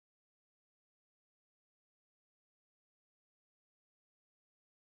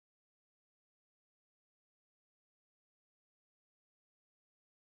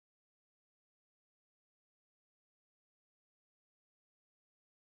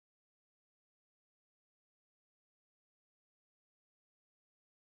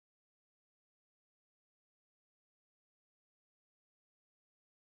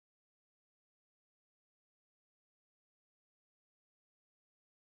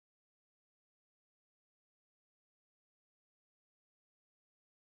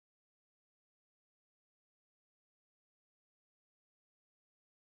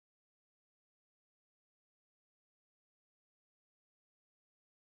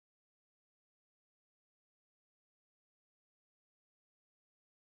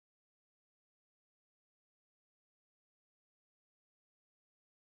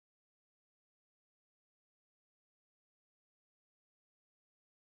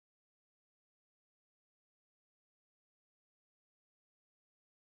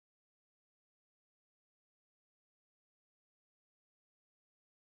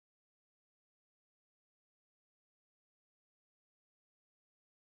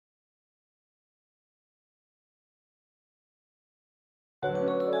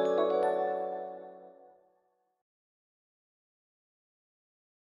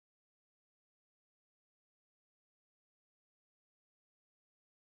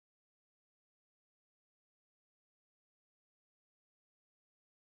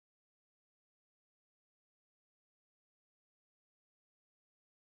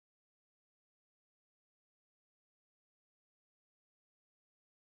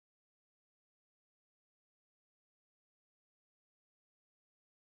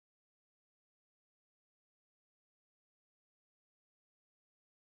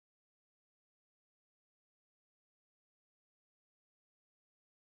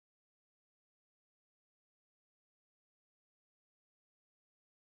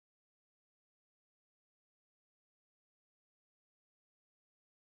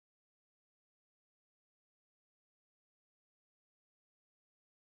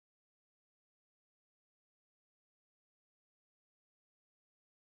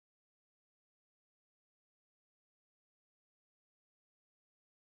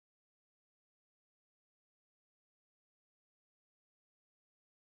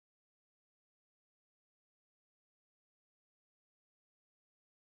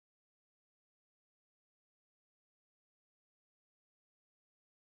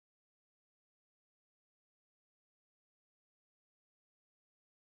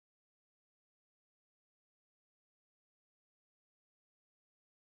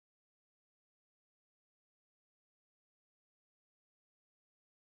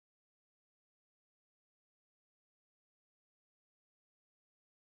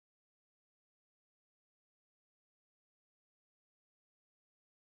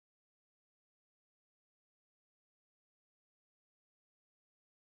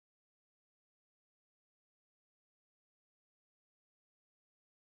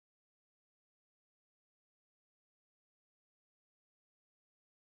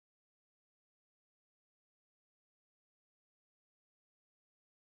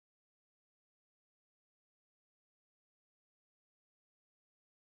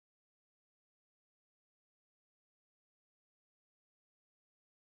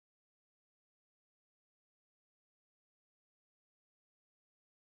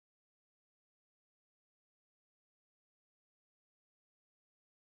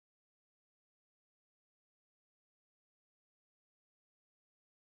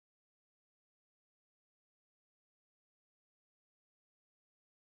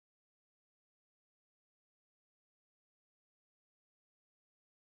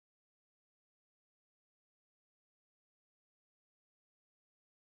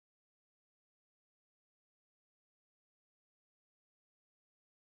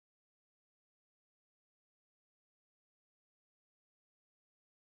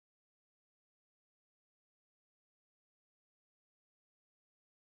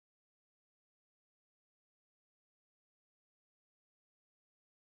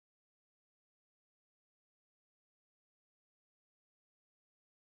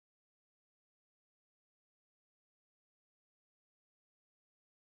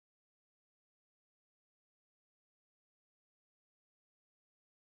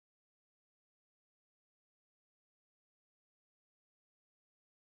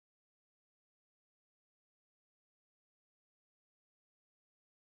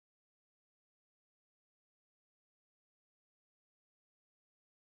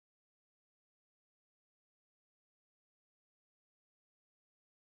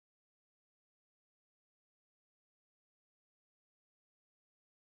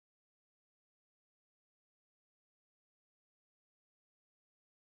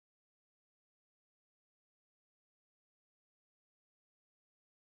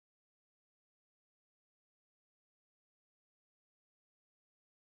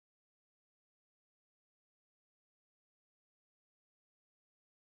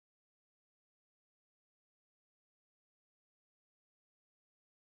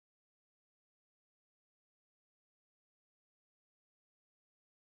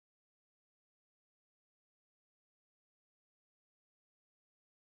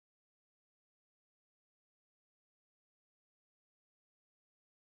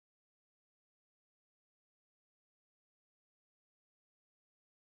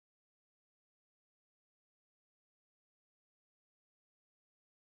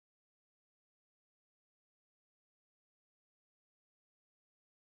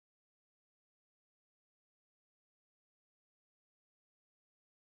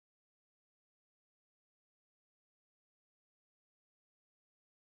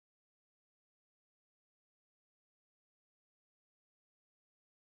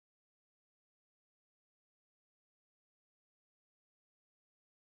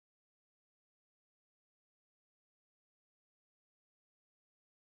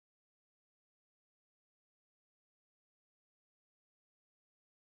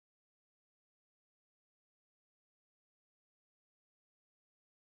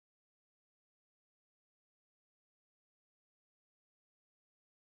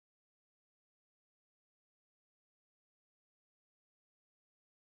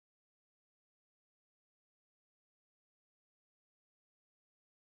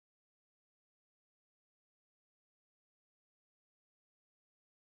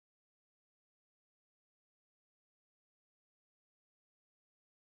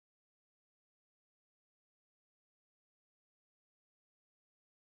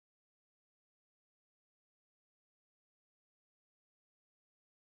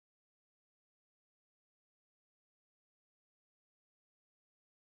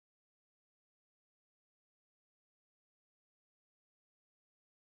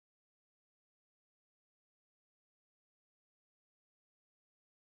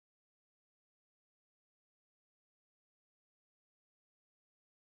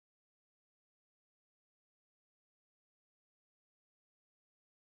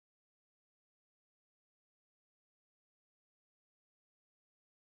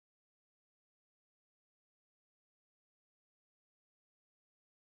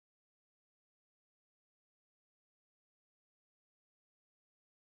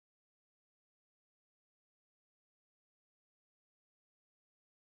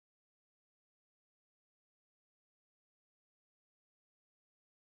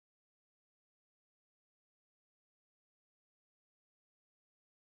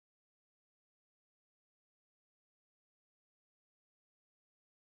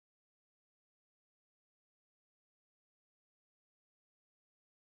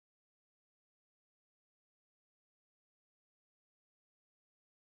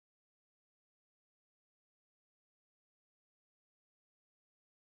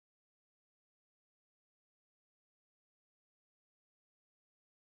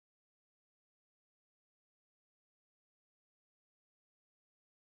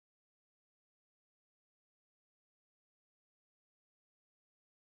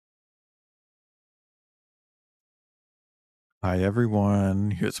Hi,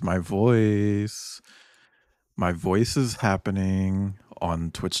 everyone. Here's my voice. My voice is happening on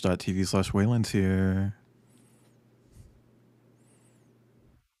twitch.tv/Wayland's here.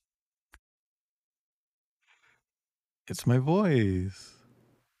 It's my voice.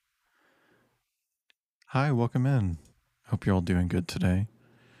 Hi, welcome in. Hope you're all doing good today.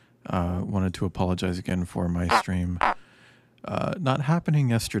 Wanted to apologize again for my stream not happening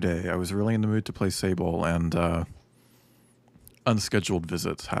yesterday. I was really in the mood to play Sable, and unscheduled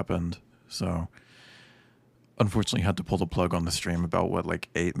visits happened. So, unfortunately, had to pull the plug on the stream about, like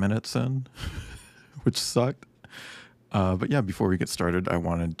 8 minutes in, which sucked. But yeah, before we get started, I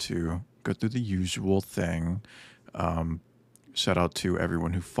wanted to go through the usual thing. Shout out to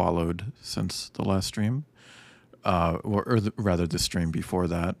everyone who followed since the last stream, rather the stream before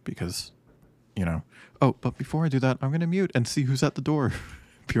that, because, you know. Oh, but before I do that, I'm going to mute and see who's at the door.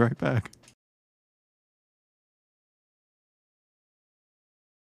 Be right back.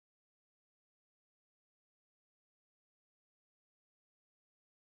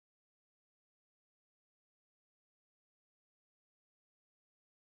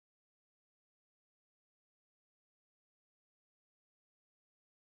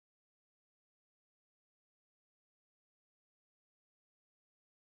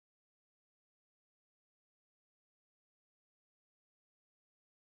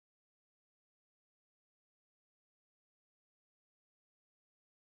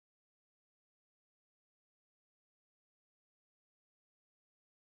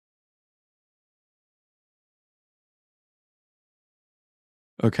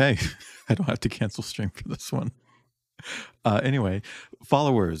 Okay, I don't have to cancel stream for this one. Anyway,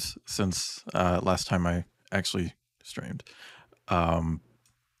 followers since last time I actually streamed.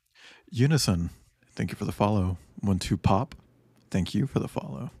 Unison, thank you for the follow. 12Pop, thank you for the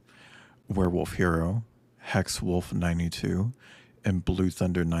follow. Werewolf Hero, Hexwolf92, and Blue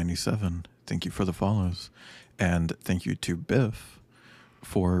Thunder 97, thank you for the follows. And thank you to Biff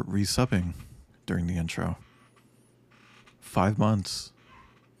for resubbing during the intro. 5 months.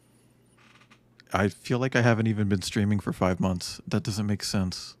 I feel like I haven't even been streaming for 5 months. That doesn't make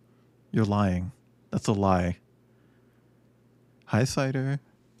sense. You're lying. That's a lie. Hi, Cider.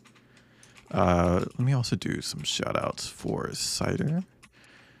 Let me also do some shout outs for Cider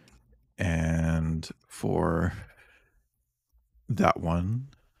and for that one.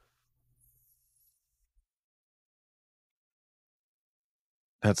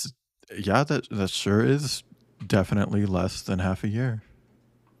 That's, yeah, that sure is definitely less than half a year.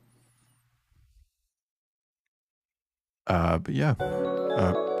 But yeah,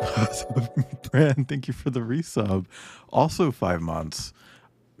 Brand, thank you for the resub. Also 5 months.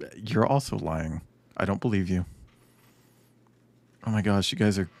 You're also lying. I don't believe you. Oh my gosh, you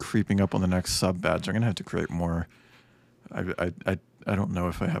guys are creeping up on the next sub badge. I'm gonna have to create more. I don't know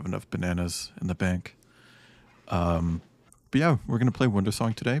if I have enough bananas in the bank. But yeah, we're gonna play Wonder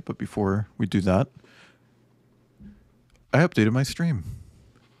Song today. But before we do that, I updated my stream.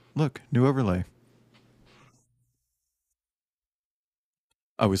 Look, new overlay.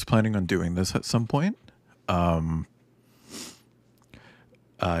 I was planning on doing this at some point.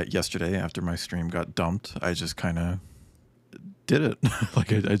 Yesterday, after my stream got dumped, I just kind of did it.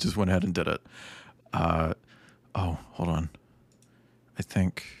 Like I just went ahead and did it. Oh, hold on. I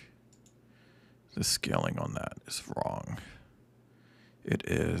think the scaling on that is wrong. It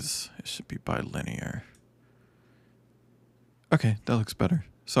should be bilinear. Okay, that looks better.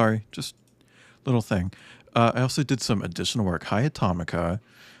 Sorry, just little thing. I also did some additional work. Hi, Atomica.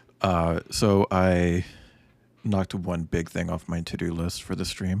 So I knocked one big thing off my to-do list for the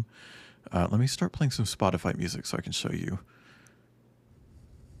stream. Let me start playing some Spotify music so I can show you.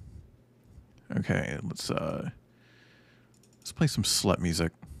 Okay, let's play some slut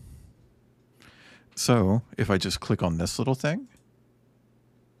music. So if I just click on this little thing,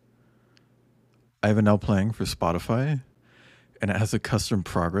 I have it now playing for Spotify, and it has a custom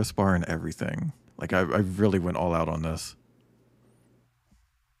progress bar and everything. Like I really went all out on this.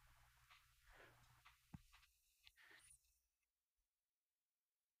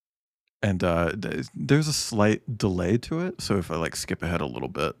 And there's a slight delay to it, so if I like skip ahead a little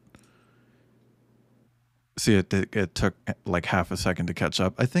bit, see it took like half a second to catch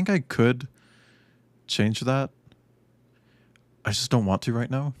up. I think I could change that. I just don't want to right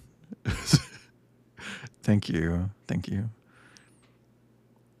now. Thank you. Thank you.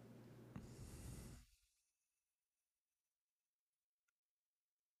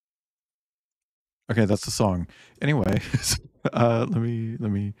 Okay, that's the song. Anyway, let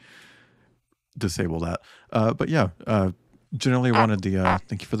me disable that. But yeah, Generally, I wanted the,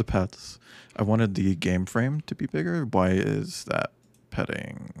 thank you for the pets. I wanted the game frame to be bigger. Why is that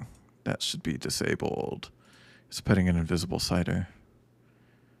petting? That should be disabled. It's petting an invisible cider.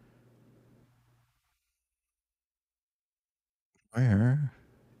 Where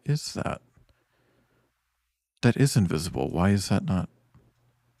is that? That is invisible. Why is that not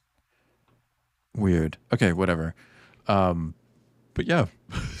weird? Okay, whatever. But yeah,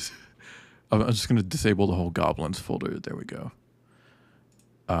 I'm just gonna disable the whole goblins folder. There we go.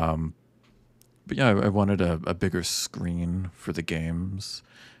 But yeah, I wanted a bigger screen for the games.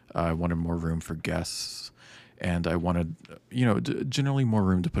 I wanted more room for guests, and I wanted, generally more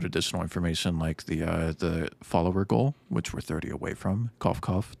room to put additional information like the follower goal, which we're 30 away from. Cough,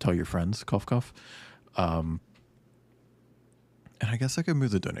 cough. Tell your friends. Cough, cough. And I guess I could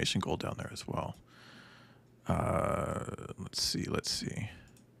move the donation goal down there as well. Let's see.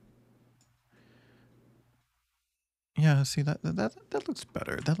 Yeah, see that looks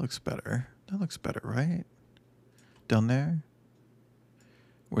better. That looks better, right? Down there,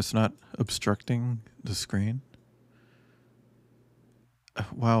 where it's not obstructing the screen.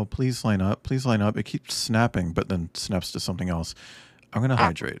 Wow, please line up. Please line up. It keeps snapping, but then snaps to something else. I'm gonna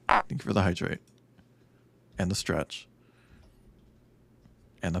hydrate. Thank you for the hydrate. And the stretch.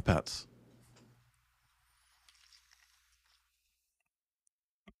 And the pets.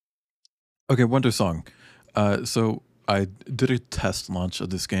 Okay, Wonder Song. So I did a test launch of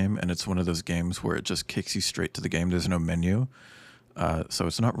this game, and it's one of those games where it just kicks you straight to the game. There's no menu. So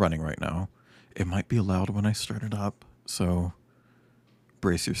it's not running right now. It might be loud when I start it up, so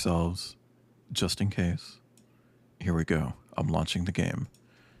brace yourselves just in case. Here we go. I'm launching the game.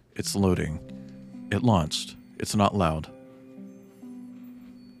 It's loading. It launched. It's not loud.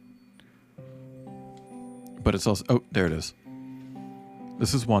 But it's also... Oh, there it is.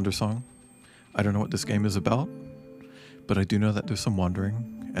 This is Wander Song. I don't know what this game is about, but I do know that there's some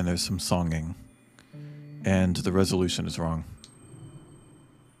wandering and there's some songing. And the resolution is wrong.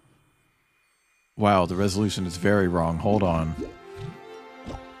 Wow, the resolution is very wrong. Hold on.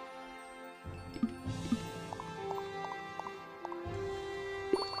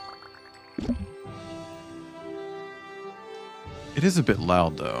 It is a bit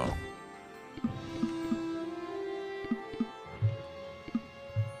loud, though.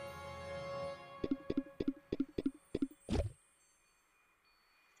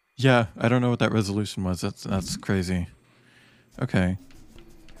 Yeah, I don't know what that resolution was. That's crazy. Okay.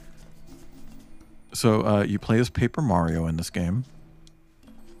 So, you play as Paper Mario in this game.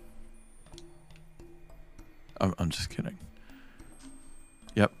 I'm just kidding.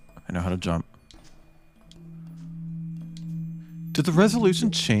 Yep, I know how to jump. Did the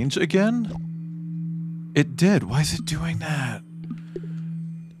resolution change again? It did. Why is it doing that?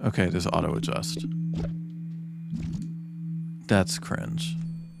 Okay, there's auto adjust. That's cringe.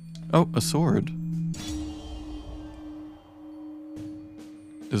 Oh, a sword.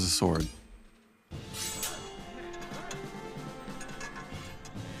 There's a sword.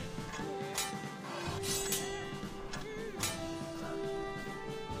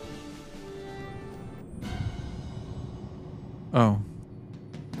 Oh.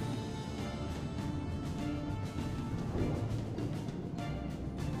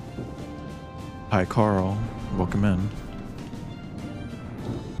 Hi, Carl. Welcome in.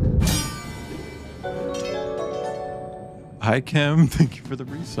 Hi, Kim. Thank you for the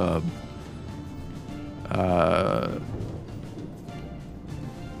resub.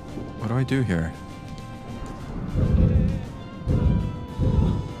 What do I do here?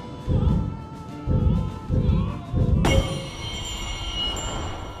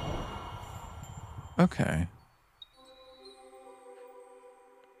 Okay.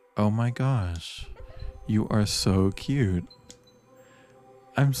 Oh my gosh. You are so cute.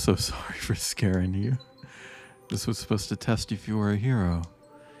 I'm so sorry for scaring you. This was supposed to test if you were a hero,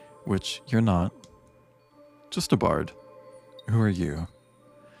 which you're not. Just a bard. Who are you?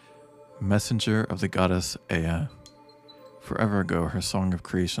 Messenger of the goddess Ea. Forever ago, her song of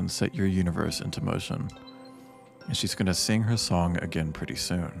creation set your universe into motion. And she's gonna sing her song again pretty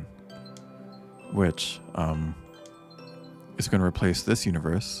soon. Which, is gonna replace this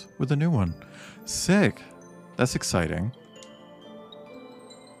universe with a new one. Sick! That's exciting.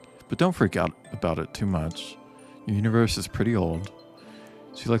 But don't freak out about it too much. Your universe is pretty old.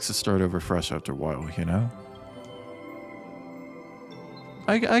 She likes to start over fresh after a while, you know?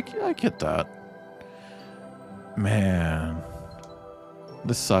 I get that. Man.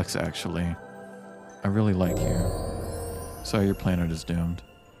 This sucks, actually. I really like you. Sorry your planet is doomed.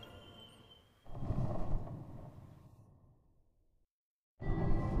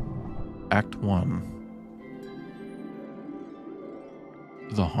 Act 1.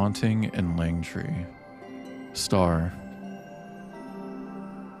 The Haunting in Langtree. Star.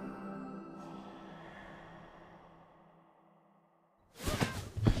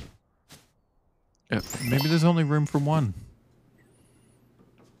 Maybe there's only room for one.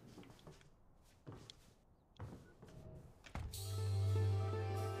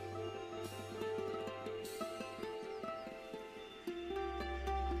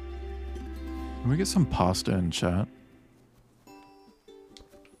 Can we get some pasta in chat?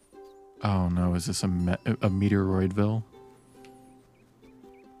 Oh no, is this a meteoroidville?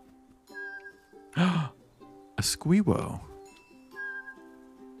 A squeewo.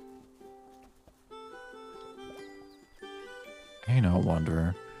 Hey now,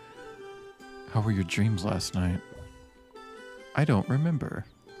 Wanderer. How were your dreams last night? I don't remember.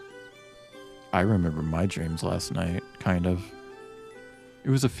 I remember my dreams last night, kind of. It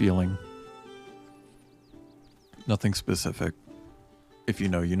was a feeling. Nothing specific. If you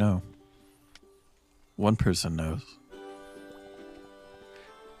know, you know. One person knows.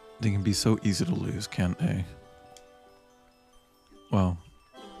 They can be so easy to lose, can't they? Well,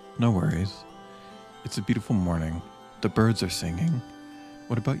 no worries. It's a beautiful morning. The birds are singing.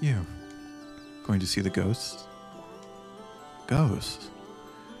 What about you? Going to see the ghosts? Ghosts?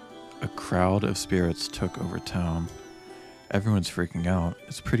 A crowd of spirits took over town. Everyone's freaking out.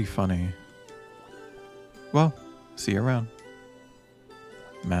 It's pretty funny. Well, see you around.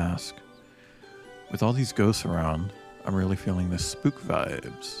 Mask. With all these ghosts around, I'm really feeling the spook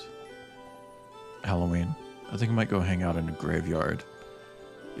vibes. Halloween. I think I might go hang out in a graveyard.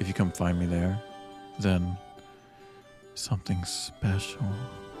 If you come find me there, then something special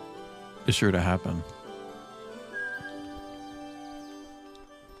is sure to happen.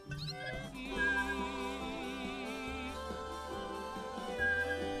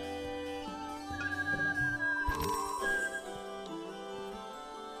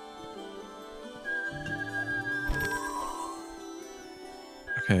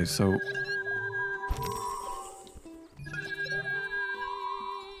 Okay, so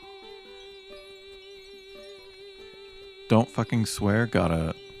don't fucking swear, got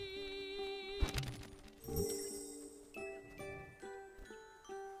it.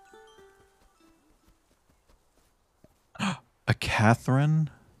 A Catherine?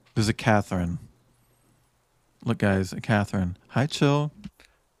 There's a Catherine. Look, guys, a Catherine. Hi, Chill.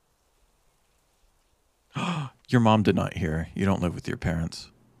 Your mom did not hear. You don't live with your parents.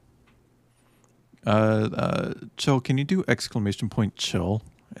 Chill, can you do exclamation point chill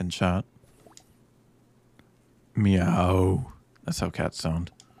in chat? Meow. That's how cats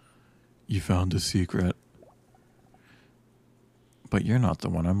sound. You found a secret. But you're not the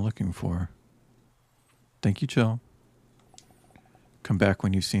one I'm looking for. Thank you, Chill. Come back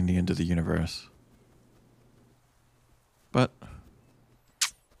when you've seen the end of the universe. But,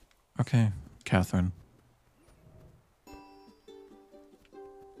 okay, Catherine.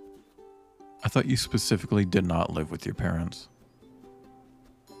 I thought you specifically did not live with your parents.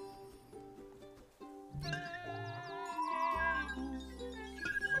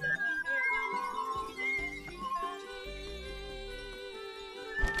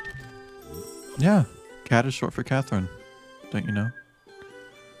 Yeah, Cat is short for Catherine. Don't you know?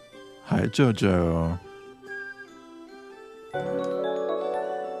 Hi, Jojo.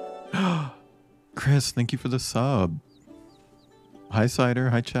 Chris, thank you for the sub. Hi,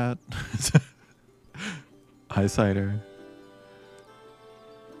 Cider. Hi, chat. Hi, Cider.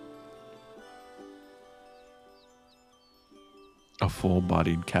 A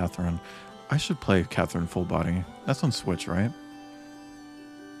full-bodied Catherine. I should play Catherine Full Body. That's on Switch, right?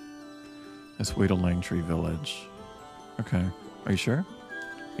 Let's wait to Langtree Village. Okay. Are you sure?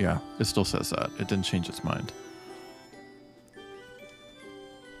 Yeah, it still says that. It didn't change its mind.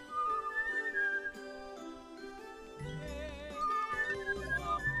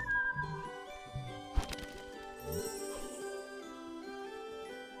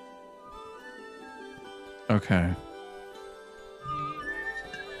 Okay.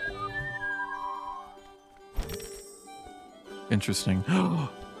 Interesting.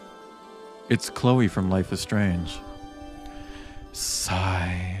 It's Chloe from Life is Strange.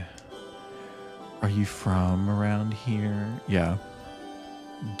 Sigh. Are you from around here? Yeah.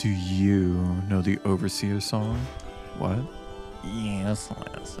 Do you know the Overseer song? What? Yes.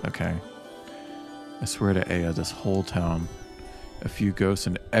 Okay. I swear to Aya, this whole town. A few ghosts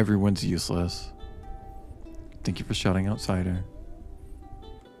and everyone's useless. Thank you for shouting outsider.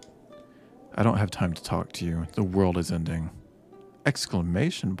 I don't have time to talk to you. The world is ending.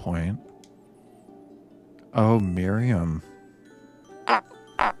 Exclamation point. Oh, Miriam.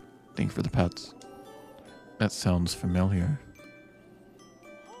 Thank you for the pets. That sounds familiar.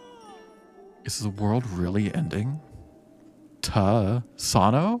 Is the world really ending?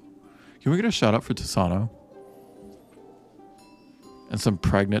 Sano? Can we get a shout out for Tasano? And some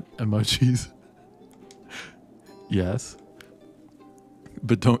pregnant emojis. Yes.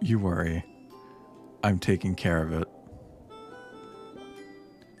 But don't you worry. I'm taking care of it.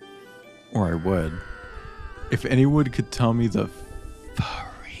 Or I would. If anyone could tell me the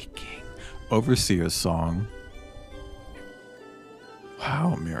freaking Overseer's song.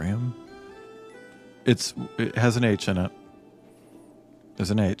 Wow, Miriam. It has an H in it.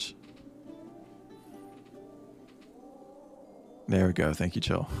 There's an H. There we go. Thank you,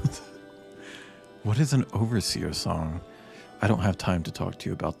 Chill. What is an Overseer song? I don't have time to talk to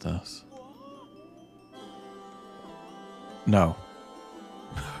you about this. No.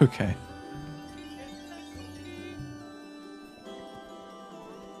 Okay.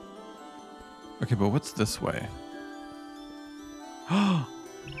 Okay, but what's this way?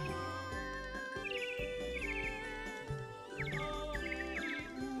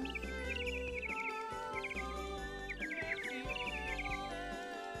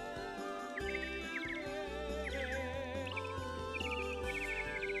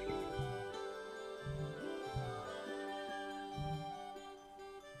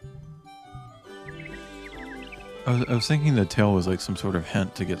 I was thinking the tail was like some sort of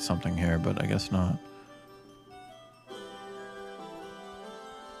hint to get something here, but I guess not.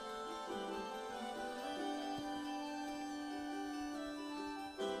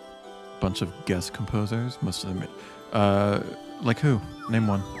 Bunch of guest composers, most of them. Like who? Name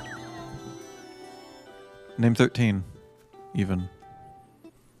one. Name 13, even.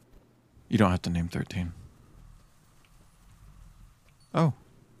 You don't have to name 13. Oh.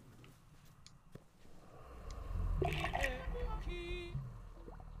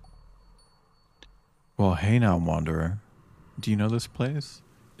 Well, hey now, Wanderer. Do you know this place?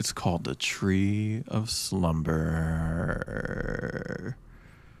 It's called the Tree of Slumber.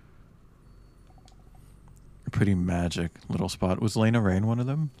 A pretty magic little spot. Was Lena Rain one of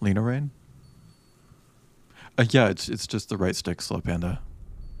them? Lena Rain? Yeah, it's just the right stick, Slow Panda.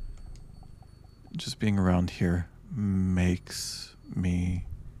 Just being around here makes me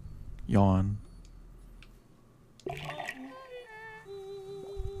yawn.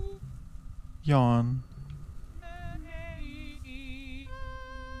 Yawn.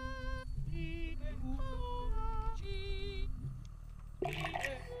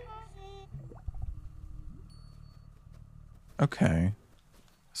 Okay.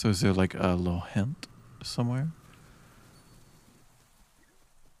 So is there like a little hint somewhere?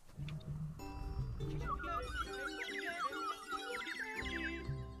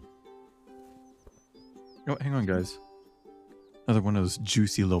 Oh, hang on, guys. Another one of those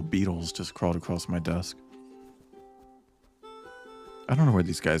juicy little beetles just crawled across my desk. I don't know where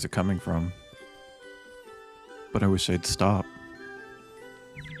these guys are coming from, but I wish they'd stop.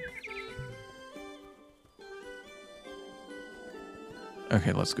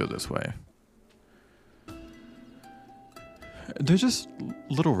 Okay, let's go this way. They're just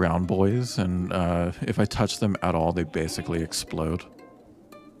little round boys, and if I touch them at all, they basically explode.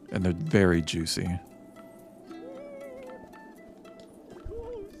 And they're very juicy.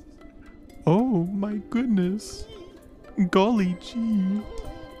 Oh my goodness. Golly gee.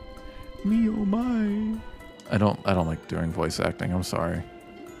 Me oh my. I don't like doing voice acting, I'm sorry.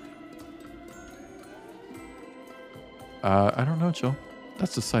 I don't know, Jill.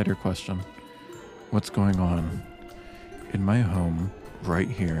 That's a cider question. What's going on? In my home, right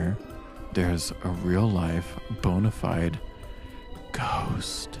here, there's a real life, bona fide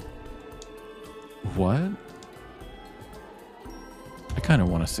ghost. What? I kind of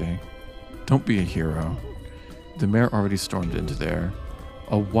want to see. Don't be a hero. The mayor already stormed into there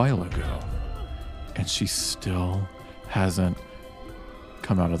a while ago, and she still hasn't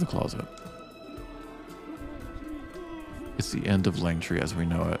come out of the closet. It's the end of Langtree as we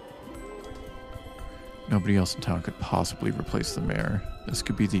know it. Nobody else in town could possibly replace the mayor. This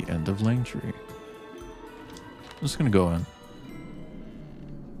could be the end of Langtree. I'm just gonna go in.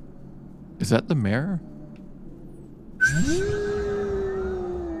 Is that the mayor?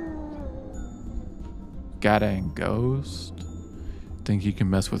 Goddamn ghost. Think you can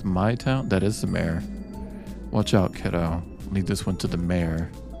mess with my town? That is the mayor. Watch out, kiddo. Lead this one to the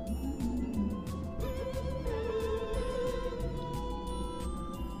mayor.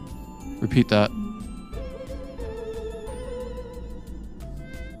 Repeat that.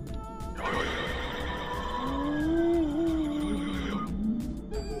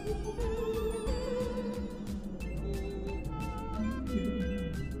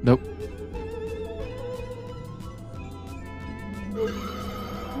 Nope.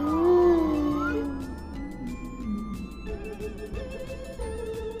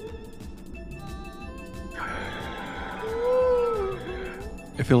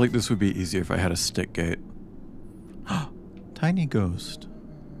 I feel like this would be easier if I had a stick gate. Tiny ghost.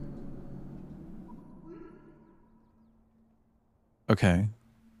 Okay.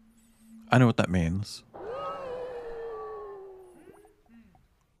 I know what that means.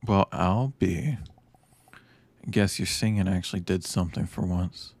 Well, I'll be. Guess your singing actually did something for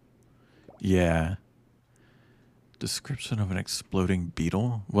once. Yeah. Description of an exploding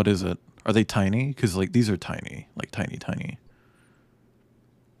beetle? What is it? Are they tiny? Because, like, these are tiny. Like, tiny, tiny.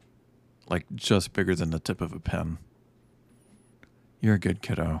 Like, just bigger than the tip of a pen. You're a good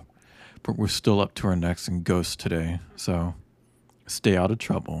kiddo. But we're still up to our necks in ghosts today, so stay out of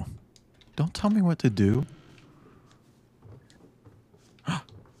trouble. Don't tell me what to do.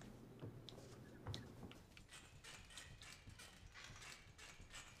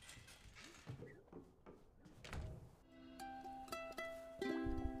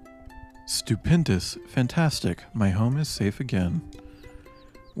 Stupendous. Fantastic. My home is safe again.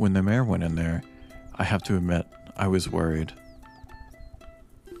 When the mayor went in there, I have to admit, I was worried.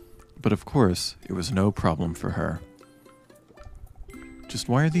 But of course, it was no problem for her. Just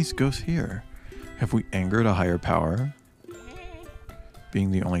why are these ghosts here? Have we angered a higher power?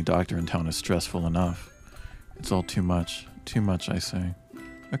 Being the only doctor in town is stressful enough. It's all too much. Too much, I say.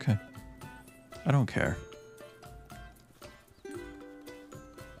 Okay. I don't care.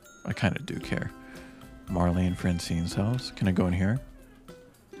 I kind of do care. Marley and Francine's house. Can I go in here?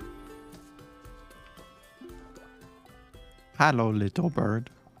 Hello, little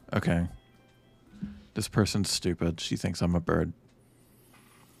bird. Okay. This person's stupid. She thinks I'm a bird.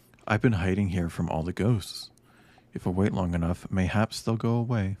 I've been hiding here from all the ghosts. If I wait long enough, mayhaps they'll go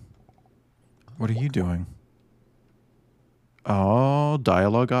away. What are you doing? Oh,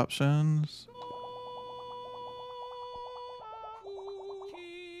 dialogue options.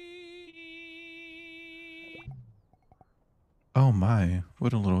 Oh my,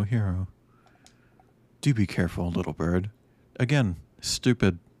 what a little hero. Do be careful, little bird. Again,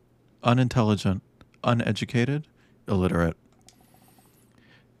 stupid, unintelligent, uneducated, illiterate.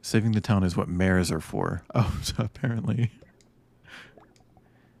 Saving the town is what mayors are for. Oh, so apparently.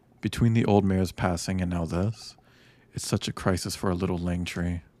 Between the old mayor's passing and now this, it's such a crisis for a little ling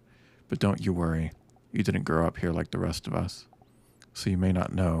tree. But don't you worry, you didn't grow up here like the rest of us. So you may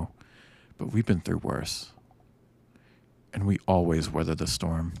not know, but we've been through worse. And we always weather the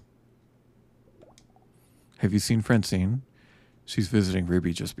storm. Have you seen Francine? She's visiting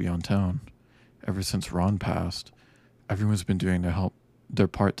Ruby just beyond town. Ever since Ron passed, everyone's been doing their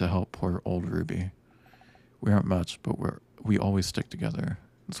part to help poor old Ruby. We aren't much, but we always stick together.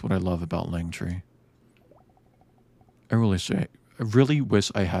 That's what I love about Langtree. I really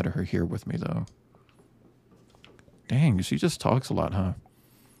wish I had her here with me, though. Dang, she just talks a lot, huh?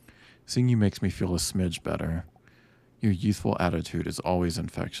 Seeing you makes me feel a smidge better. Your youthful attitude is always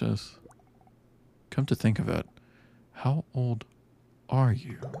infectious. Come to think of it, how old are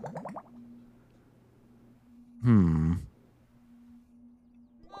you?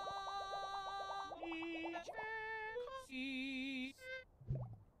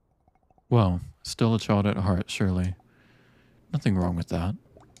 Well, still a child at heart, surely. Nothing wrong with that.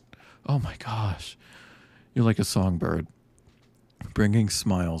 Oh my gosh. You're like a songbird, bringing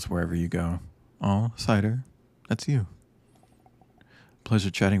smiles wherever you go. Aw, Cider, that's you.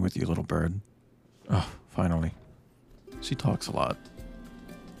 Pleasure chatting with you, little bird. Oh, finally. She talks a lot.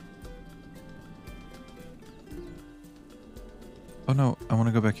 Oh no, I want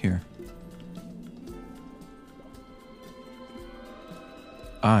to go back here.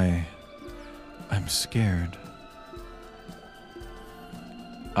 I'm scared.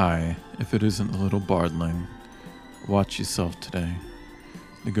 If it isn't the little bardling, watch yourself today.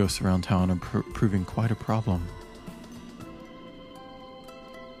 The ghosts around town are proving quite a problem.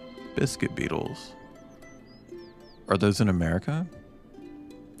 Biscuit beetles. Are those in America?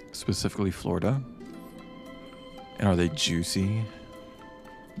 Specifically Florida? And are they juicy?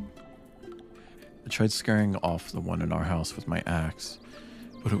 I tried scaring off the one in our house with my axe,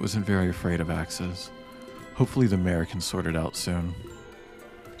 but it wasn't very afraid of axes. Hopefully the mayor can sort it out soon.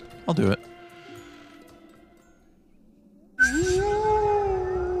 I'll do it.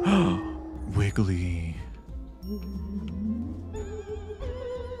 Wiggly.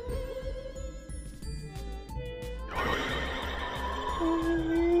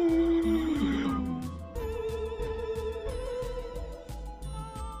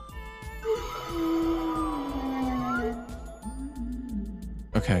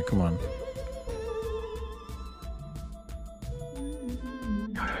 Okay, come on.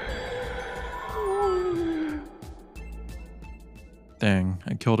 Dang,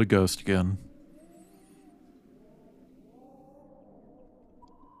 I killed a ghost again.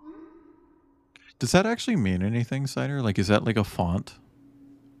 Does that actually mean anything, Cider? Like, is that like a font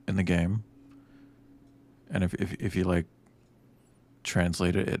in the game? And if you like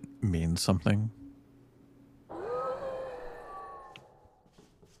translate it, it means something?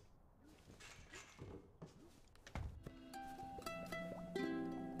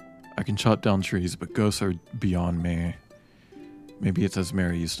 I can chop down trees, but ghosts are beyond me. Maybe it's as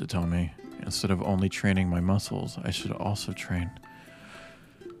Mary used to tell me. Instead of only training my muscles, I should also train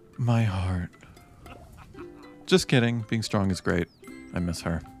my heart. Just kidding. Being strong is great. I miss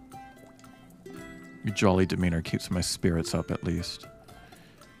her. Your jolly demeanor keeps my spirits up at least.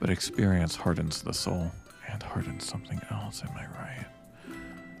 But experience hardens the soul. And hardens something else, am I right?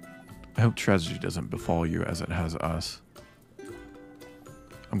 I hope tragedy doesn't befall you as it has us.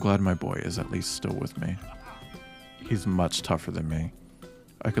 I'm glad my boy is at least still with me. He's much tougher than me.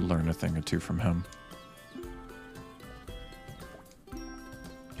 I could learn a thing or two from him.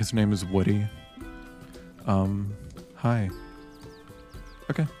 His name is Woody. Hi.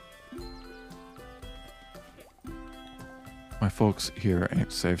 Okay. My folks here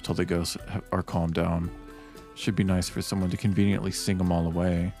ain't safe till the ghosts are calmed down. Should be nice for someone to conveniently sing them all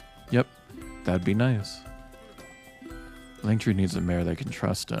away. Yep, that'd be nice. Langtree needs a mare they can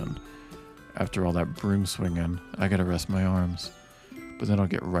trust in. After all that broom swinging, I gotta rest my arms. But then I'll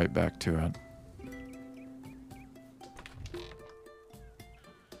get right back to it.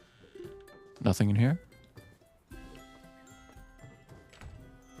 Nothing in here?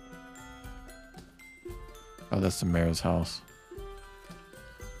 Oh, that's the mayor's house.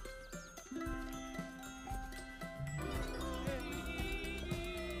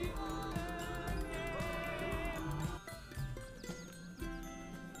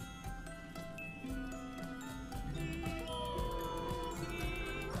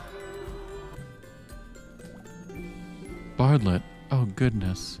 Bartlett, oh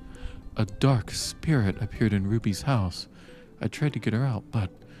goodness. A dark spirit appeared in Ruby's house. I tried to get her out, but,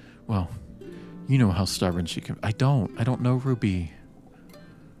 well, you know how stubborn she can. I don't know Ruby.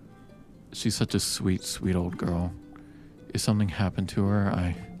 She's such a sweet, sweet old girl. If something happened to her,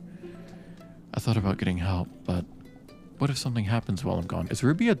 I thought about getting help, but what if something happens while I'm gone? Is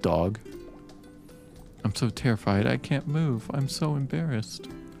Ruby a dog? I'm so terrified I can't move. I'm so embarrassed.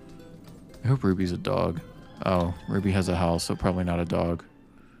 I hope Ruby's a dog. Oh, Ruby has a house, so probably not a dog.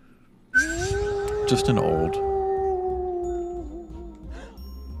 Just an old.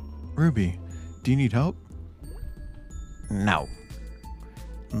 Ruby, do you need help? No.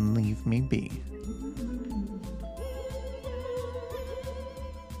 Leave me be.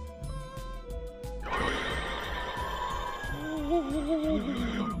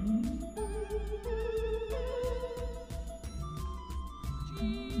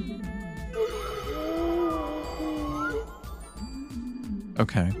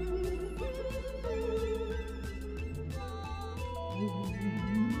 Okay.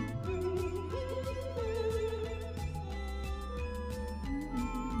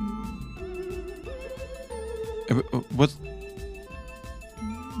 What's...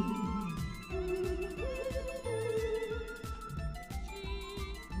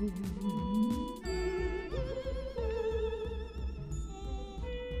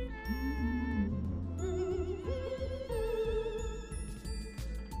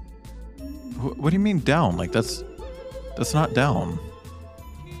 What do you mean down? Like that's not down.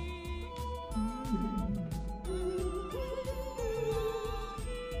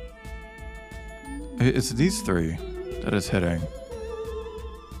 It's these three that it's hitting.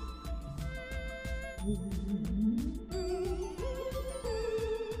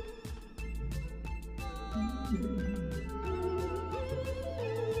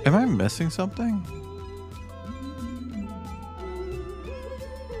 Am I missing something?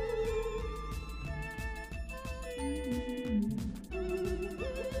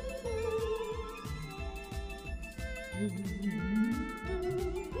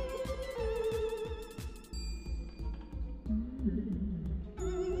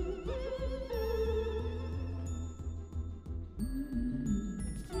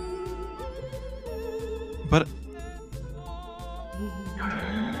 But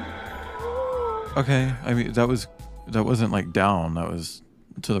okay, I mean that wasn't like down, that was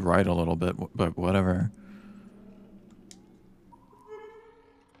to the right a little bit, but whatever.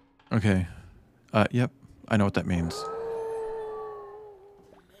 Okay. Yep, I know what that means.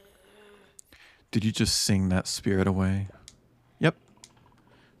 Did you just sing that spirit away? Yep.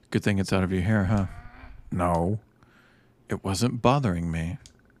 Good thing it's out of your hair, huh? No. It wasn't bothering me.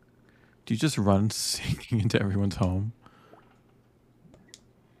 Do you just run singing into everyone's home?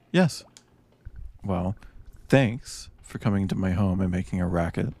 Yes. Well, thanks for coming into my home and making a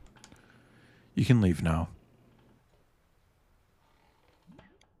racket. You can leave now.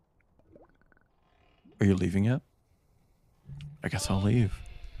 Are you leaving yet? I guess I'll leave.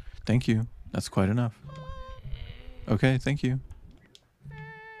 Thank you. That's quite enough. Okay, thank you.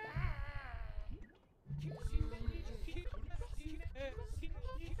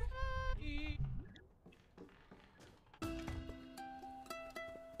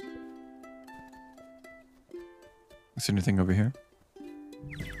 Is there anything over here?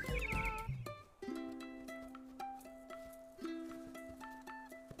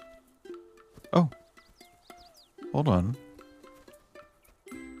 Oh. Hold on.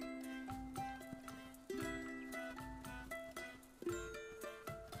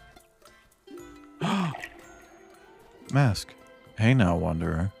 Mask. Hey now,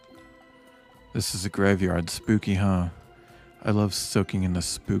 Wanderer. This is a graveyard. Spooky, huh? I love soaking in the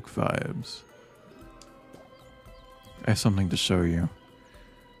spook vibes. I have something to show you.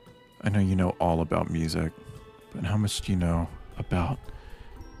 I know you know all about music, but how much do you know about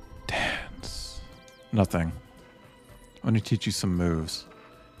dance? Nothing. I want to teach you some moves.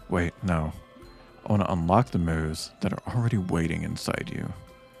 Wait, no. I want to unlock the moves that are already waiting inside you.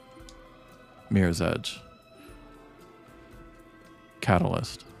 Mirror's Edge.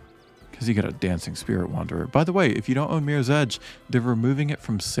 Catalyst. Because you got a dancing spirit wanderer. By the way, if you don't own Mirror's Edge, they're removing it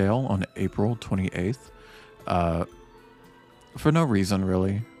from sale on April 28th. For no reason,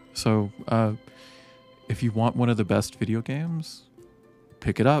 really. So, if you want one of the best video games,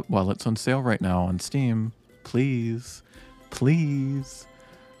 pick it up while it's on sale right now on Steam. Please. Please.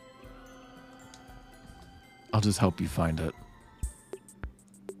 I'll just help you find it.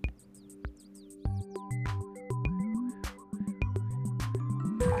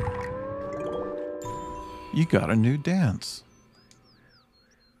 You got a new dance.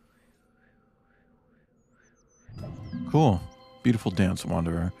 Cool. Beautiful dance,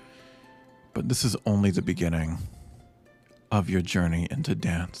 Wanderer. But this is only the beginning of your journey into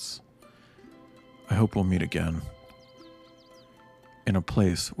dance. I hope we'll meet again. In a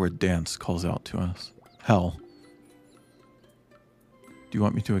place where dance calls out to us. Hell. Do you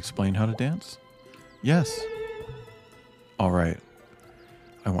want me to explain how to dance? Yes. All right.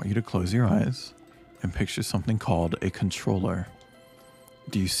 I want you to close your eyes and picture something called a controller.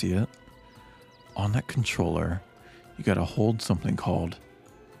 Do you see it? On that controller, you gotta hold something called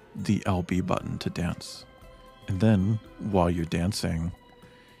the LB button to dance. And then, while you're dancing,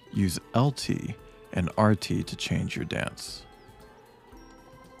 use LT and RT to change your dance.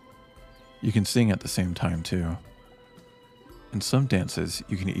 You can sing at the same time too. And some dances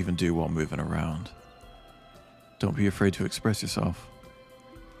you can even do while moving around. Don't be afraid to express yourself.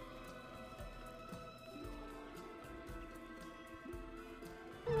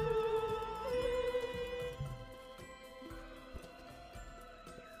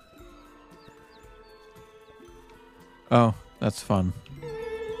 Oh, that's fun.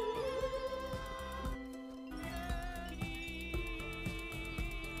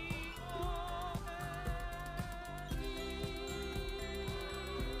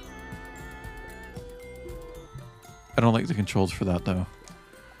 I don't like the controls for that, though.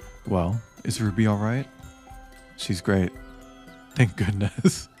 Well, is Ruby alright? She's great. Thank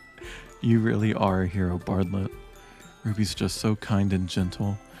goodness. You really are a hero, Bardlet. Ruby's just so kind and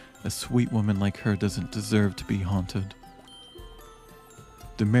gentle. A sweet woman like her doesn't deserve to be haunted.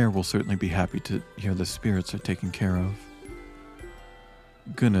 The mayor will certainly be happy to hear the spirits are taken care of.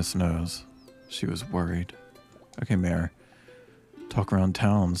 Goodness knows, she was worried. Okay, Mayor. Talk around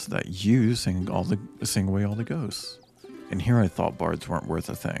towns that you sing away all the ghosts. And here I thought bards weren't worth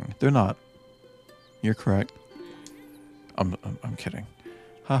a thing. They're not. You're correct. I'm kidding.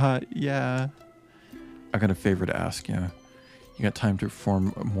 Haha, yeah. I got a favor to ask you. You got time to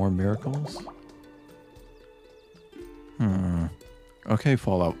perform more miracles? Okay,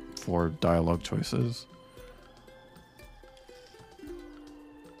 Fallout 4 dialogue choices.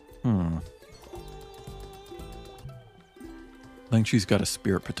 Langtry's got a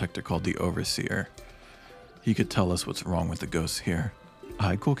spirit protector called the Overseer. He could tell us what's wrong with the ghosts here.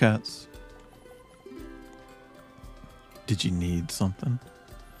 Hi, cool cats. Did you need something?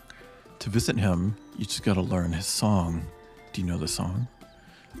 To visit him, you just gotta learn his song. Do you know the song?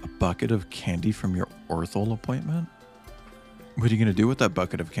 A bucket of candy from your Orthol appointment? What are you gonna do with that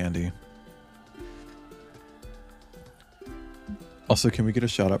bucket of candy? Also, can we get a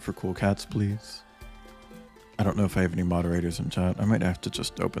shout out for cool cats, please? I don't know if I have any moderators in chat. I might have to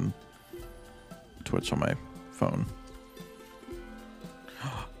just open Twitch on my phone.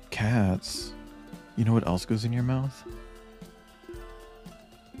 Cats. You know what else goes in your mouth?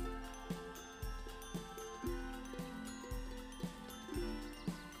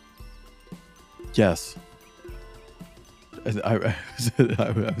 Yes. I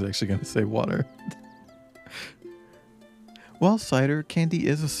was actually going to say water. Well, cider candy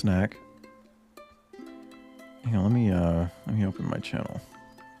is a snack. Hang on, let me open my channel.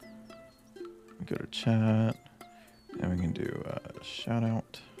 Go to chat, and we can do a shout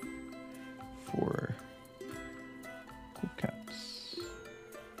out for Cool Cats.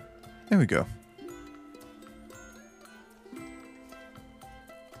 There we go.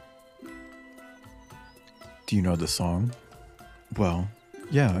 Do you know the song? Well,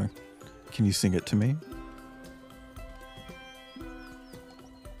 yeah. Can you sing it to me?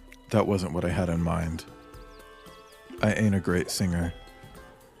 That wasn't what I had in mind. I ain't a great singer.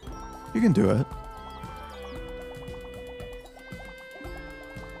 You can do it.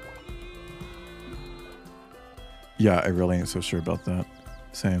 Yeah, I really ain't so sure about that.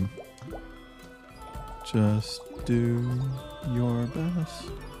 Same. Just do your best.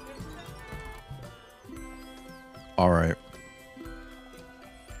 Alright.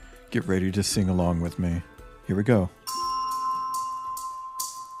 Get ready to sing along with me. Here we go.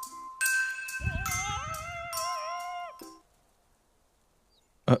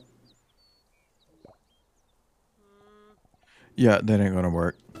 Yeah, that ain't gonna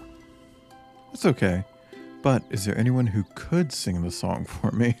work. That's okay. But is there anyone who could sing the song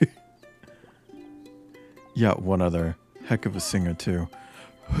for me? Yeah, one other. Heck of a singer, too.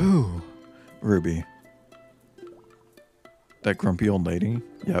 Who? Ruby. That grumpy old lady?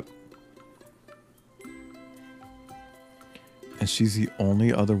 Yep. And she's the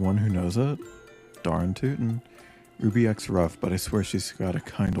only other one who knows it? Darn tootin'. Ruby acts rough, but I swear she's got a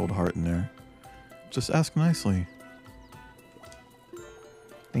kind old heart in there. Just ask nicely.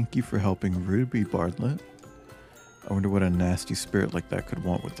 Thank you for helping Ruby, Bartlett. I wonder what a nasty spirit like that could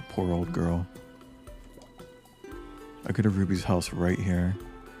want with the poor old girl. I go to Ruby's house right here.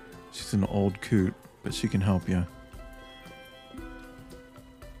 She's an old coot, but she can help you.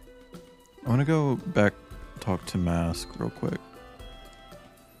 I want to go back talk to Mask real quick.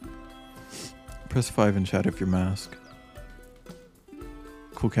 Press 5 in chat if you're Mask.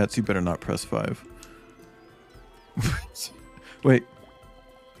 Cool Cats, you better not press 5. Wait.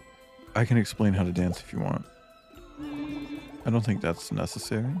 I can explain how to dance if you want. I don't think that's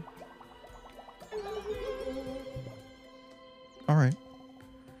necessary. Alright.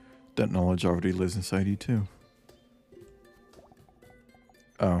 That knowledge already lives inside you too.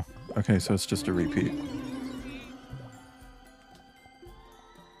 Oh, okay, so it's just a repeat.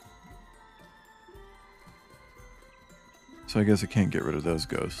 So I guess I can't get rid of those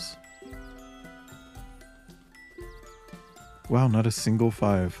ghosts. Wow, not a single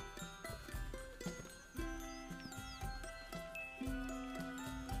 5.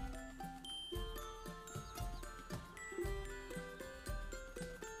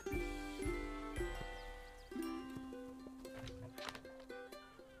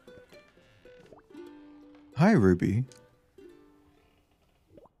 Hi, Ruby.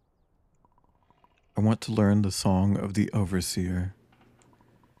 I want to learn the Song of the Overseer.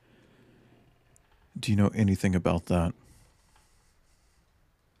 Do you know anything about that?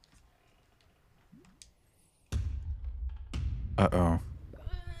 Uh-oh.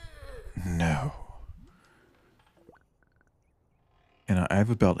 No. And I've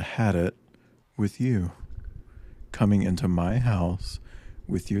about had it with you. Coming into my house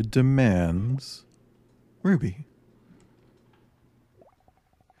with your demands. Ruby.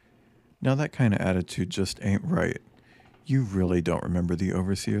 Now that kind of attitude just ain't right. You really don't remember the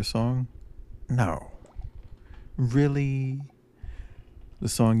Overseer song? No. Really? The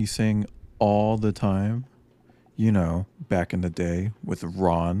song you sang all the time? You know, back in the day with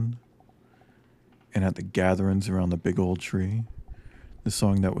Ron. And at the gatherings around the big old tree. The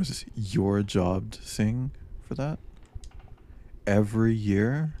song that was your job to sing for that? Every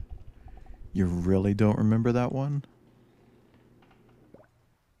year? You really don't remember that one?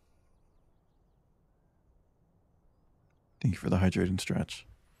 Thank you for the hydrating stretch.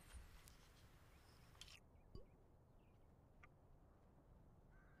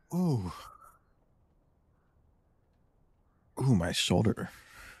 Ooh. Ooh, my shoulder.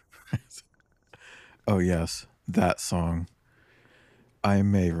 Oh, yes. That song. I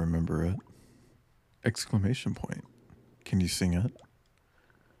may remember it. Exclamation point. Can you sing it?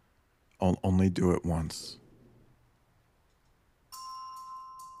 I'll only do it once.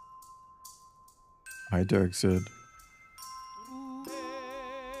 Hi, Derek Sid.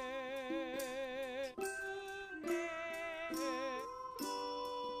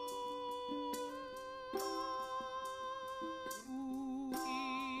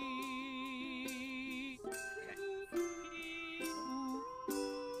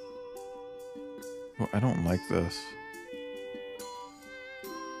 Well, I don't like this.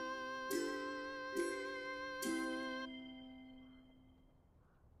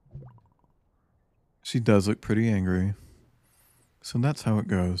 She does look pretty angry. So that's how it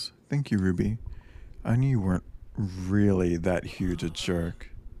goes. Thank you, Ruby. I knew you weren't really that huge a jerk.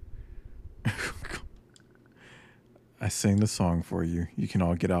 I sang the song for you. You can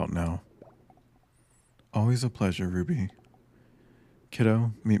all get out now. Always a pleasure, Ruby.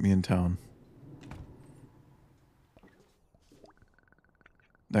 Kiddo, meet me in town.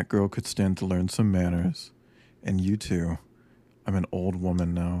 That girl could stand to learn some manners. And you too. I'm an old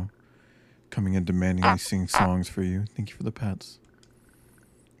woman now. Coming and demanding me sing songs for you. Thank you for the pets.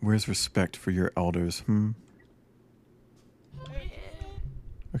 Where's respect for your elders,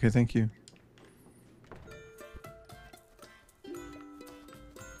 Okay, thank you.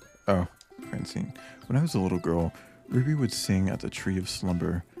 Oh, Francine. When I was a little girl, Ruby would sing at the Tree of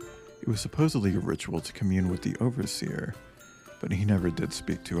Slumber. It was supposedly a ritual to commune with the overseer, but he never did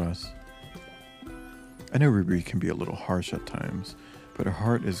speak to us. I know Ruby can be a little harsh at times, but her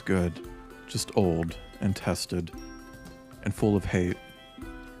heart is good, just old and tested, and full of hate,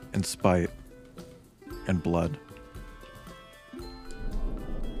 and spite, and blood.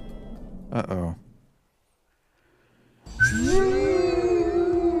 Uh-oh.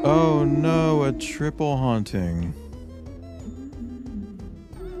 Oh no, a triple haunting.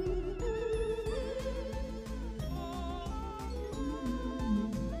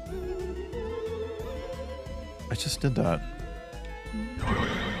 I just did that.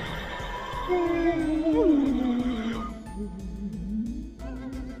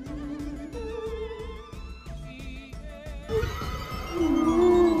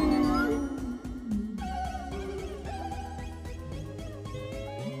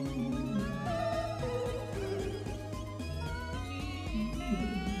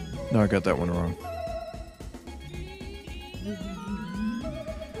 No, I got that one wrong.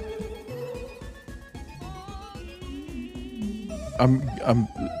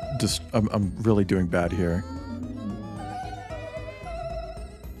 I'm really doing bad here.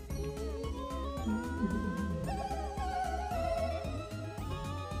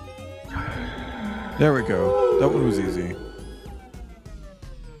 There we go. That one was easy.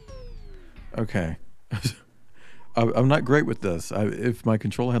 Okay. I'm not great with this. If my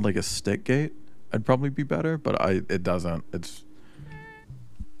controller had like a stick gate, I'd probably be better, but it doesn't. It's...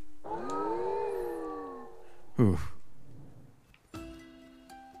 Oof.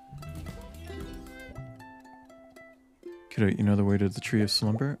 Kiddo, you know the way to the Tree of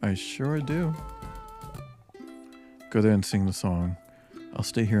Slumber? I sure do. Go there and sing the song. I'll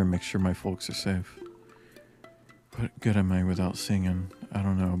stay here and make sure my folks are safe. What good am I without singing? I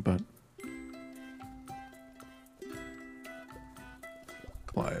don't know, but...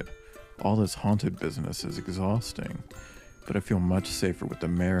 Clyde, all this haunted business is exhausting, but I feel much safer with the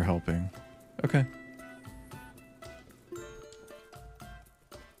mayor helping. Okay.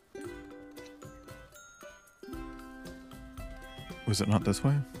 Was it not this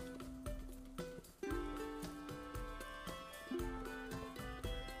way?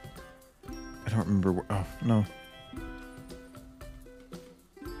 I don't remember where... Oh, no.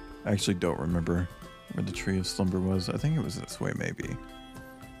 I actually don't remember where the Tree of Slumber was. I think it was this way, maybe.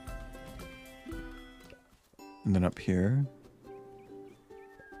 And then up here.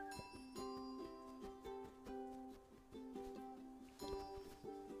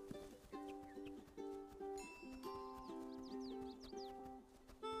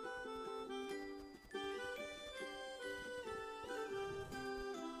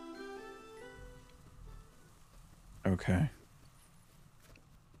 Okay.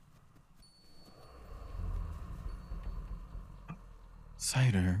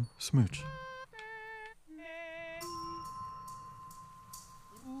 Cider. Smooch.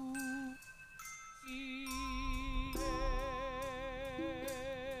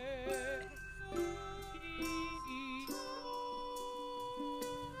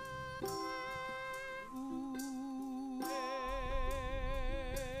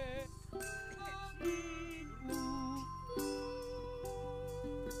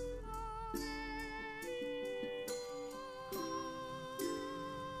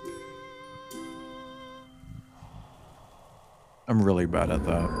 I'm really bad at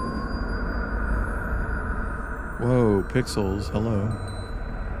that. Whoa, Pixels, hello.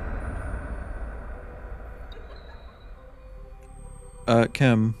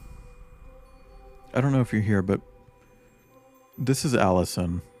 Kim. I don't know if you're here, but this is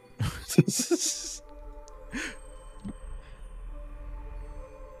Allison.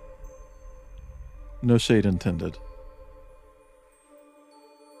 No shade intended.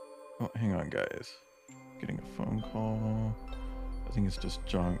 Oh, hang on, guys. Getting a phone call. I think it's just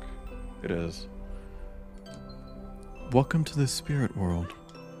junk. It is. Welcome to the spirit world.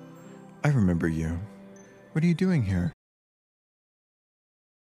 I remember you. What are you doing here?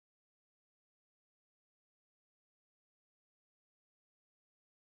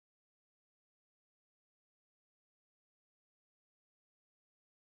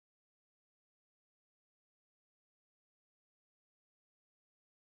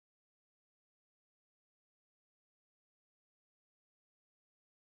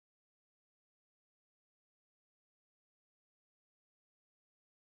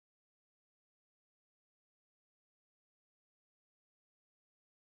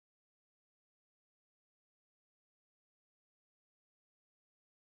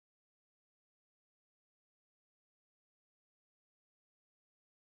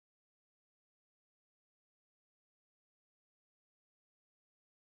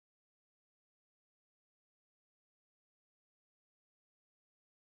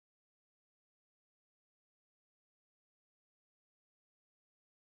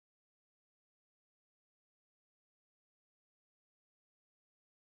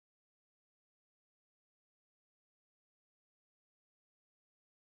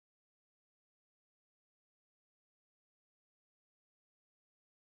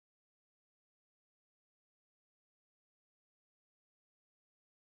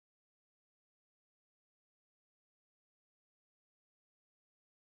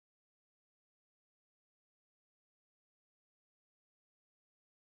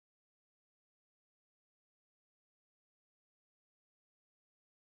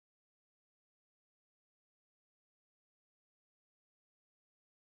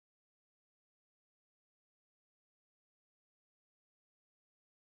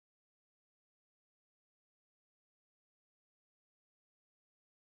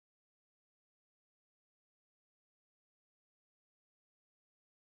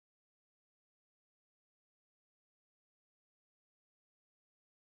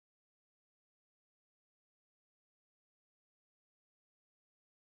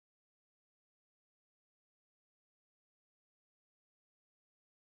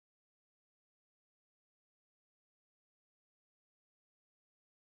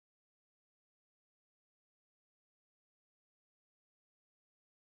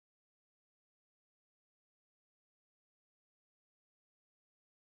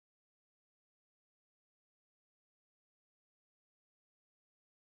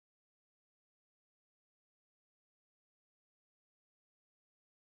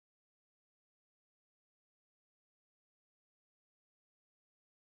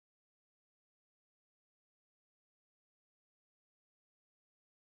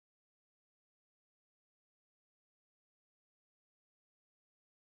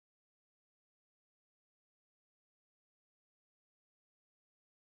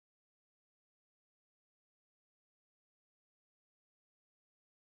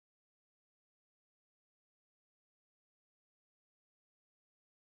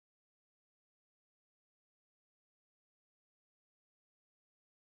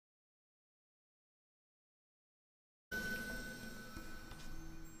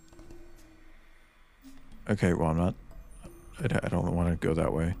 Okay, well, I'm not... I don't want to go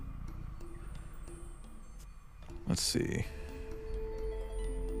that way. Let's see.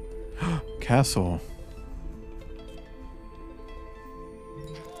 Castle.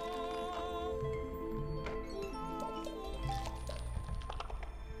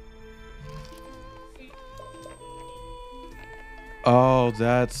 Oh,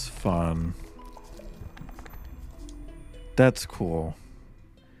 that's fun. That's cool.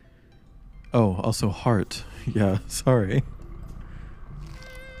 Oh, also heart. Yeah, sorry.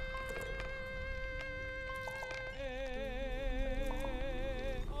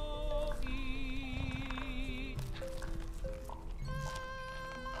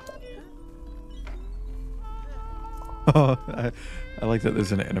 Oh, I like that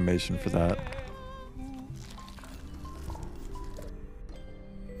there's an animation for that.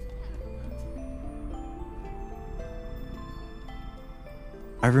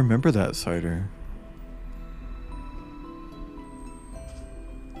 I remember that cider.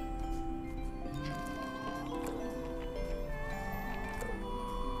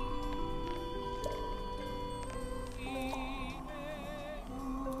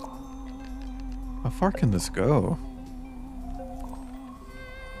 How far can this go?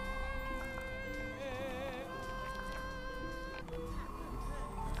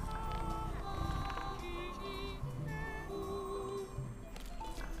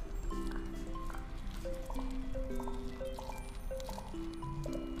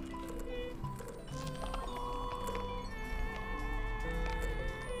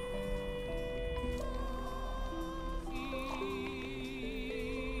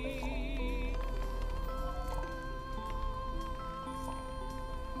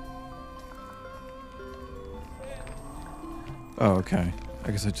 Oh, okay. I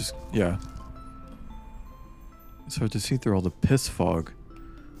guess I just, yeah. It's hard to see through all the piss fog.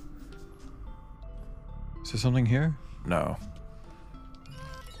 Is there something here? No.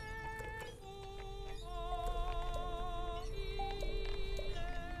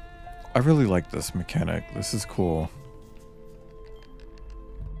 I really like this mechanic. This is cool.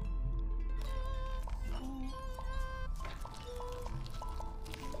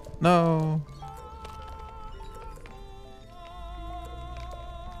 No.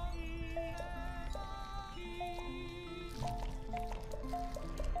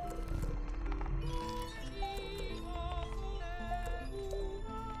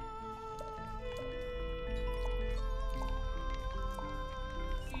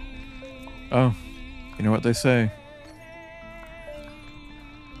 Oh, you know what they say.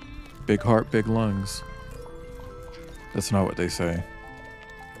 Big heart, big lungs. That's not what they say.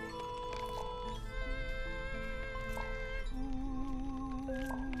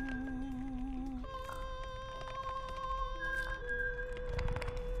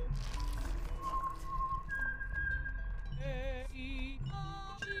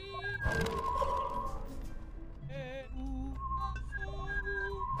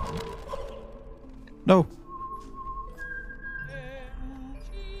 No.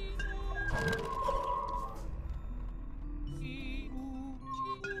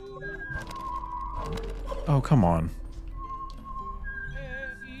 Oh, come on.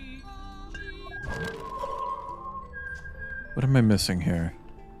 What am I missing here?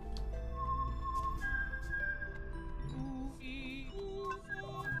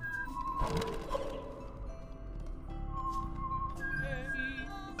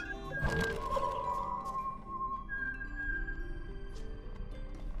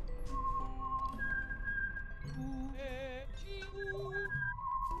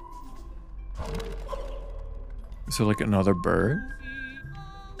 Is there like another bird?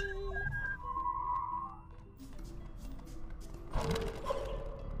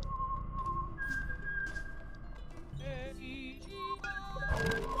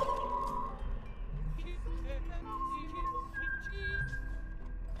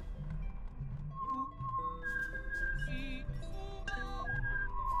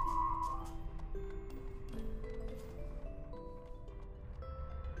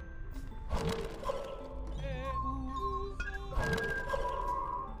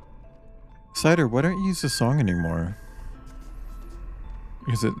 Cider, why don't you use the song anymore?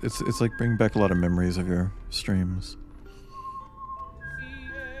 Because it's like bringing back a lot of memories of your streams.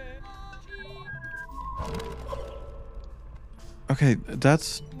 Okay,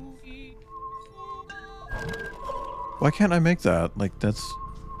 that's... Why can't I make that? Like, that's...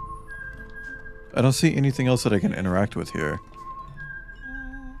 I don't see anything else that I can interact with here.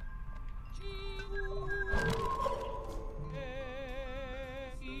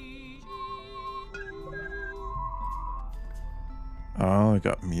 Oh, it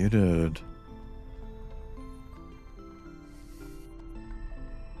got muted.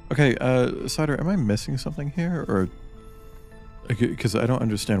 Okay, Cider, am I missing something here? Or... Because I don't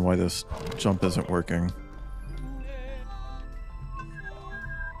understand why this jump isn't working.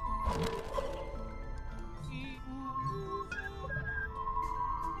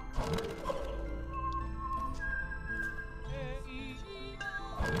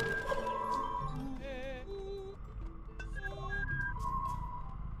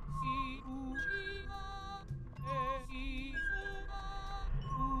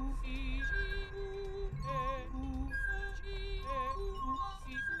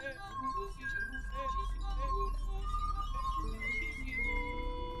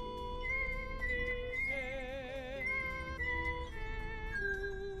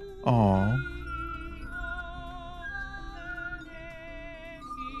 Aww.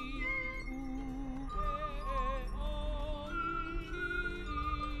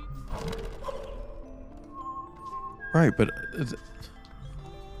 Right, but...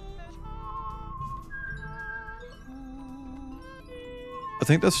 I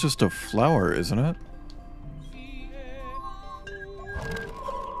think that's just a flower, isn't it?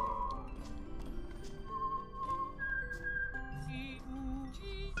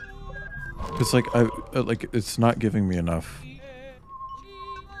 It's like, it's not giving me enough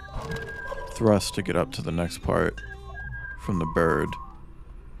thrust to get up to the next part from the bird.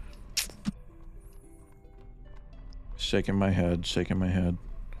 Shaking my head, shaking my head.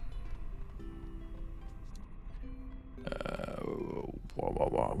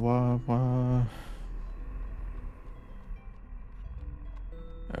 Wah.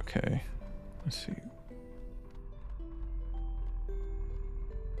 Okay, let's see.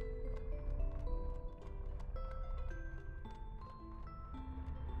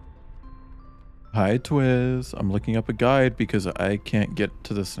 Hi, Twiz. I'm looking up a guide because I can't get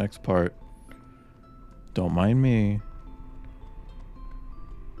to this next part. Don't mind me.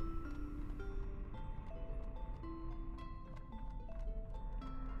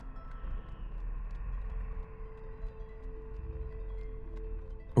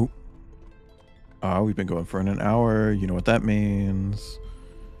 Oh. We've been going for an hour. You know what that means.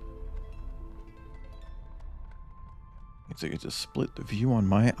 Means I get to split the view on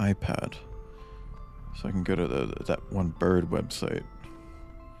my iPad. So I can go to that one bird website.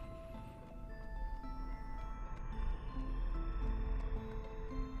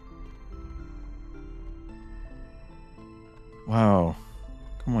 Wow.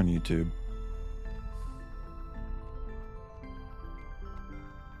 Come on, YouTube.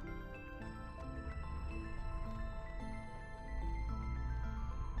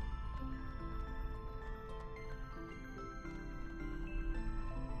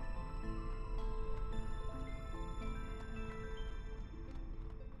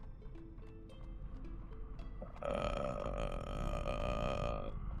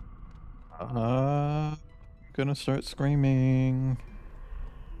 Gonna start screaming.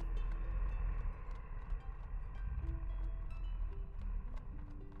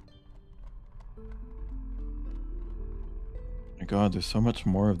 My God, there's so much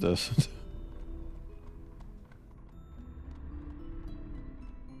more of this.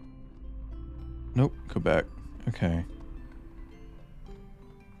 Nope, go back. Okay.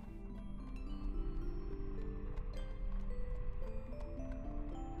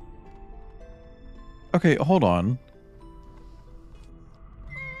 Okay, hold on.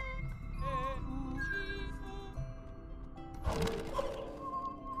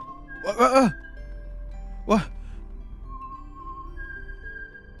 What?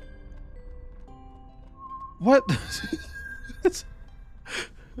 What?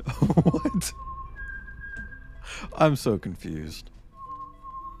 What? I'm so confused.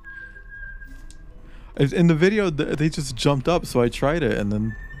 In the video, they just jumped up, so I tried it, and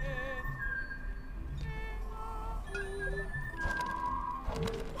then...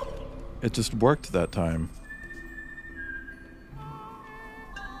 It just worked that time.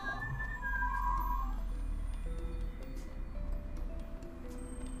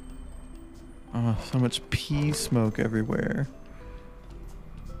 Oh, so much pea smoke everywhere.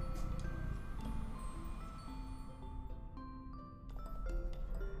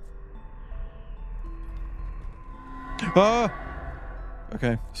 Ah!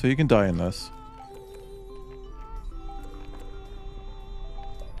 Okay, so you can die in this.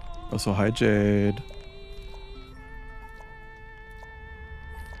 Also, hi, Jade.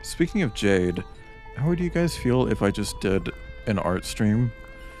 Speaking of Jade, how would you guys feel if I just did an art stream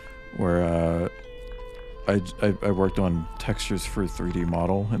where I worked on textures for 3D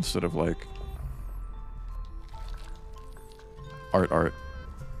model instead of like art?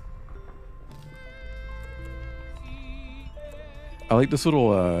 I like this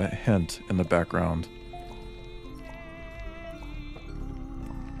little hint in the background.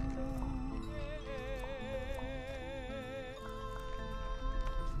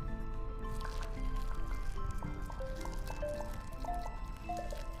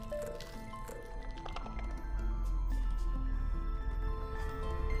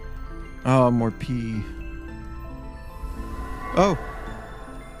 Oh, more pee. Oh!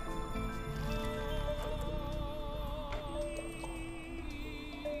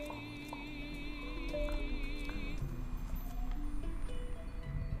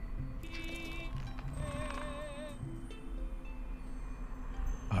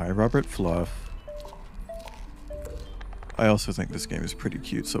 Hi, Robert Fluff. I also think this game is pretty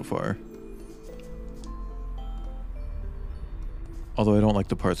cute so far. Although I don't like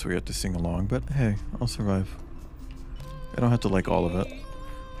the parts where you have to sing along, but hey, I'll survive. I don't have to like all of it.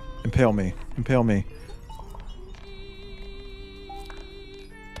 Impale me. Impale me.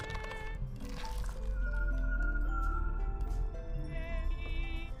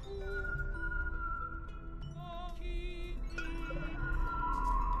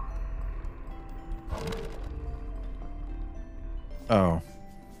 Oh.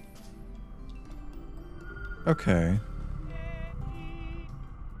 Okay.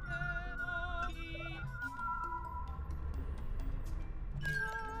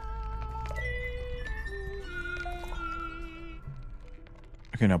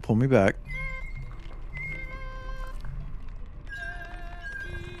 Okay, now pull me back.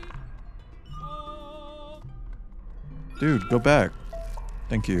 Dude, go back.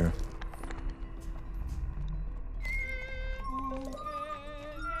 Thank you.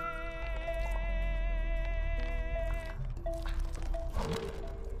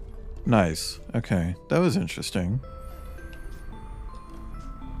 Nice. Okay, that was interesting.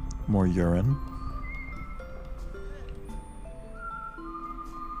 More urine.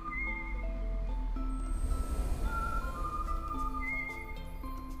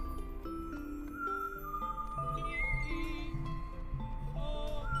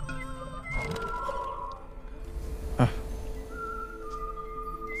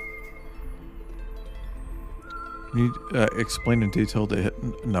 Need explain in detail to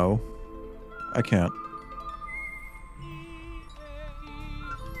hit. No, I can't.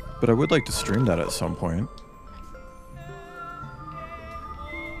 But I would like to stream that at some point.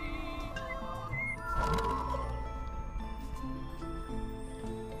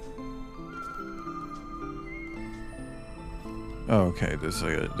 Oh, okay, there's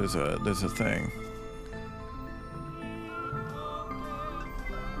a thing.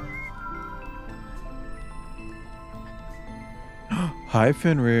 Hi,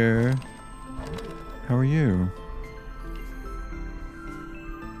 Fenrir. How are you?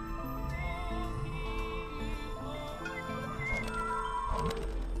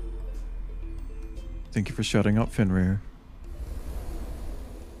 Thank you for shouting out Fenrir.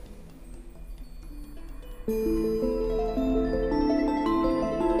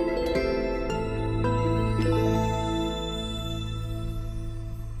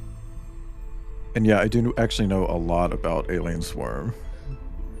 And yeah, I do actually know a lot about Alien Swarm.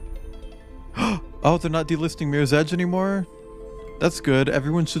 Oh, they're not delisting Mirror's Edge anymore? That's good.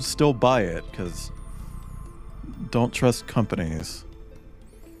 Everyone should still buy it, because don't trust companies.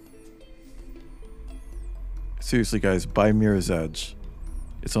 Seriously, guys, buy Mirror's Edge.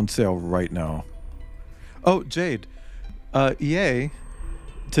 It's on sale right now. Oh, Jade. EA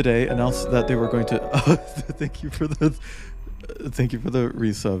today announced that they were going to... thank you for the... Thank you for the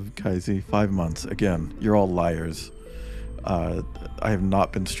resub, Kaisi. 5 months. Again, you're all liars. I have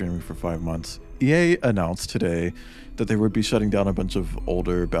not been streaming for 5 months. EA announced today that they would be shutting down a bunch of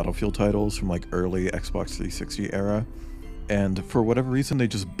older Battlefield titles from like early Xbox 360 era. And for whatever reason, they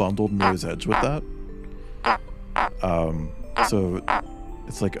just bundled Mirror's Edge with that. So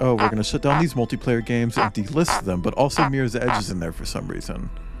it's like, oh, we're going to shut down these multiplayer games and delist them, but also Mirror's Edge is in there for some reason.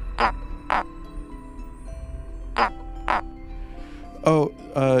 Oh,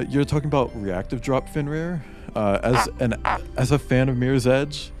 you're talking about reactive drop, Fenrir? As a fan of Mirror's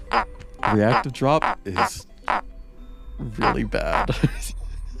Edge, reactive drop is really bad.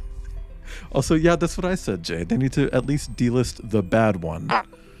 Also, yeah, that's what I said, Jay. They need to at least delist the bad one.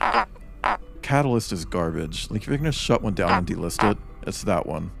 Catalyst is garbage. Like, if you're gonna shut one down and delist it, it's that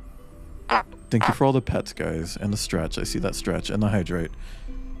one. Thank you for all the pets, guys, and the stretch. I see that stretch, and the hydrate.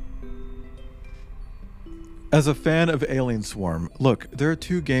 As a fan of Alien Swarm, look, there are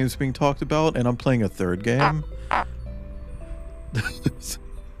 2 games being talked about, and I'm playing a 3rd game.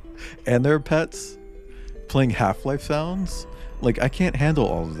 And there are pets playing Half-Life sounds. Like, I can't handle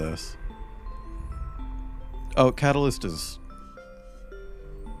all of this. Oh, Catalyst is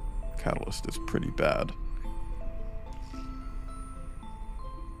pretty bad.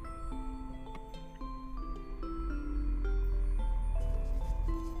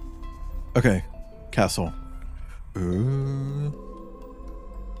 Okay, castle. Ooh.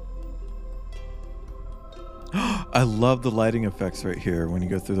 I love the lighting effects right here when you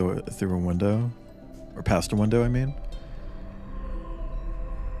go through a window, or past a window, I mean.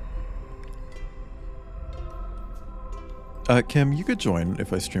 Kim, you could join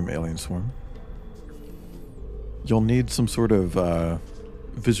if I stream Alien Swarm. You'll need some sort of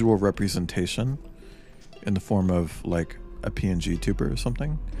visual representation in the form of like a PNG tuber or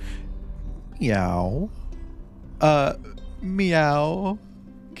something. Meow. Meow.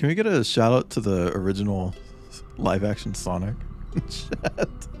 Can we get a shout out to the original live action Sonic? Chat.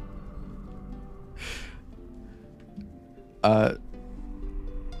 I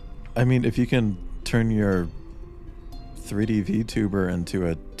mean, if you can turn your 3D VTuber into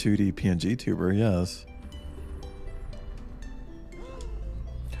a 2D PNG tuber, yes.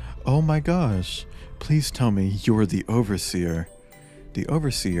 Oh my gosh. Please tell me you're the Overseer. The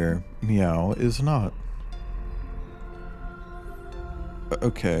Overseer, Meow, is not.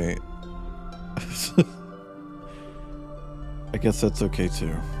 Okay. I guess that's okay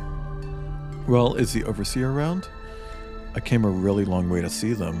too. Well, is the Overseer around? I came a really long way to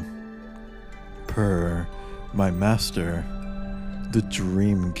see them. Per my master, the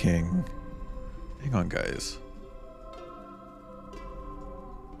Dream King. Hang on, guys.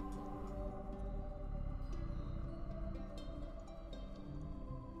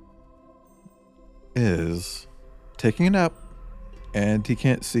 Is taking a nap, and he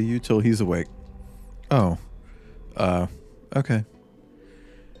can't see you till he's awake. Oh. Okay.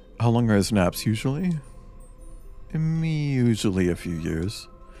 How long are his naps usually? Usually a few years.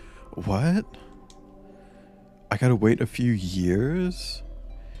 What? I gotta wait a few years?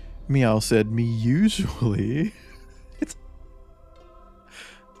 Meow said me usually.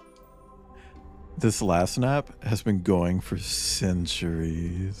 This last nap has been going for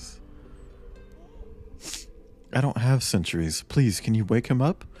centuries. I don't have centuries. Please, can you wake him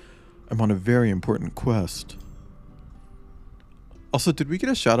up? I'm on a very important quest. Also, did we get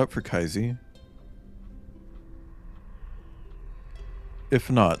a shout out for Kaiser?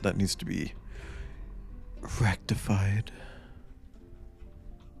 If not, that needs to be rectified.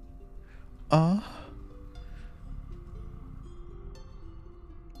 I'm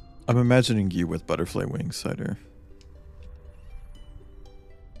imagining you with butterfly wings, Cider.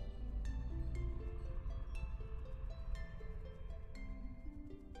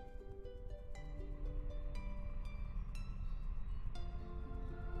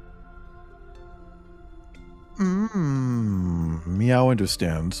 Meow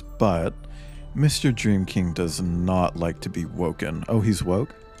understands, but Mr. Dream King does not like to be woken. Oh, he's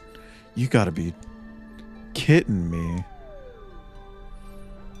woke? You gotta be kidding me.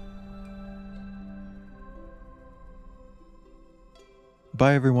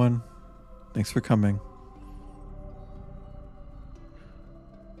 Bye, everyone. Thanks for coming.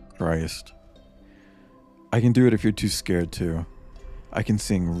 Christ. I can do it if you're too scared to. I can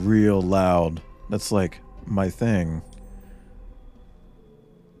sing real loud. That's like my thing.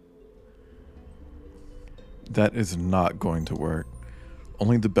 That is not going to work.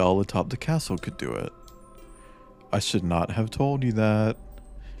 Only the bell atop the castle could do it. I should not have told you that.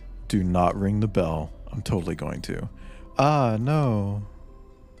 Do not ring the bell. I'm totally going to. Ah, no.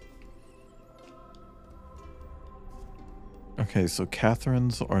 Okay, so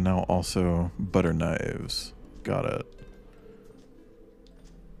Catherine's are now also butter knives. Got it.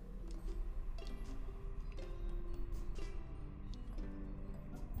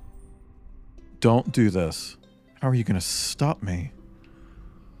 Don't do this. How are you going to stop me?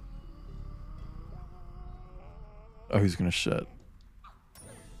 Oh, he's going to shit.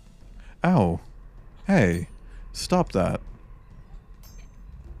 Ow. Hey, stop that.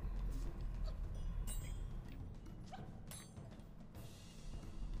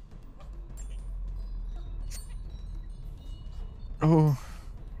 Oh.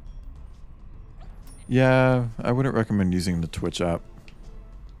 Yeah, I wouldn't recommend using the Twitch app.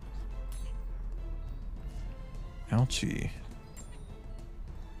 Ouchie.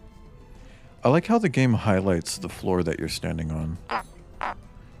 I like how the game highlights the floor that you're standing on.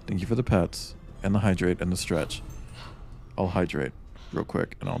 Thank you for the pets, and the hydrate, and the stretch. I'll hydrate real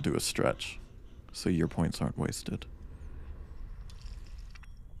quick, and I'll do a stretch, so your points aren't wasted.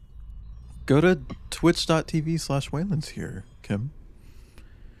 Go to twitch.tv/Wayland's here, Kim.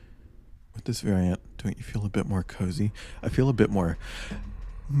 With this variant, don't you feel a bit more cozy? I feel a bit more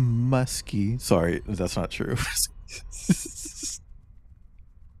musky. Sorry, that's not true.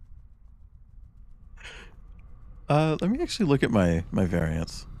 Let me actually look at my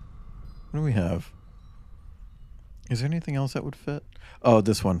variants. What do we have? Is there anything else that would fit? Oh,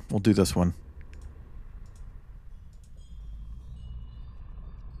 this one. We'll do this one.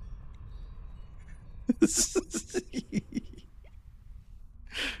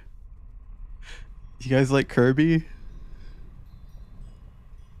 You guys like Kirby?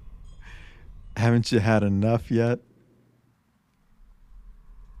 Haven't you had enough yet?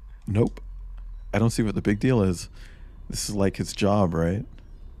 Nope. I don't see what the big deal is. This is like his job, right?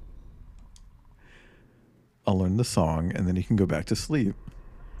 I'll learn the song, and then he can go back to sleep.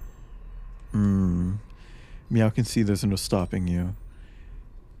 Meow can see there's no stopping you.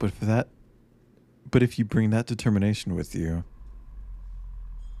 But if you bring that determination with you,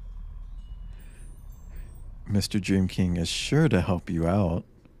 Mr. Dream King is sure to help you out.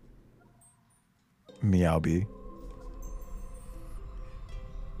 Meowby.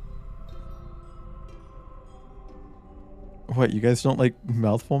 What, you guys don't like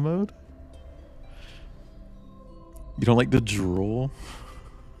mouthful mode? You don't like the drool?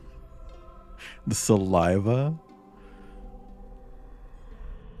 The saliva?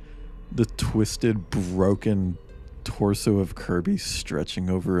 The twisted, broken torso of Kirby stretching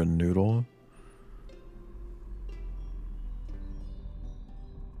over a noodle?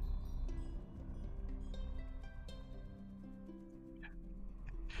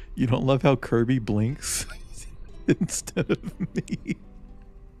 You don't love how Kirby blinks instead of me?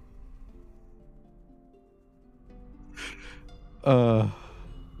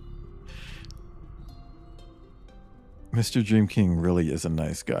 Mr. Dream King really is a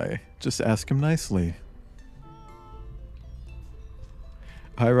nice guy. Just ask him nicely.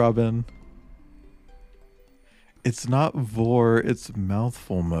 Hi, Robin. It's not vor, it's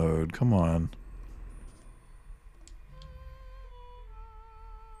mouthful mode. Come on.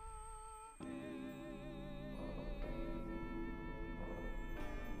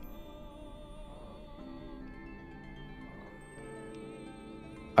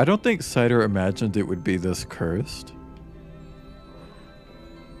 I don't think Cider imagined it would be this cursed.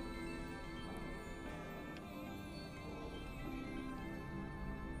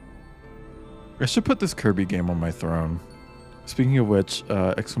 I should put this Kirby game on my throne. Speaking of which,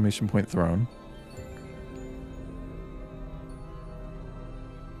 exclamation point throne.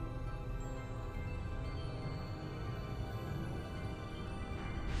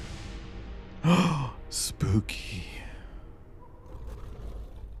 Spooky.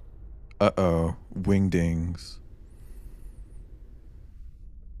 Uh-oh. Wingdings.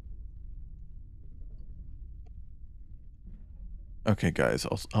 Okay, guys,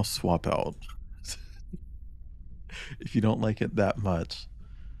 I'll swap out. If you don't like it that much.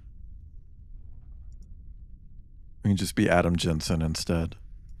 We can just be Adam Jensen instead.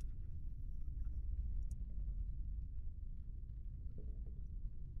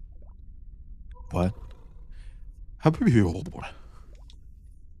 What? How about you?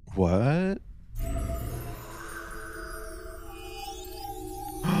 What?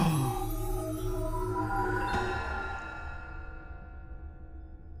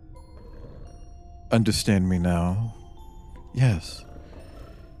 Understand me now? Yes.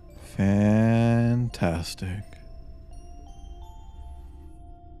 Fantastic.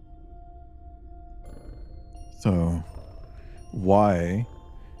 So, why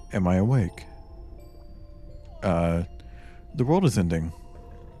am I awake? The world is ending.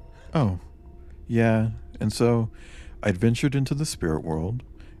 Oh, yeah. And so, I'd ventured into the spirit world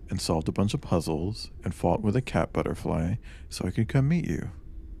and solved a bunch of puzzles and fought with a cat butterfly so I could come meet you.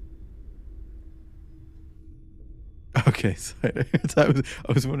 Okay, so I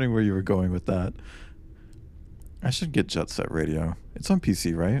was wondering where you were going with that. I should get Jet Set Radio. It's on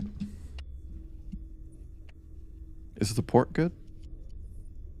PC, right? Is the port good?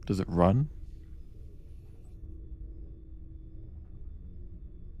 Does it run?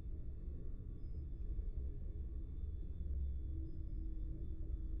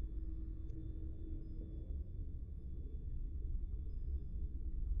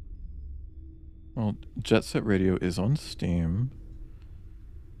 Well, Jet Set Radio is on Steam.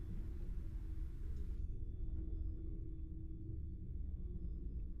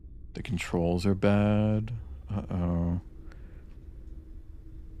 The controls are bad. Uh-oh.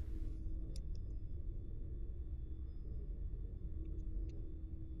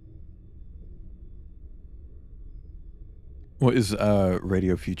 What is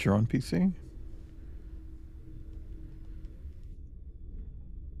Radio Future on PC?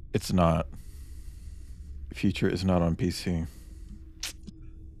 It's not. Future is not on PC.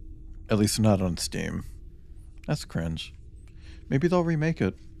 At least not on Steam. That's cringe. Maybe they'll remake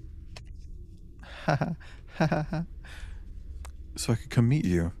it. So I could come meet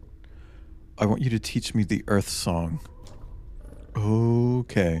you. I want you to teach me the Earth Song.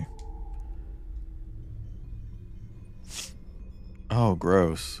 Okay. Oh,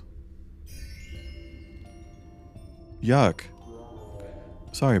 gross. Yuck.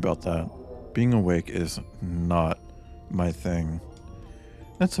 Sorry about that. Being awake is not my thing.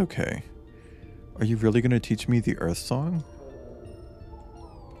 That's okay. Are you really going to teach me the Earth Song?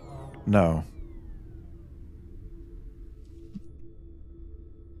 No.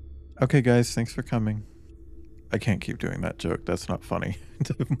 Okay, guys, thanks for coming. I can't keep doing that joke. That's not funny.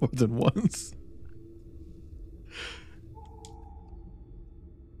 More than once.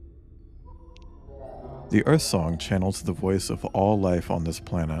 The Earth Song channels the voice of all life on this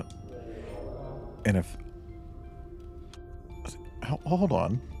planet. And if... Hold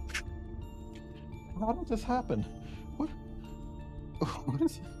on. How did this happen? What? What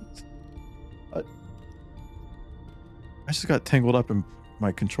is this? I just got tangled up in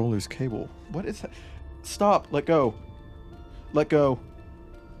my controller's cable. What is that? Stop! Let go! Let go!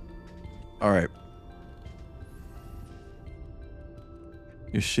 Alright.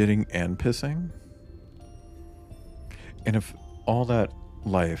 You're shitting and pissing? And if all that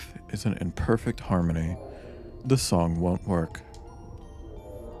life isn't in perfect harmony, the song won't work.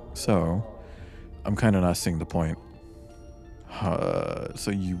 So, I'm kind of not seeing the point. So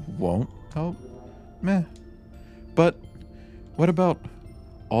you won't help? Meh. But what about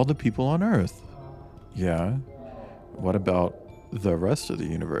all the people on Earth? Yeah. What about the rest of the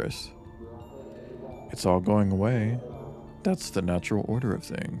universe? It's all going away. That's the natural order of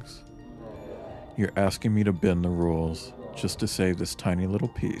things. You're asking me to bend the rules. just to save this tiny little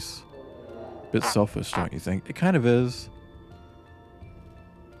piece. Bit selfish, don't you think? It kind of is.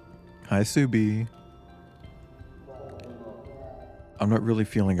 Hi, Subi. I'm not really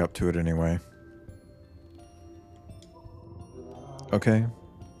feeling up to it anyway. Okay,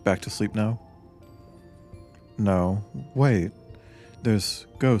 back to sleep now? No, wait. There's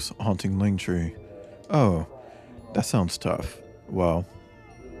ghosts haunting Lingtree. Oh, that sounds tough. Well,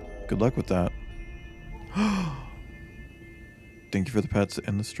 good luck with that. Thank you for the pets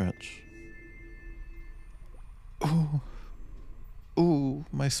and the stretch. Ooh, ooh,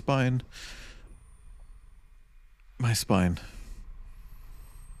 my spine. My spine.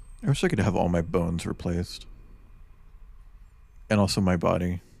 I wish I could have all my bones replaced. And also my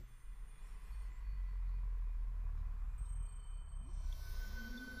body.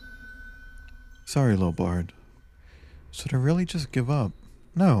 Sorry, little bard. Should I really just give up?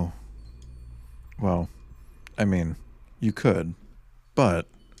 No. Well, I mean, you could, but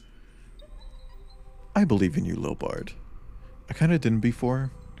I believe in you, little bard. I kinda didn't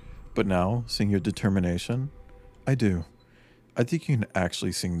before, but now, seeing your determination, I do. I think you can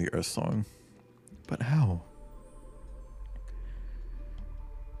actually sing the Earth Song. But how?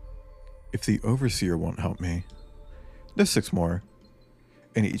 If the Overseer won't help me, there's 6 more,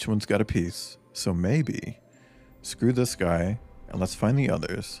 and each one's got a piece, so maybe screw this guy, and let's find the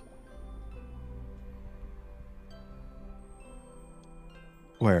others.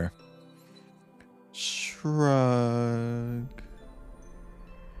 Where? Shrug.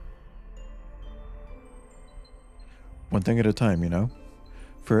 One thing at a time, you know?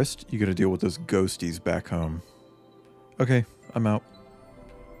 First, you gotta deal with those ghosties back home. Okay, I'm out.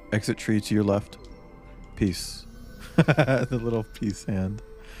 Exit tree to your left. Peace. The little peace hand.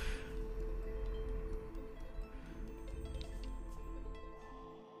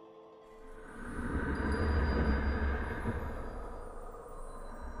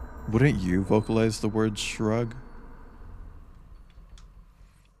 Wouldn't you vocalize the word shrug?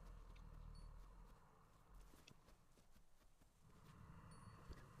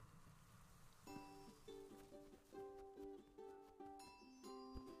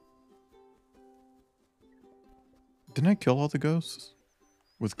 Didn't I kill all the ghosts?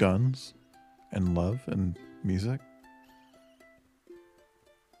 With guns? And love and music?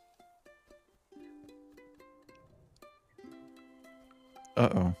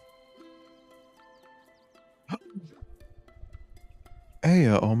 Uh-oh.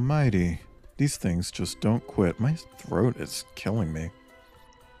 Aya almighty. These things just don't quit. My throat is killing me.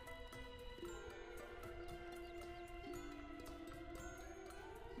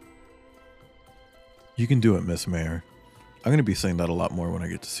 You can do it, Miss Mayor. I'm going to be saying that a lot more when I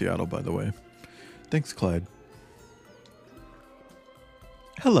get to Seattle, by the way. Thanks, Clyde.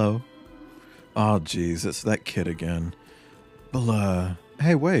 Hello. Oh, geez, it's that kid again. Blah.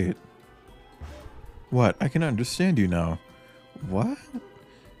 Hey, wait. What? I can understand you now. What?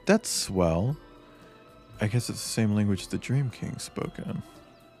 That's swell. I guess it's the same language the Dream King spoke in.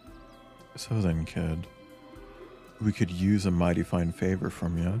 So then, kid, we could use a mighty fine favor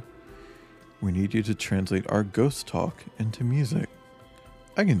from you. We need you to translate our ghost talk into music.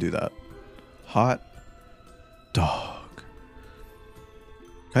 I can do that. Hot dog.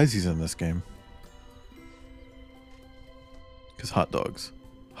 Kaiser's in this game. Because hot dogs.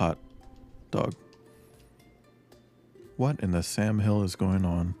 Hot dog. What in the Sam Hill is going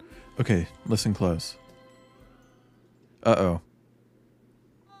on? Okay, listen close. Uh-oh.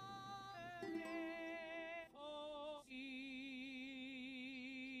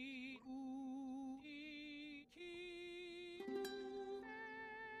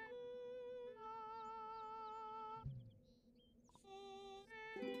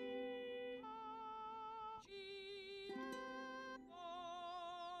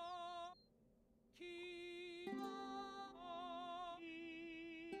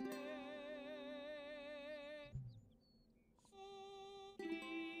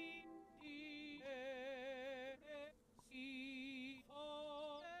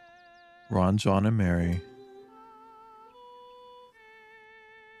 Ron, John, and Mary.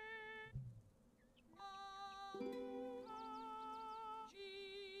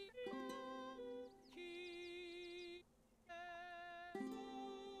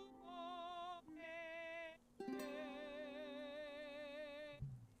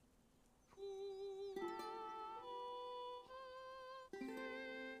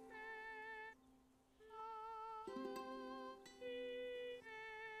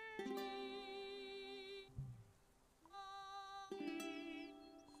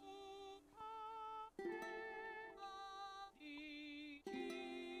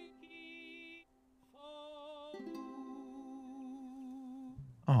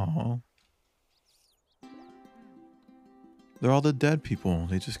 Aw. They're all the dead people.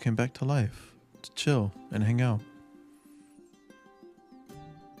 They just came back to life to chill and hang out.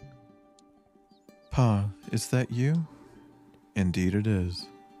 Pa, is that you? Indeed it is.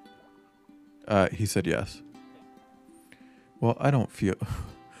 He said yes. Well, I don't feel...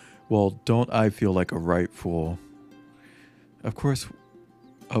 Well, don't I feel like a right fool? Of course...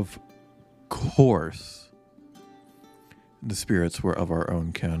 The spirits were of our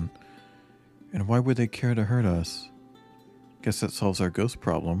own kin. And why would they care to hurt us? Guess that solves our ghost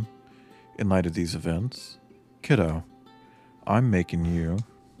problem. In light of these events. Kiddo, I'm making you...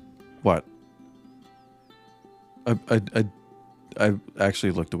 What? I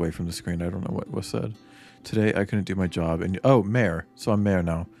actually looked away from the screen. I don't know what was said. Today I couldn't do my job and... Oh, mayor. So I'm mayor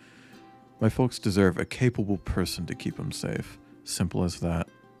now. My folks deserve a capable person to keep them safe. Simple as that.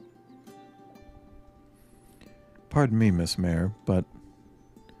 Pardon me, Miss Mayor, but...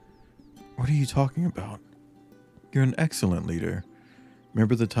 What are you talking about? You're an excellent leader.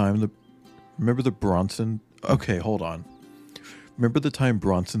 Remember the Bronson... Okay, hold on. Remember the time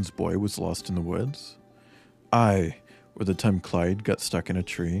Bronson's boy was lost in the woods? Or the time Clyde got stuck in a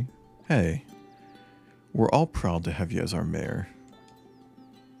tree? Hey, we're all proud to have you as our mayor.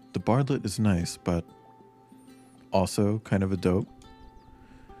 The bardlet is nice, but also kind of a dope.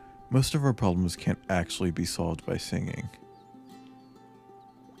 Most of our problems can't actually be solved by singing.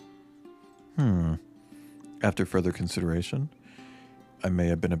 After further consideration, I may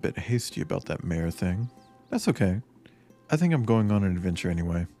have been a bit hasty about that mayor thing. That's okay. I think I'm going on an adventure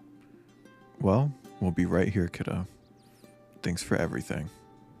anyway. Well, we'll be right here, kiddo. Thanks for everything.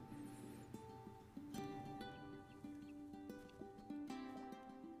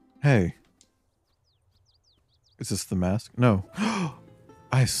 Hey. Is this the mask? No.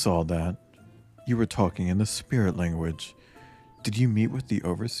 I saw that. You were talking in the spirit language. Did you meet with the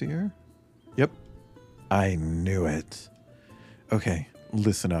overseer? Yep. I knew it. Okay,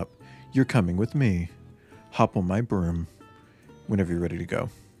 listen up. You're coming with me. Hop on my broom whenever you're ready to go.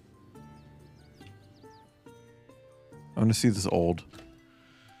 I want to see this old.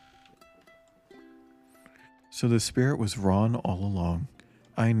 So the spirit was Ron all along.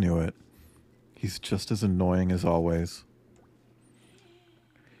 I knew it. He's just as annoying as always.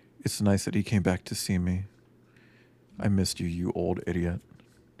 It's nice that he came back to see me. I missed you, you old idiot.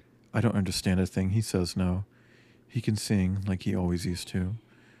 I don't understand a thing he says now. He can sing like he always used to.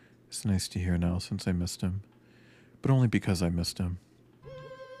 It's nice to hear now since I missed him. But only because I missed him.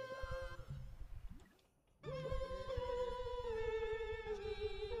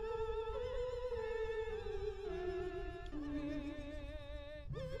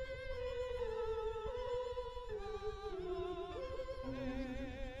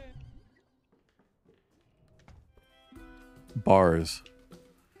 Bars.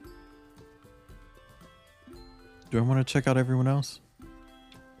 Do I want to check out everyone else?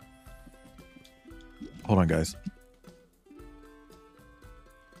 Hold on, guys.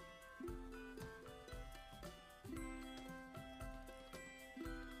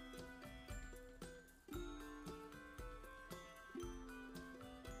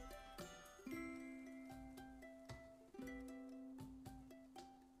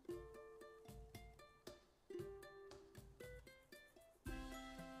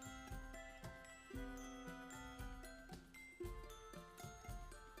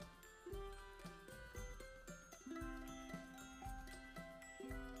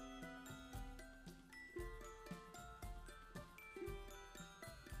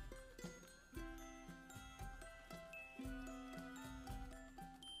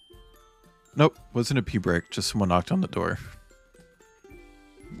 Nope, wasn't a pee break, just someone knocked on the door.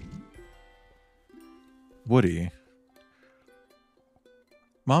 Woody.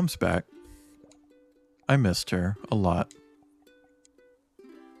 Mom's back. I missed her a lot.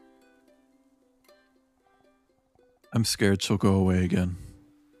 I'm scared she'll go away again.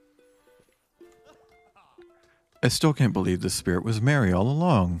 I still can't believe the spirit was Mary all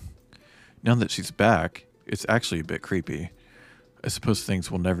along. Now that she's back, it's actually a bit creepy. I suppose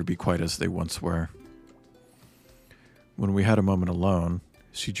things will never be quite as they once were. When we had a moment alone,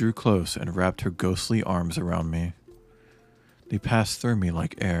 she drew close and wrapped her ghostly arms around me. They passed through me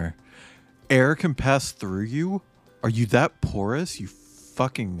like air. Air can pass through you? Are you that porous, you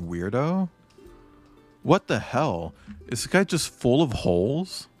fucking weirdo? What the hell? Is this guy just full of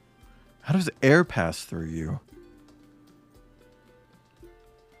holes? How does air pass through you?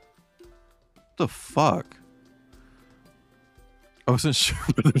 What the fuck? I wasn't sure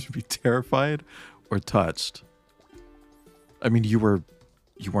whether to be terrified or touched. I mean, you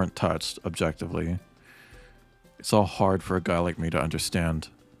weren't touched, objectively. It's all hard for a guy like me to understand.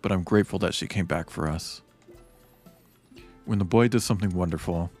 but I'm grateful that she came back for us. When the boy does something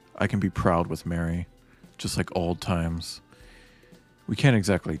wonderful, I can be proud with Mary, just like old times. We can't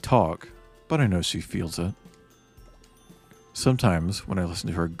exactly talk, but I know she feels it. Sometimes, when I listen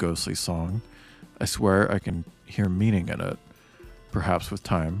to her ghostly song, I swear I can hear meaning in it. Perhaps with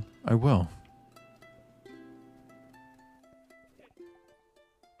time, I will.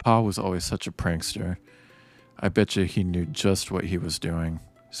 Pa was always such a prankster. I bet you he knew just what he was doing,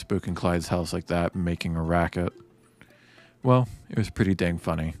 spooking Clyde's house like that and making a racket. Well, it was pretty dang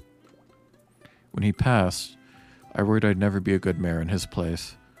funny. When he passed, I worried I'd never be a good mayor in his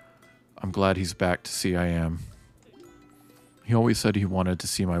place. I'm glad he's back to see I am. He always said he wanted to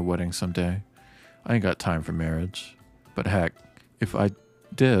see my wedding someday. I ain't got time for marriage. But heck, if I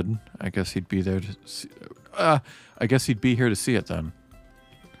did, I guess he'd be there to see... I guess he'd be here to see it then.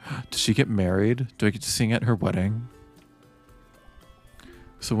 Does she get married? Do I get to sing at her wedding?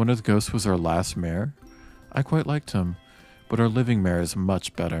 So one of the ghosts was our last mayor? I quite liked him, but our living mayor is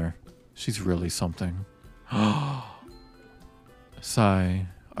much better. She's really something. Sigh.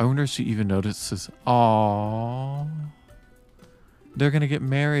 I wonder if she even notices. Aww. They're gonna get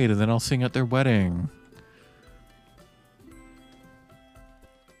married and then I'll sing at their wedding.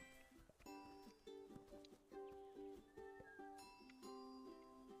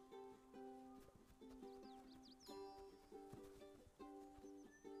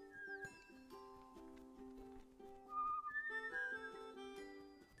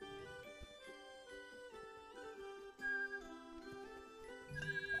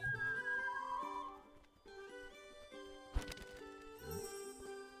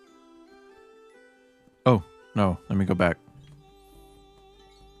 Oh, no, let me go back.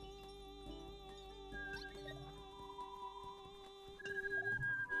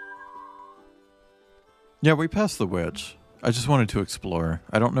 Yeah, we passed the witch. I just wanted to explore.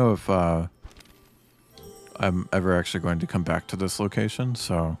 I don't know if I'm ever actually going to come back to this location,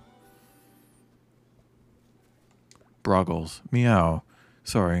 so... Broggles. Meow.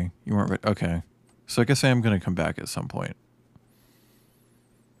 Sorry, you weren't ready. Okay. So I guess I am going to come back at some point.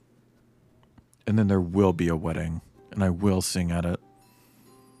 And then there will be a wedding, and I will sing at it.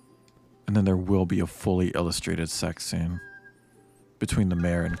 And then there will be a fully illustrated sex scene between the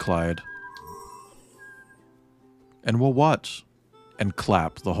mayor and Clyde. And we'll watch and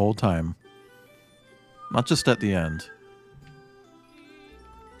clap the whole time. Not just at the end.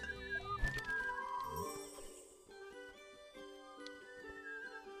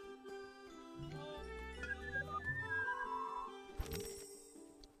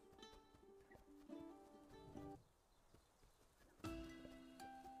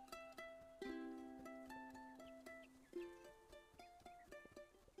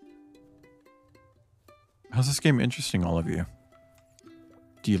 How's this game interesting, all of you?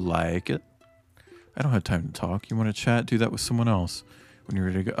 Do you like it? I don't have time to talk. You want to chat? Do that with someone else when you're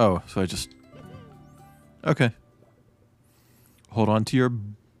ready to go. Oh, so I just... Okay. Hold on to your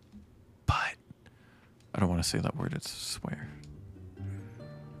butt. I don't want to say that word. It's a swear.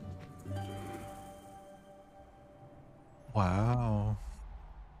 Wow.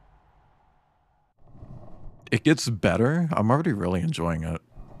 It gets better. I'm already really enjoying it.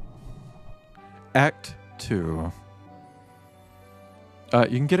 Act 2. You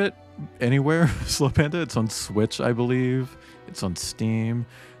can get it anywhere, Slow Panda. It's on Switch, I believe. It's on Steam.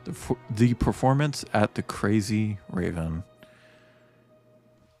 The performance at the Crazy Raven.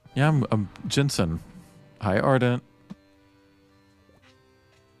 Yeah, I'm Jensen. Hi, Ardent.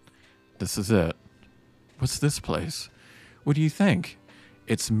 This is it. What's this place? What do you think?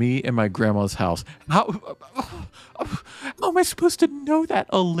 It's me in my grandma's house. How am I supposed to know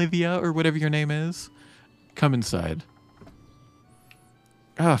that, Olivia, or whatever your name is? Come inside.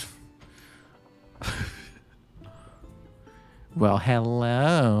 Ah. Well,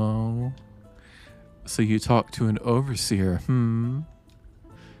 hello. So you talk to an overseer,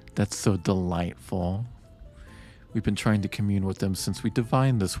 That's so delightful. We've been trying to commune with them since we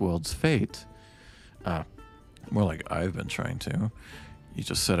divined this world's fate. More like I've been trying to. You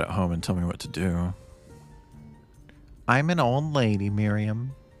just sit at home and tell me what to do. I'm an old lady,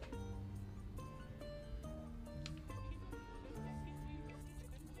 Miriam.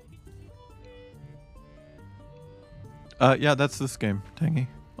 Yeah, that's this game, Tangy.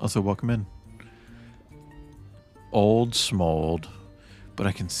 Also, welcome in. Old Schmold. But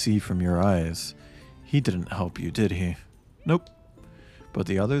I can see from your eyes. He didn't help you, did he? Nope. But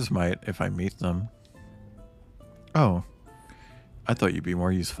the others might if I meet them. Oh. I thought you'd be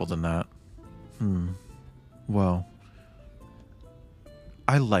more useful than that. Well.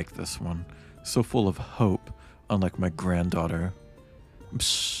 I like this one. So full of hope, unlike my granddaughter.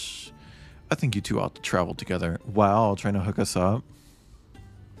 Psh, I think you two ought to travel together. Wow, trying to hook us up?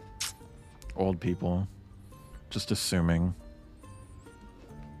 Old people. Just assuming.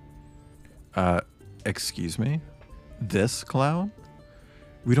 Excuse me? This clown?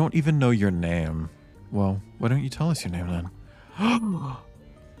 We don't even know your name. Well, why don't you tell us your name then?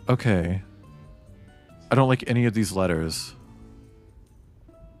 Okay. I don't like any of these letters.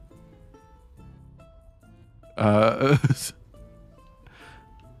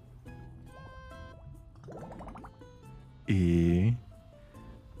 E.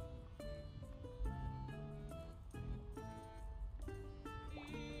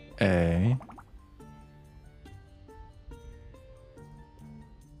 A.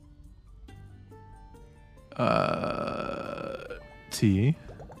 T.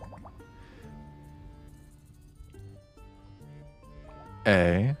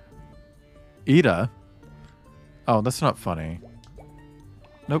 A. Ida? Oh, that's not funny.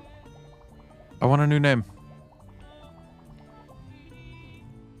 Nope. I want a new name.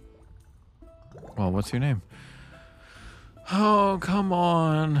 Well, what's your name? Oh, come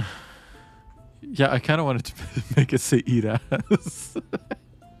on. Yeah, I kind of wanted to make it say Ida.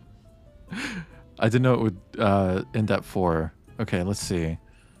 I didn't know it would end at 4. Okay, let's see.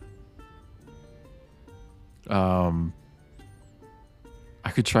 I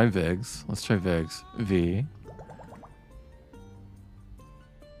could try Vigs. Let's try Vigs. V.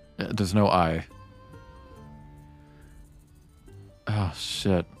 There's no I. Oh,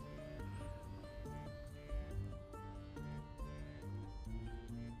 shit.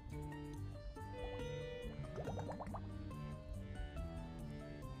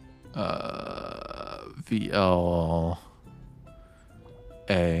 VL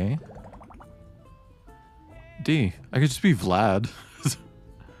A D. I could just be Vlad.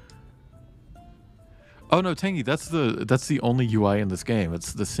 Oh no, Tangy, that's the only UI in this game.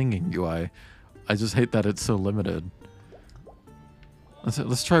 It's the singing UI. I just hate that it's so limited.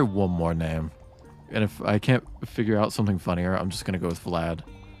 Let's try one more name. And if I can't figure out something funnier, I'm just gonna go with Vlad.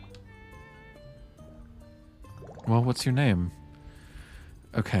 Well, what's your name?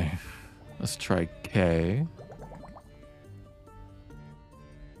 Okay. Let's try K.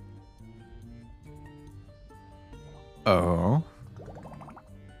 O.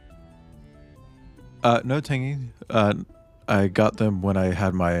 No, Tangy. I got them when I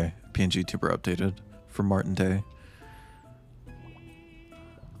had my PNG tuber updated for Martin Day.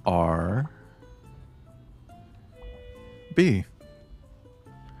 R. B.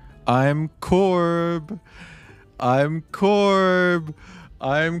 I'm Corb. I'm Corb.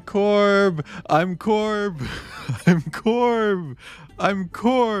 I'm Corb. I'm Corb. I'm Corb. I'm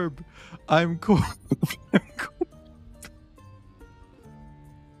Corb. I'm Corb. I'm Corb.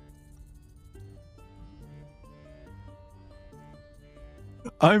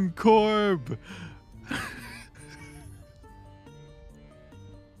 I'm Corb.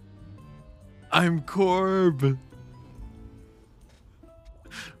 I'm Corb.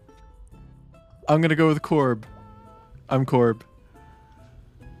 I'm gonna go with Corb. I'm Corb.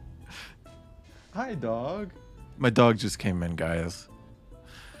 Hi, dog. My dog just came in, guys.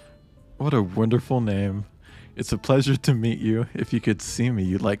 What a wonderful name. It's a pleasure to meet you. If you could see me,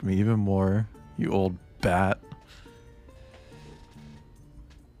 you'd like me even more, you old bat.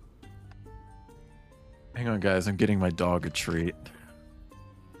 Hang on, guys. I'm getting my dog a treat.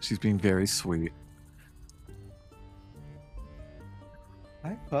 She's being very sweet.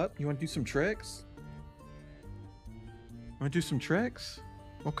 Hi, pup. You want to do some tricks? You want to do some tricks?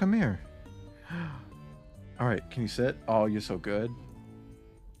 Well, come here. All right. Can you sit? Oh, you're so good.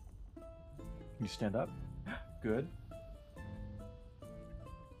 Can you stand up? Good.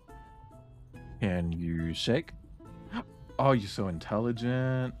 Can you shake? Oh, you're so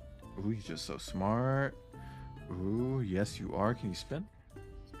intelligent. Ooh, you're just so smart. Ooh, yes, you are. Can you spin?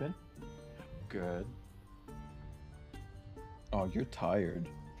 Spin. Good. Oh, you're tired.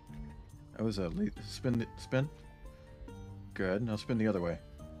 That was a late spin. Spin. Good. Now spin the other way.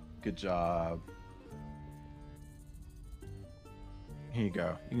 Good job. Here you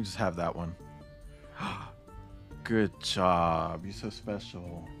go. You can just have that one. Good job. You're so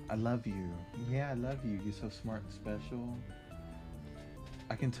special. I love you. Yeah, I love you. You're so smart and special.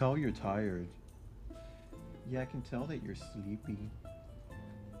 I can tell you're tired. Yeah, I can tell that you're sleepy.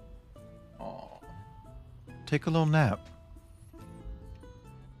 Aw. Take a little nap.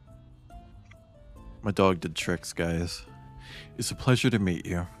 My dog did tricks, guys. It's a pleasure to meet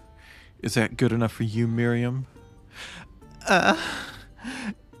you. Is that good enough for you, Miriam?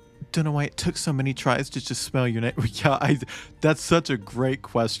 Don't know why it took so many tries to just spell your name. Yeah, that's such a great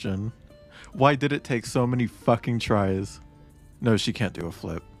question. Why did it take so many fucking tries? No, she can't do a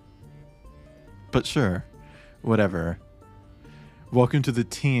flip. But sure, whatever. Welcome to the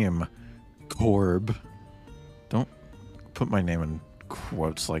team, Corb. Don't put my name in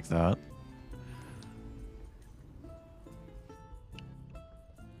quotes like that.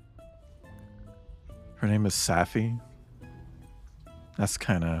 Her name is Safi. That's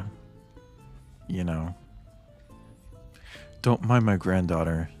kind of, you know. Don't mind my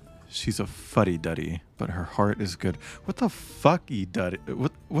granddaughter. She's a fuddy-duddy, but her heart is good. What the fucky duddy?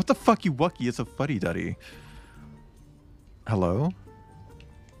 What the fucky wucky is a fuddy-duddy? Hello?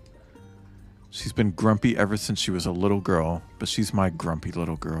 She's been grumpy ever since she was a little girl, but she's my grumpy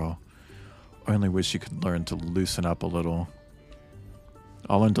little girl. I only wish she could learn to loosen up a little.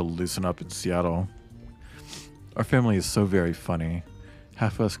 I'll learn to loosen up in Seattle. Our family is so very funny.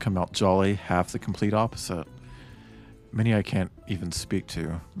 Half of us come out jolly, half the complete opposite. Many I can't even speak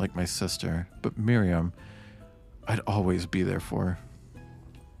to, like my sister, but Miriam, I'd always be there for.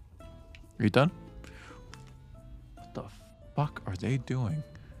 Are you done? What the fuck are they doing?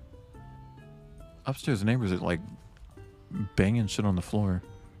 Upstairs neighbors are like banging shit on the floor.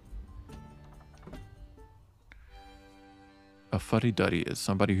 A fuddy-duddy is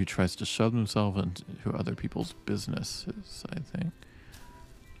somebody who tries to shove themselves into other people's businesses, I think.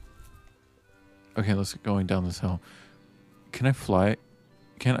 Okay, let's get going down this hill. Can I fly?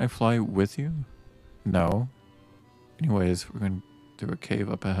 Can I fly with you? No. Anyways, we're going through a cave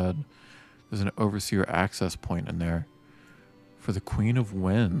up ahead. There's an overseer access point in there. For the Queen of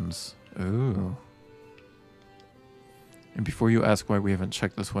Winds. Ooh. And before you ask why we haven't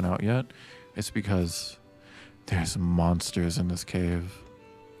checked this one out yet, it's because there's monsters in this cave.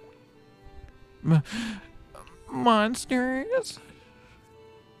 Monsters?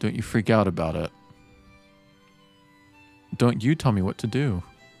 Don't you freak out about it. Don't you tell me what to do.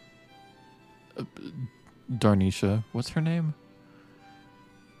 Darnisha, what's her name?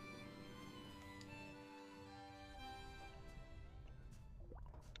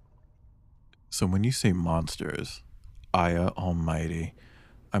 So when you say monsters, Aya Almighty,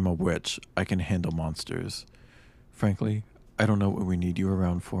 I'm a witch. I can handle monsters. Frankly, I don't know what we need you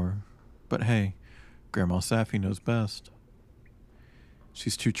around for. But hey, Grandma Safi knows best.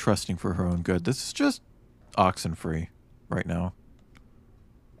 She's too trusting for her own good. This is just Oxenfree right now.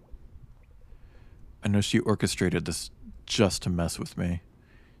 I know she orchestrated this just to mess with me.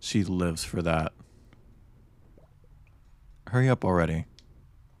 She lives for that. Hurry up already.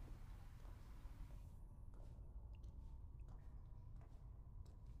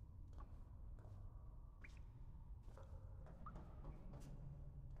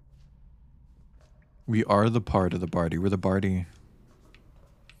 We are the part of the Barty. We're the Barty.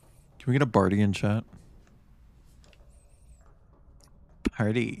 Can we get a Barty in chat?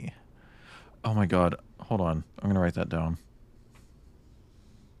 Party. Oh my god. Hold on. I'm going to write that down.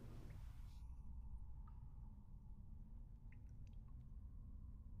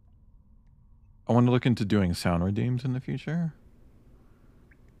 I want to look into doing sound redeems in the future.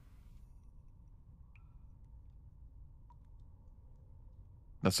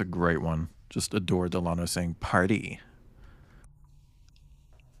 That's a great one. Just adore Delano saying party.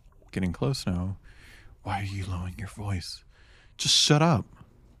 Getting close now. Why are you lowering your voice? Just shut up.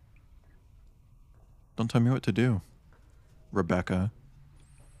 Don't tell me what to do. Rebecca.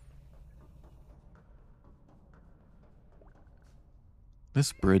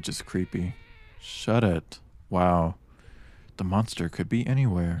 This bridge is creepy. Shut it. Wow. The monster could be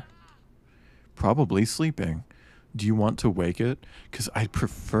anywhere. Probably sleeping. Do you want to wake it? Because I'd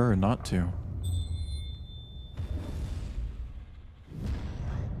prefer not to.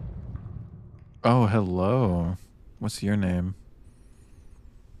 Oh, hello. What's your name?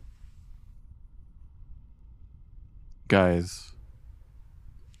 Guys.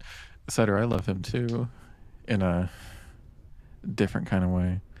 Cider, I love him too. In a different kind of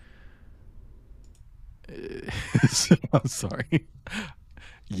way. I'm sorry.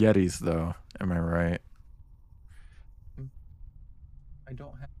 Yetis, though. Am I right? I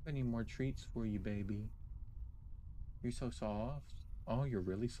don't have any more treats for you, baby. You're so soft. Oh, you're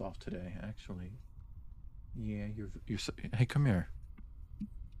really soft today, actually. Yeah, you're so, hey, come here.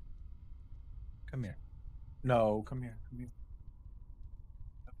 Come here. No, come here. Come here.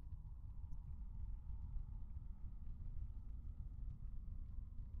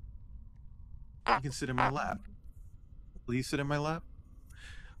 You can sit in my lap. Please sit in my lap.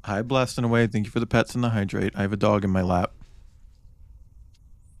 Hi, blasting away. Thank you for the pets and the hydrate. I have a dog in my lap.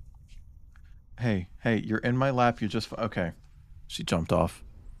 Hey, you're in my lap. You're just okay. She jumped off.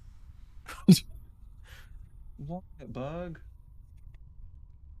 What, bug?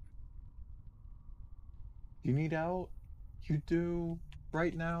 You need out? You do?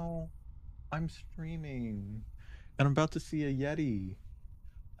 Right now, I'm streaming. And I'm about to see a Yeti.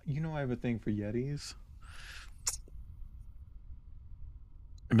 You know I have a thing for Yetis.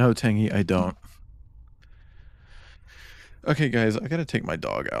 No, Tangy, I don't. Okay, guys, I gotta take my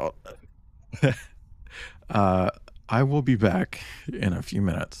dog out. uh, I will be back in a few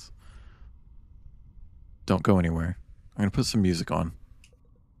minutes. Don't go anywhere. I'm gonna put some music on.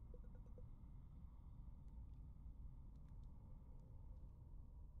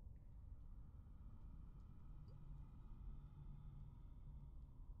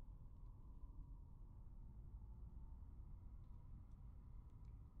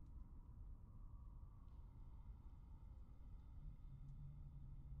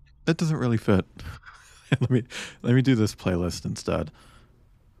 That doesn't really fit. let me let me do this playlist instead.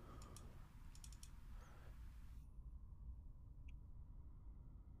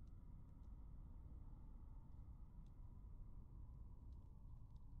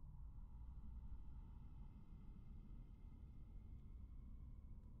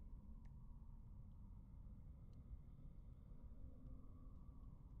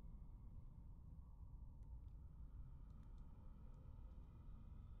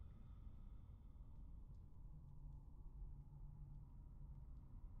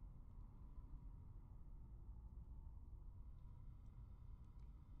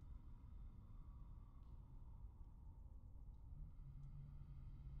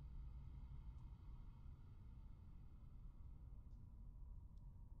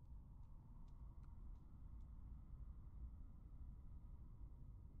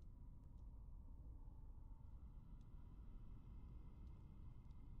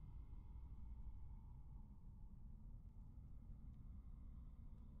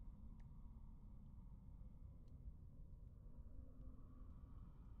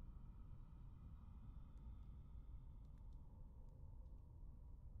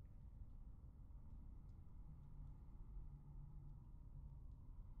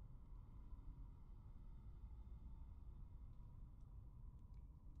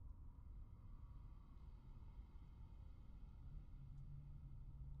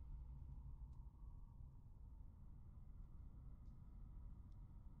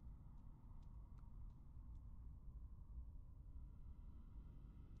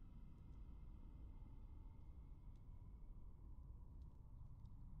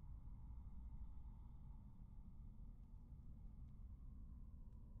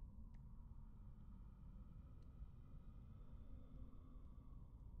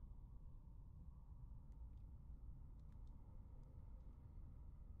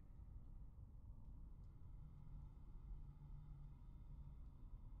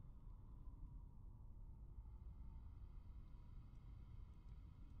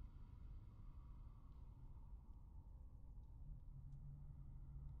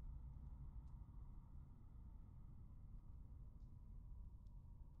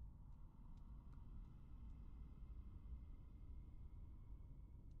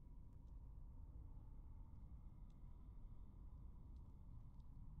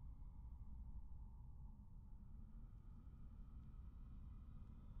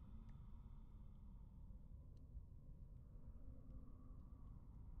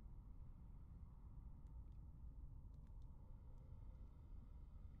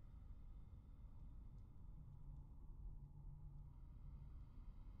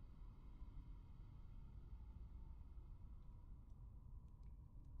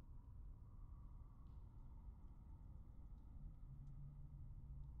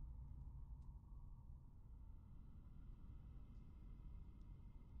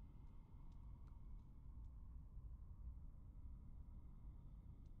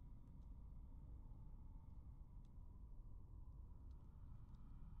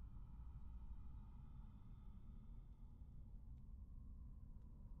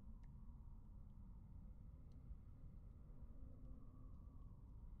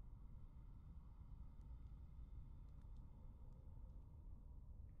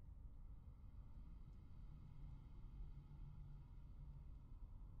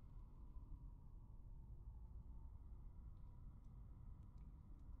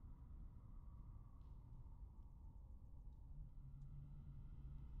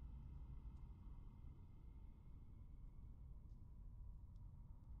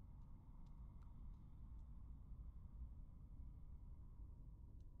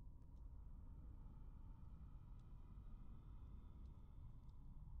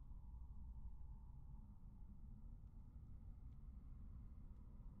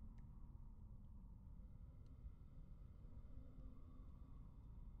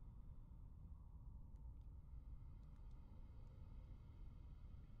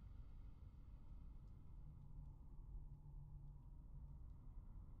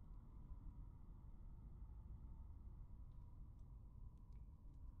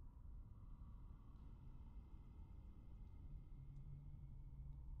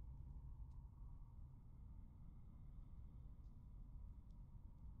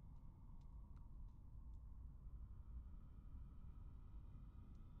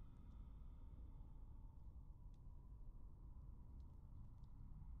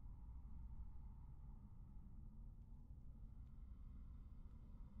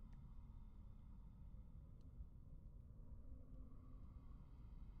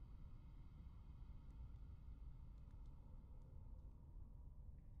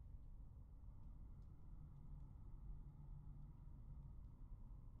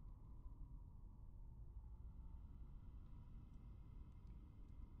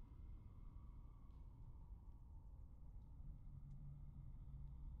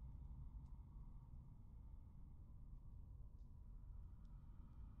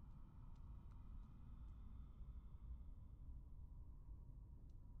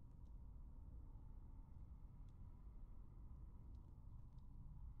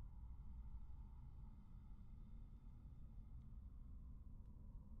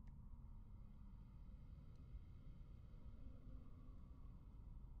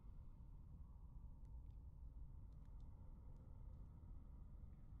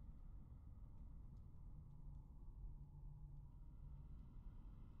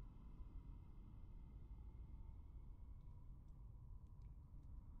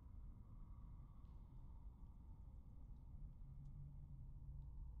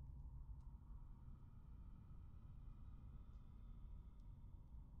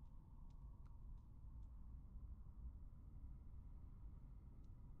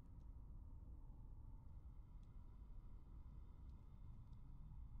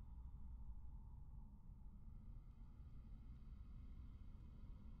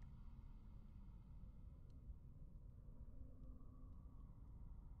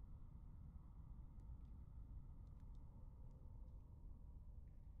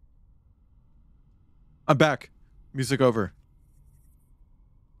 I'm back. Music over.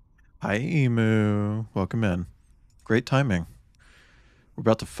 Hi, Emu. Welcome in. Great timing. We're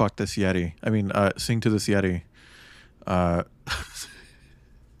about to fuck this Yeti. I mean, sing to this Yeti. Uh,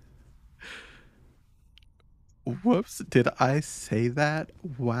 whoops. Did I say that?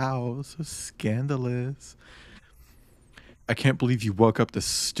 Wow, so scandalous. I can't believe you woke up this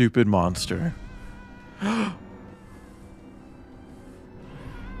stupid monster. Oh,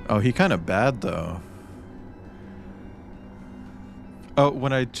 he kind of bad, though. Oh,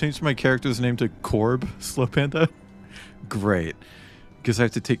 when I changed my character's name to Corb, Slow Panda? Great. Because I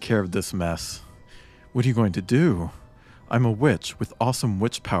have to take care of this mess. What are you going to do? I'm a witch with awesome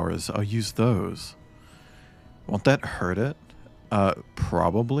witch powers. I'll use those. Won't that hurt it?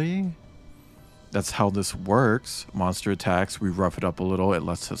 Probably. That's how this works. Monster attacks, we rough it up a little, it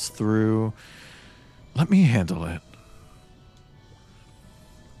lets us through. Let me handle it.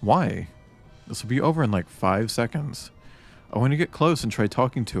 Why? This will be over in like 5 seconds. I want to get close and try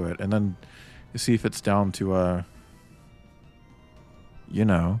talking to it, and then see if it's down to, you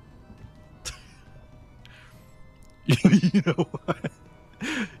know. You know what?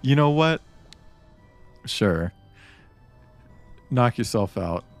 You know what? Sure. Knock yourself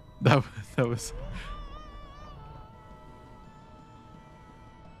out. That was...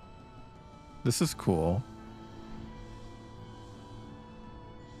 This is cool.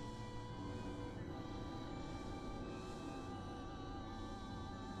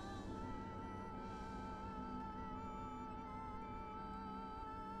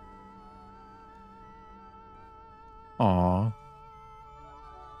 Aw.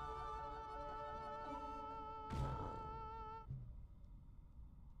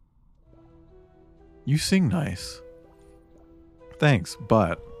 You sing nice. Thanks,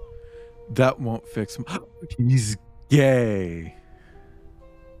 but that won't fix him. He's gay.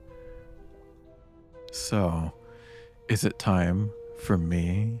 So, is it time for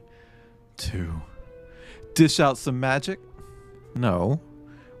me to dish out some magic? No.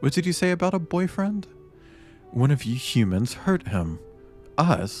 What did you say about a boyfriend? One of you humans hurt him.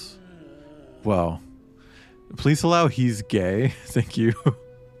 Us? Well, please allow he's gay. Thank you.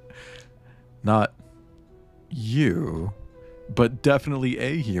 Not you, but definitely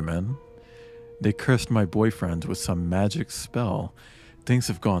a human. They cursed my boyfriend with some magic spell. Things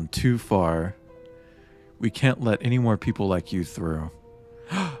have gone too far. We can't let any more people like you through.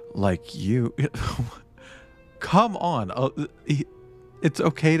 Like you? Come on. It's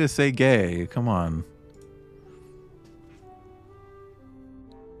okay to say gay. Come on.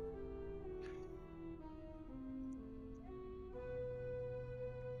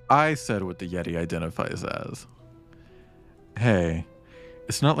 I said what the Yeti identifies as. Hey,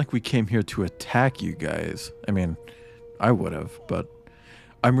 it's not like we came here to attack you guys. I mean, I would have, but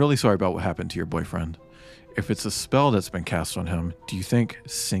I'm really sorry about what happened to your boyfriend. If it's a spell that's been cast on him, do you think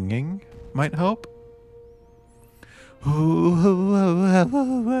singing might help?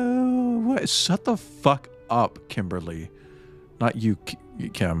 Shut the fuck up, Kimberly. Not you,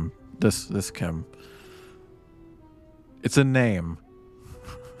 Kim. This Kim. It's a name.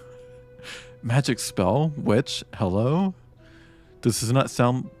 Magic spell? Witch? Hello? Does this not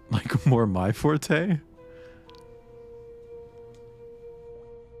sound like more my forte?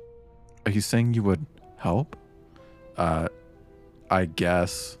 Are you saying you would help? I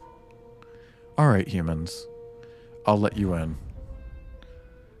guess. Alright, humans. I'll let you in.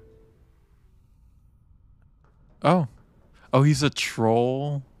 Oh. Oh, he's a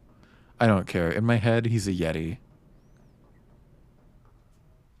troll? I don't care. In my head, he's a Yeti.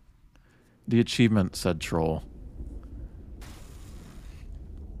 The achievement said troll.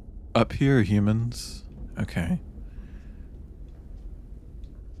 Up here, humans. Okay.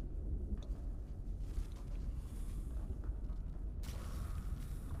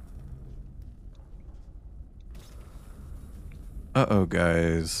 Uh-oh,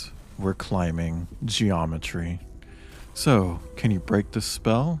 guys. We're climbing geometry. So, can you break this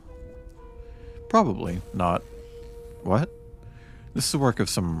spell? Probably not. What? This is the work of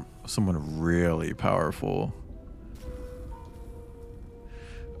someone really powerful.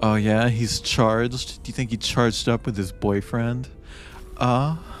 Oh yeah, he's charged? Do you think he charged up with his boyfriend?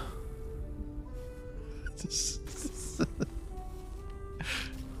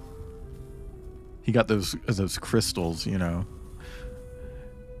 He got those crystals, you know.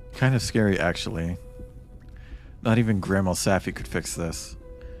 Kind of scary, actually. Not even Grandma Safi could fix this.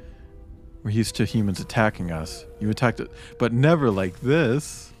 We're used to humans attacking us. You attacked it, but never like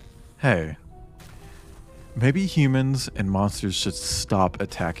this. Hey. Maybe humans and monsters should stop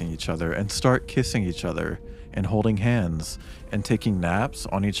attacking each other and start kissing each other and holding hands and taking naps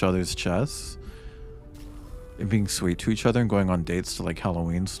on each other's chests. and being sweet to each other and going on dates to like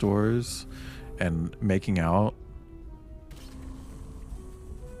Halloween stores and making out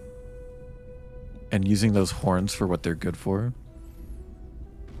and using those horns for what they're good for.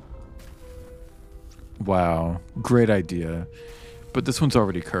 Wow, great idea. But this one's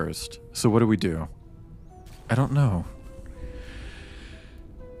already cursed. So what do we do? I don't know.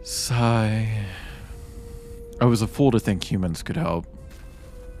 Sigh. I was a fool to think humans could help.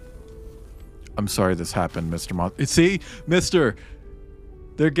 I'm sorry this happened, Mr. See? Mister!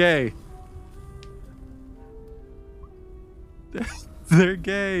 They're gay. They're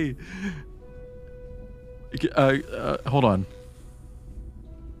gay. Hold on.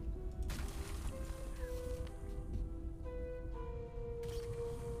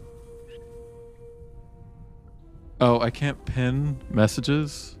 Oh, I can't pin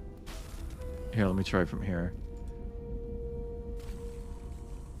messages? Here, let me try from here.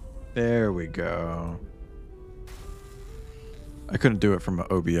 There we go. I couldn't do it from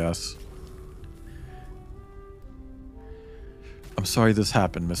OBS. I'm sorry this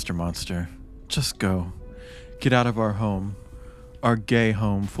happened, Mr. Monster. Just go. Get out of our home. Our gay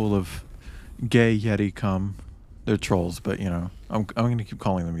home full of gay Yeti cum. They're trolls, but you know, I'm going to keep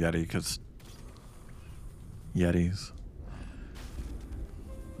calling them Yeti because Yetis.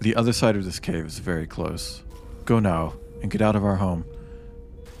 The other side of this cave is very close. Go now and get out of our home.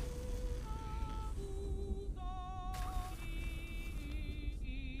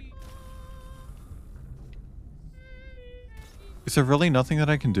 Is there really nothing that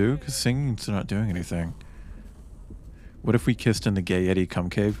I can do? Because singing's not doing anything. What if we kissed in the gay Yeti cum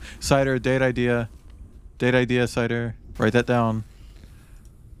cave? Cider, date idea. Date idea, Cider. Write that down.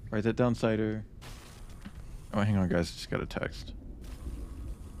 Write that down, Cider. Oh, hang on, guys. I just got a text.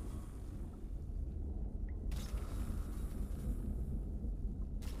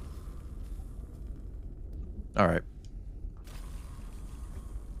 All right.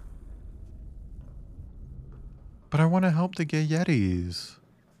 But I want to help the gay Yetis.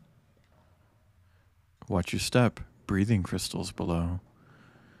 Watch your step. Breathing crystals below.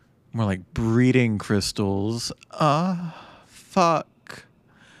 More like breeding crystals. Fuck.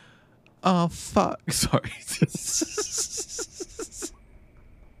 Fuck. Sorry.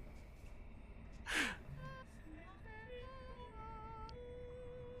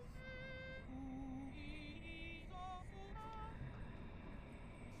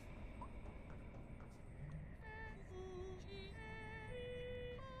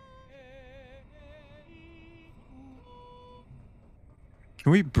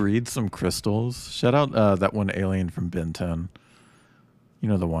 Can we breed some crystals? Shout out that one alien from Ben 10. You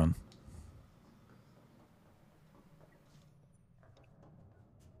know the one.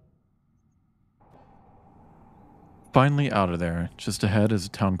 Finally out of there. Just ahead is a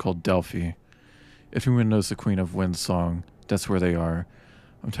town called Delphi. If anyone knows the Queen of Wind's song, that's where they are.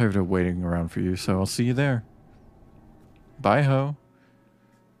 I'm tired of waiting around for you, so I'll see you there. Bye, ho.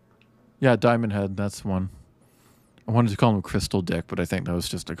 Yeah, Diamond Head, that's one. I wanted to call him Crystal Dick, but I think that was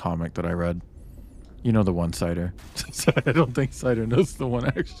just a comic that I read. You know the one, Cider. I don't think Cider knows the one,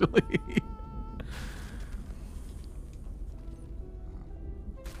 actually.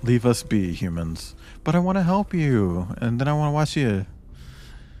 Leave us be, humans. But I want to help you, and then I want to watch you,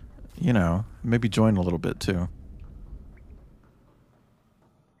 you know, maybe join a little bit, too.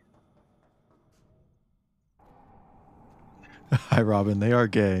 Hi, Robin. They are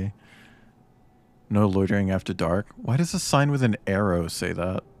gay. No loitering after dark. Why does a sign with an arrow say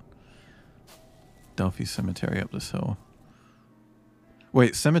that? Delphi Cemetery up this hill.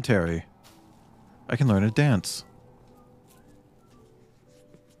 Wait, cemetery. I can learn a dance.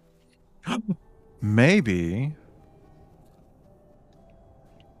 Maybe.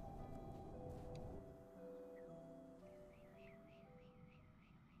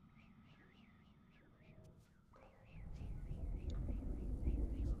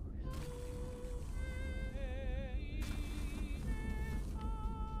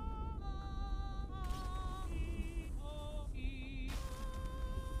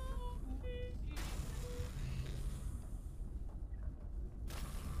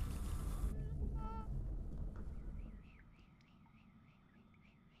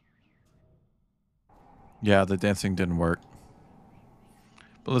 Yeah, the dancing didn't work.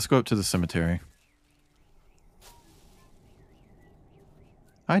 But let's go up to the cemetery.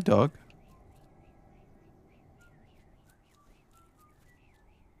 Hi, dog.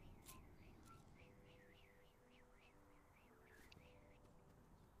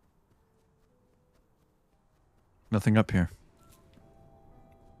 Nothing up here.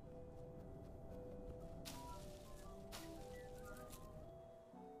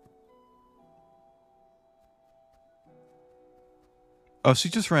 Oh, she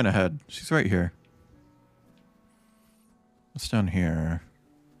just ran ahead. She's right here. What's down here?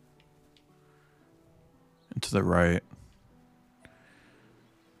 And to the right.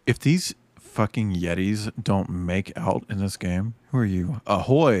 If these fucking Yetis don't make out in this game, who are you?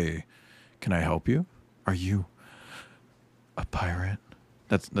 Ahoy! Can I help you? Are you a pirate?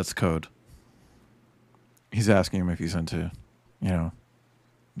 That's code. He's asking him if he's into, you know,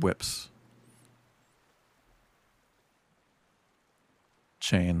 whips,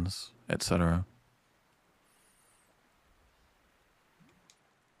 chains, etc.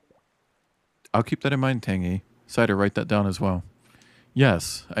 I'll keep that in mind, Tangy. Cider, write that down as well.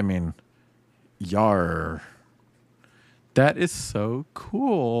 Yes, I mean, yar. That is so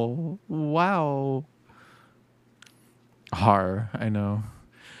cool. Wow. Har, I know.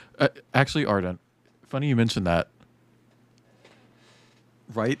 Actually, Ardent, funny you mentioned that.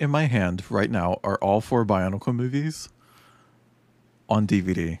 Right in my hand right now are all 4 Bionicle movies on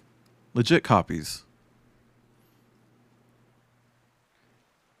DVD. Legit copies.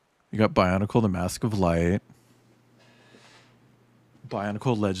 You got Bionicle, The Mask of Light.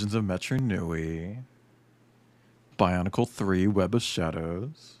 Bionicle, Legends of Metro Nui. Bionicle 3, Web of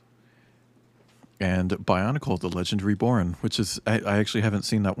Shadows. And Bionicle, The Legend Reborn, which is... I actually haven't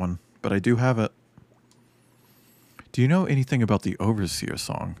seen that one, but I do have it. Do you know anything about the Overseer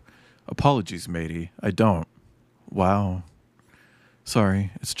song? Apologies, matey. I don't. Wow.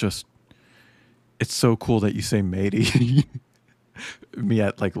 Sorry, it's just... It's so cool that you say matey. Me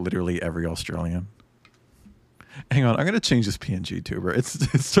at, like, literally every Australian. Hang on, I'm going to change this PNG tuber.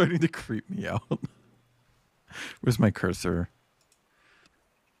 It's starting to creep me out. Where's my cursor?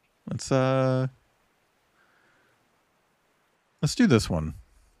 Let's do this one.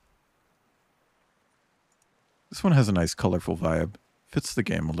 This one has a nice colorful vibe. Fits the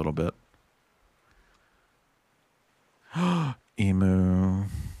game a little bit. Emu.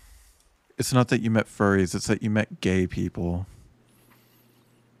 It's not that you met furries, it's that you met gay people.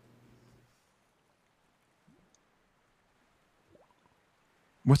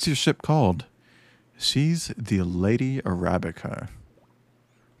 What's your ship called? She's the Lady Arabica.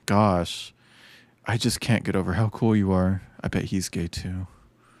 Gosh, I just can't get over how cool you are. I bet he's gay too.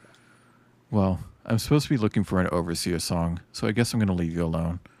 Well, I'm supposed to be looking for an Overseer song, so I guess I'm going to leave you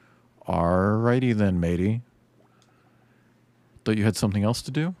alone. Alrighty then, matey. Thought you had something else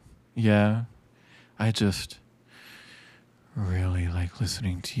to do? Yeah, I just really like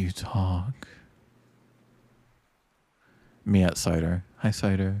listening to you talk. Me at Cider. Hi,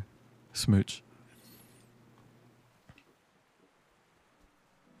 Cider. Smooch.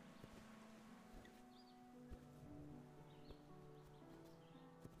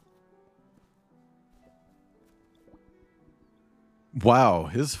 Wow,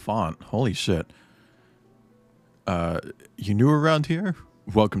 his font. Holy shit. You new around here?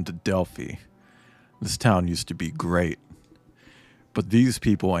 Welcome to Delphi. This town used to be great. But these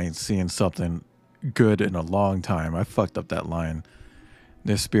people ain't seen something good in a long time. I fucked up that line.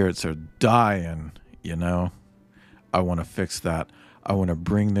 Their spirits are dying, you know? I want to fix that. I want to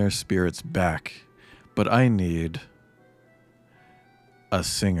bring their spirits back. But I need a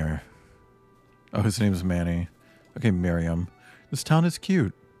singer. Oh, his name's Manny. Okay, Miriam. This town is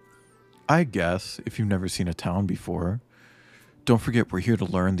cute. I guess, if you've never seen a town before. Don't forget, we're here to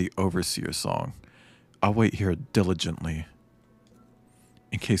learn the Overseer song. I'll wait here diligently.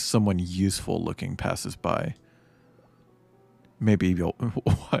 In case someone useful looking passes by. Maybe a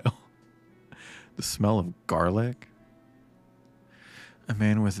while. The smell of garlic? A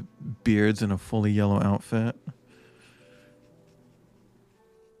man with beards in a fully yellow outfit?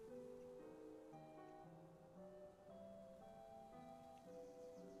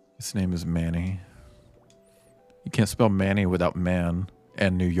 His name is Manny. You can't spell Manny without man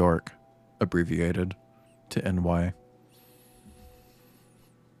and New York, abbreviated to NY.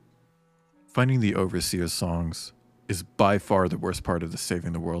 Finding the Overseer's songs is by far the worst part of the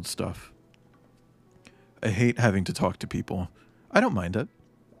saving the world stuff. I hate having to talk to people. I don't mind it.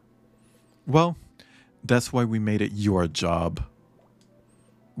 Well, that's why we made it your job.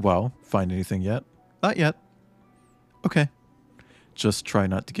 Well, find anything yet? Not yet. Okay. Just try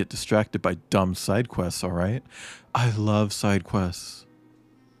not to get distracted by dumb side quests, alright? I love side quests.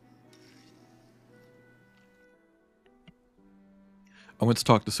 I went to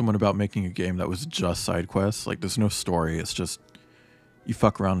talk to someone about making a game that was just side quests. Like, there's no story. It's just you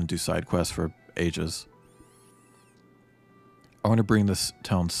fuck around and do side quests for ages. I want to bring this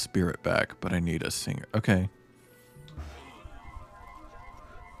town's spirit back, but I need a singer. Okay.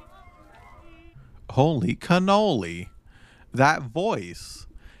 Holy cannoli. That voice.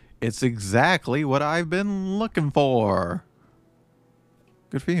 It's exactly what I've been looking for.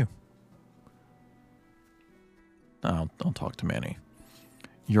 Good for you. No, don't talk to Manny.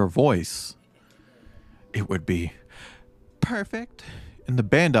 Your voice, it would be perfect in the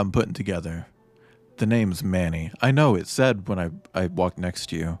band I'm putting together. The name's Manny. I know it said when I walked next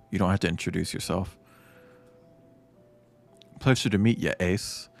to you. You don't have to introduce yourself. Pleasure to meet you,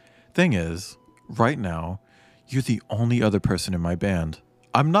 Ace. Thing is, right now, you're the only other person in my band.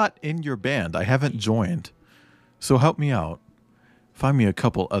 I'm not in your band. I haven't joined. So help me out. Find me a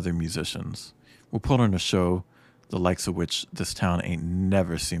couple other musicians. We'll put on a show the likes of which this town ain't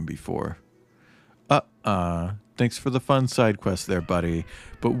never seen before. Thanks for the fun side quest there, buddy.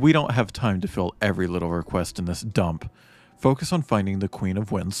 But we don't have time to fill every little request in this dump. Focus on finding the Queen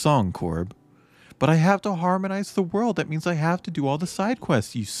of Wind's song, Corb. But I have to harmonize the world. That means I have to do all the side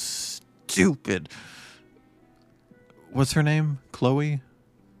quests, you stupid. What's her name? Chloe?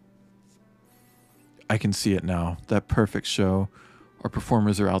 I can see it now. That perfect show. Our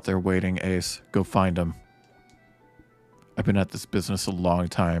performers are out there waiting, Ace. Go find them. I've been at this business a long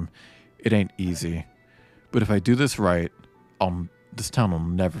time. It ain't easy. But if I do this right, this town will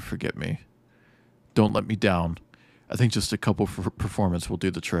never forget me. Don't let me down. I think just a couple performances will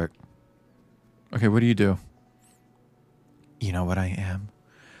do the trick. Okay, what do you do? You know what I am?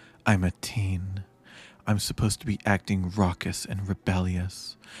 I'm a teen. I'm supposed to be acting raucous and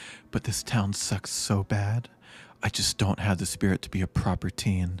rebellious. But this town sucks so bad. I just don't have the spirit to be a proper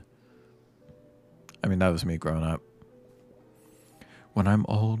teen. I mean, that was me growing up. When I'm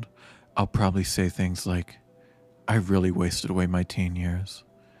old, I'll probably say things like, I really wasted away my teen years.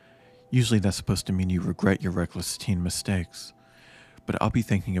 Usually that's supposed to mean you regret your reckless teen mistakes. But I'll be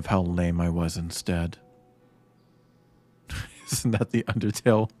thinking of how lame I was instead. Isn't that the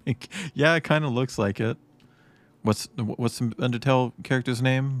Undertale? Yeah, it kind of looks like it. What's the Undertale character's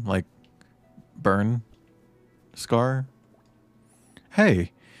name? Like, Burn? Scar?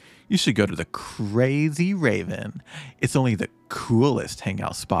 Hey, you should go to the Crazy Raven. It's only the coolest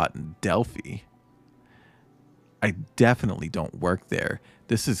hangout spot in Delphi. I definitely don't work there.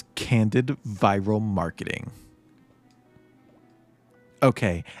 This is candid viral marketing.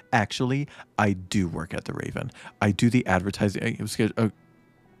 Okay, actually, I do work at the Raven. I do the advertising.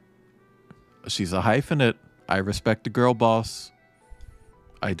 She's a hyphenate. I respect the girl boss.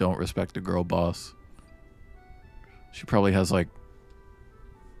 I don't respect the girl boss. She probably has like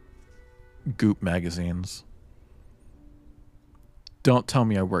Goop magazines. Don't tell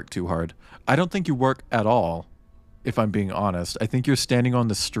me I work too hard. I don't think you work at all, if I'm being honest. I think you're standing on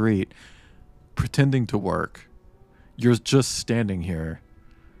the street pretending to work. You're just standing here,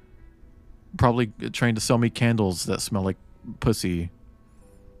 probably trying to sell me candles that smell like pussy.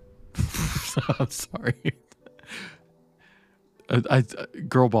 I'm sorry.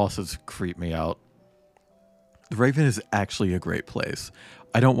 Girl bosses creep me out. The Raven is actually a great place.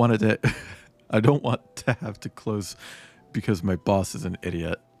 I don't want to have to close because my boss is an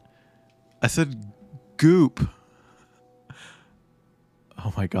idiot. I said goop.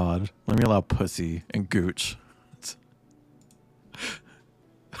 Oh my god. Let me allow pussy and gooch.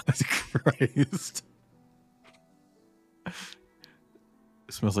 Christ.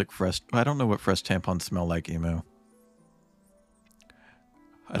 It smells like fresh. I don't know what fresh tampons smell like, emo.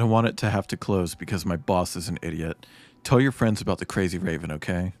 I don't want it to have to close because my boss is an idiot. Tell your friends about the Crazy Raven,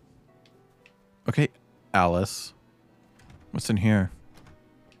 okay? Okay, Alice. What's in here?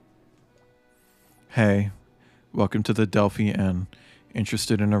 Hey, welcome to the Delphi Inn.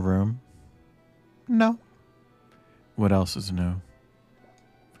 Interested in a room? No. What else is new?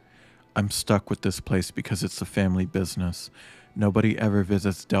 I'm stuck with this place because it's a family business. Nobody ever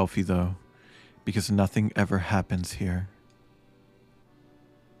visits Delphi, though, because nothing ever happens here.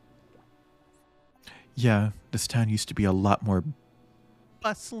 Yeah, this town used to be a lot more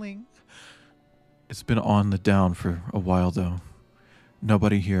bustling. It's been on the down for a while, though.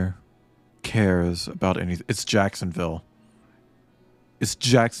 Nobody here cares about anything. It's Jacksonville. It's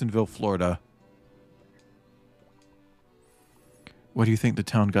Jacksonville, Florida. Why do you think the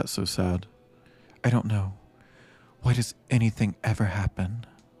town got so sad? I don't know. Why does anything ever happen?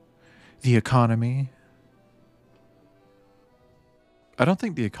 The economy? I don't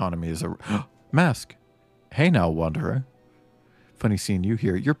think the economy is a... Mask. Hey now, Wanderer. Funny seeing you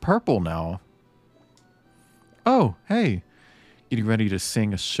here. You're purple now. Oh, hey. Getting ready to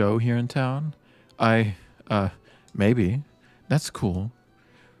sing a show here in town? Maybe. That's cool.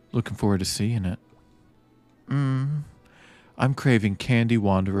 Looking forward to seeing it. I'm craving candy,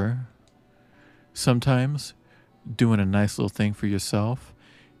 Wanderer. Sometimes doing a nice little thing for yourself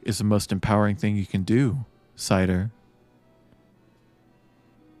is the most empowering thing you can do, Cider.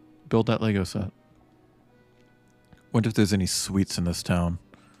 Build that Lego set. Wonder if there's any sweets in this town.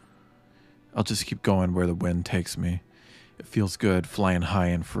 I'll just keep going where the wind takes me. It feels good, flying high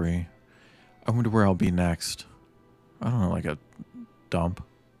and free. I wonder where I'll be next. I don't know, like a dump.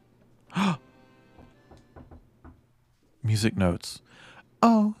 Music notes.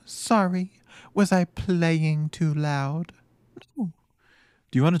 Oh, sorry. Was I playing too loud? No.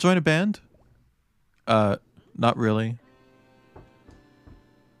 Do you want to join a band? Not really.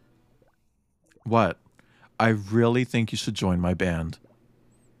 What? I really think you should join my band.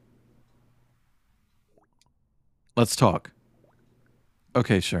 Let's talk.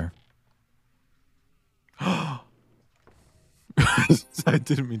 Okay, sure. I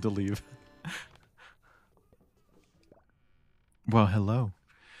didn't mean to leave. Well, hello.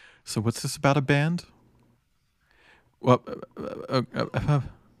 So what's this about a band? Well,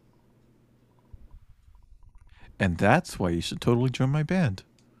 and that's why you should totally join my band.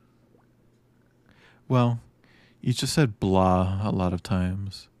 Well, you just said blah a lot of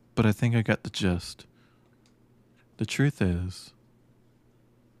times, but I think I got the gist. The truth is,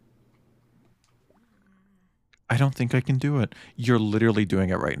 I don't think I can do it. You're literally doing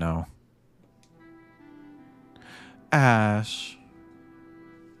it right now. Ash.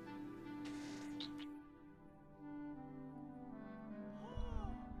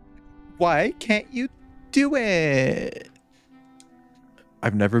 Why can't you do it?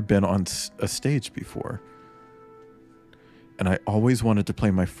 I've never been on a stage before. And I always wanted to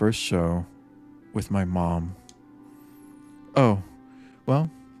play my first show with my mom. Oh, well,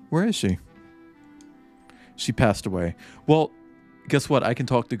 where is she? She passed away. Well, guess what? I can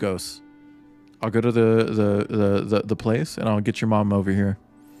talk to ghosts. I'll go to the place and I'll get your mom over here.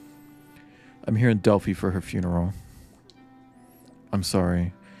 I'm here in Delphi for her funeral. I'm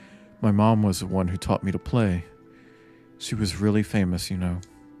sorry. My mom was the one who taught me to play. She was really famous, you know.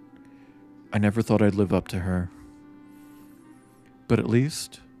 I never thought I'd live up to her. But I at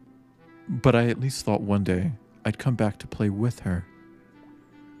least thought one day I'd come back to play with her.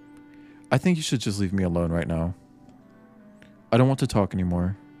 I think you should just leave me alone right now. I don't want to talk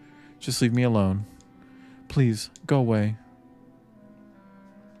anymore. Just leave me alone. Please, go away.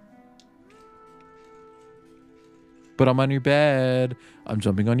 But I'm on your bed. I'm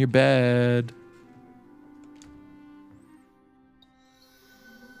jumping on your bed.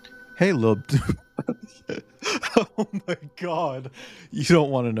 Hey, little... Oh my god. You don't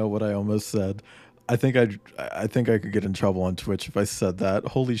want to know what I almost said. I think I could get in trouble on Twitch if I said that.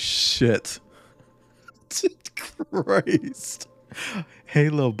 Holy shit. Christ. Hey,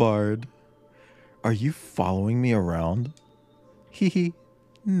 little bard. Are you following me around? Hee hee.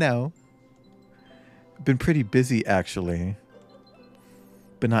 No. Been pretty busy, actually.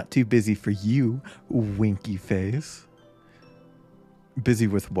 But not too busy for you, winky face. Busy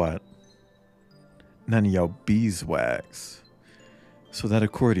with what? None of y'all beeswax. So that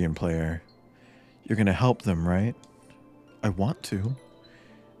accordion player, you're gonna help them, right? I want to.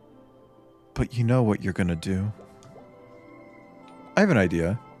 But you know what you're gonna do. I have an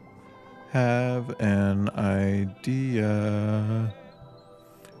idea. Have an idea.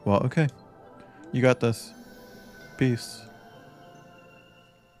 Well, okay. You got this. Peace.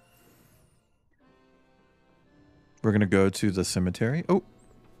 We're gonna go to the cemetery. Oh.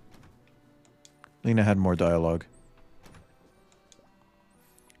 Lena had more dialogue.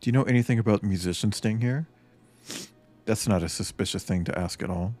 Do you know anything about musicians staying here? That's not a suspicious thing to ask at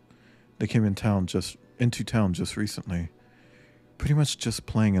all. They came into town just recently. Pretty much just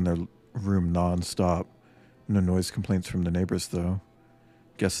playing in their room non-stop. No noise complaints from the neighbors though.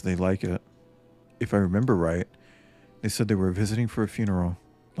 Guess they like it. If I remember right, they said they were visiting for a funeral.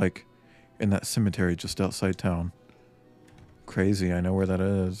 Like, in that cemetery just outside town. Crazy, I know where that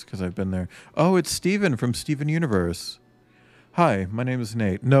is, because I've been there. Oh, it's Steven from Steven Universe. Hi, my name is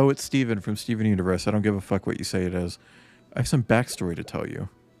Nate. No, it's Steven from Steven Universe. I don't give a fuck what you say it is. I have some backstory to tell you.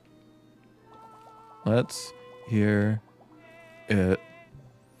 Let's hear it.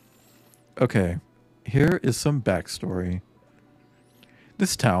 Okay, here is some backstory.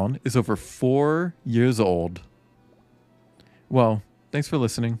 This town is over 4 years old. Well, thanks for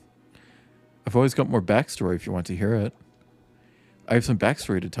listening. I've always got more backstory if you want to hear it. I have some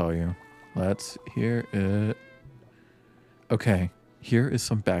backstory to tell you. Let's hear it. Okay, here is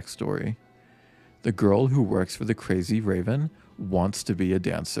some backstory. The girl who works for the Crazy Raven wants to be a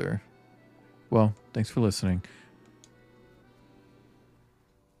dancer. Well, thanks for listening.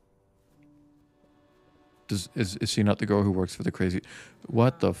 Is she not the girl who works for the Crazy...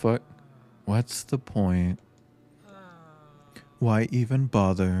 What the fuck? What's the point? Why even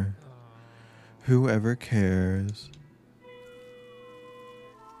bother? Whoever cares?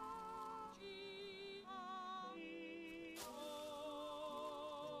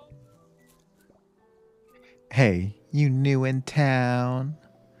 Hey, you new in town?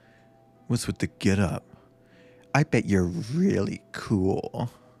 What's with the get up? I bet you're really cool.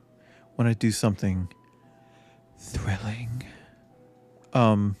 Want to do something thrilling?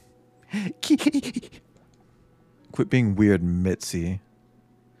 Um, quit being weird, Mitzi.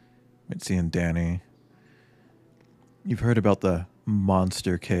 Mitzi and Danny. You've heard about the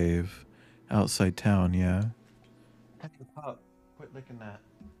monster cave outside town, yeah? Hey, pup, quit licking that.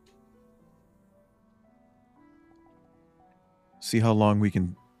 See how long we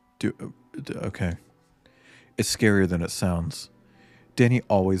can do. Okay. It's scarier than it sounds. Danny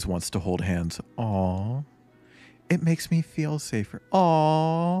always wants to hold hands. Aww. It makes me feel safer.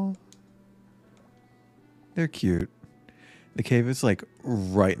 Aww. They're cute. The cave is like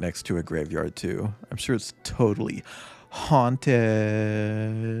right next to a graveyard too. I'm sure it's totally haunted.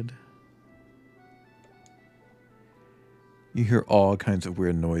 You hear all kinds of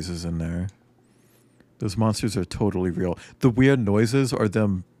weird noises in there. Those monsters are totally real. The weird noises are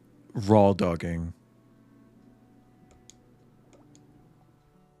them raw dogging.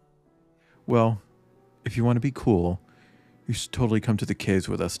 Well, if you want to be cool, you should totally come to the caves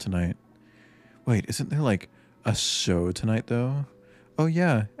with us tonight. Wait, isn't there like a show tonight though? Oh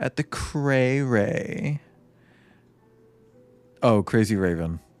yeah, at the Cray Ray. Oh, Crazy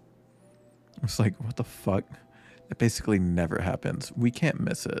Raven. I was like, what the fuck? That basically never happens. We can't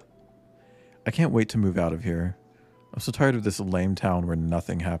miss it. I can't wait to move out of here. I'm so tired of this lame town where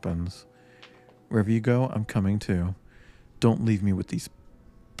nothing happens. Wherever you go, I'm coming too. Don't leave me with these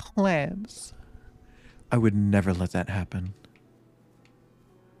plans. I would never let that happen.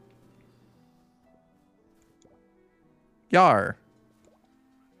 Yar.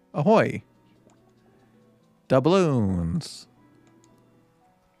 Ahoy. Doubloons.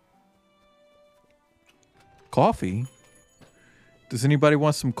 Coffee? Does anybody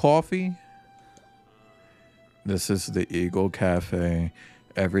want some coffee? This is the Eagle Cafe.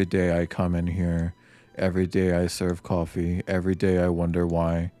 Every day I come in here. Every day I serve coffee. Every day I wonder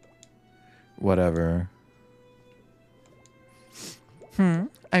why. Whatever.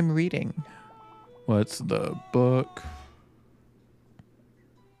 I'm reading. What's the book?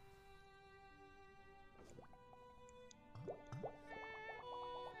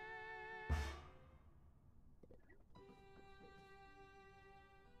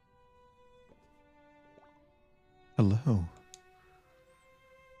 Hello.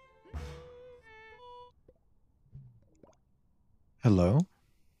 Hello?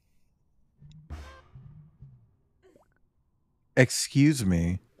 Excuse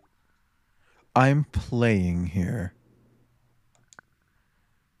me. I'm playing here.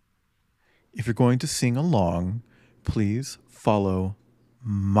 If you're going to sing along, please follow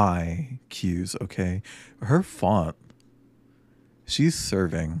my cues, okay? Her font. She's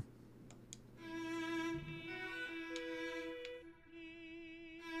serving.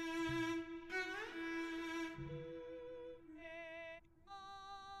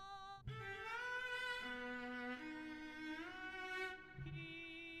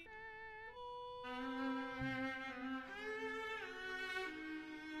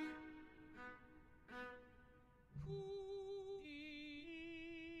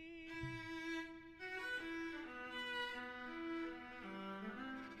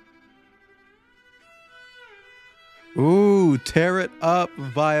 Ooh, tear it up,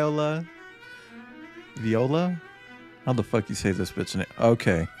 Viola. Viola? How the fuck you say this bitch name?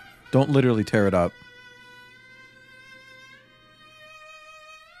 Okay. Don't literally tear it up.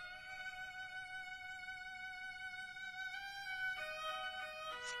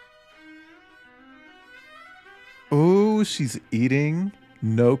 Ooh, she's eating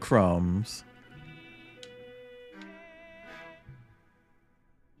no crumbs.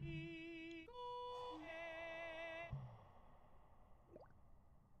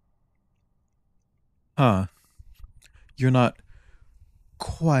 Huh. You're not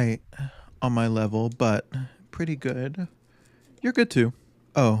quite on my level, but pretty good. You're good too.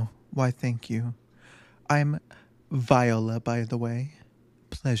 Oh, why thank you. I'm Viola, by the way.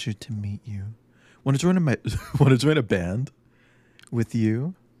 Pleasure to meet you. Want to join want to join a band with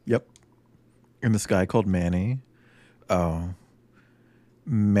you? Yep. And this guy called Manny. Oh,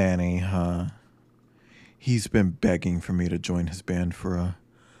 Manny, huh? He's been begging for me to join his band for a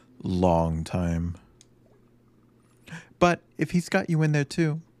long time. But if he's got you in there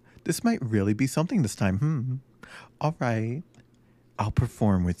too, this might really be something this time. All right. I'll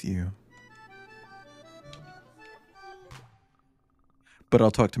perform with you. But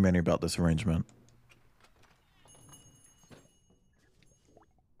I'll talk to Manny about this arrangement.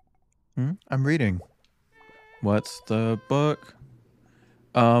 I'm reading. What's the book?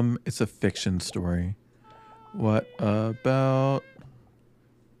 It's a fiction story. What about...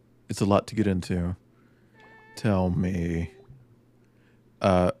 It's a lot to get into. Tell me.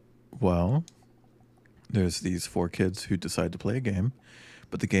 Well, there's these four kids who decide to play a game,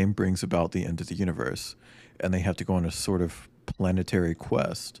 but the game brings about the end of the universe, and they have to go on a sort of planetary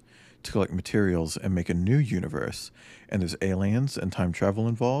quest to collect materials and make a new universe. And there's aliens and time travel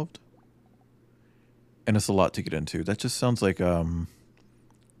involved. And it's a lot to get into. That just sounds like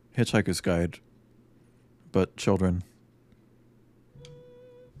Hitchhiker's Guide, but children.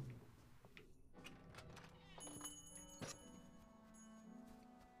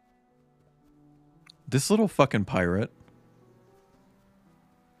 This little fucking pirate.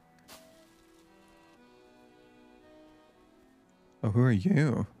 Oh, who are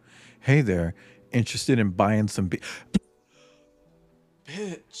you? Hey there. Interested in buying some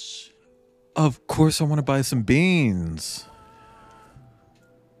Bitch. Of course I want to buy some beans.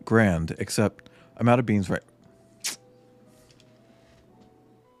 Grand, except I'm out of beans right.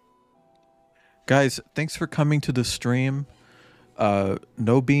 Guys, thanks for coming to the stream.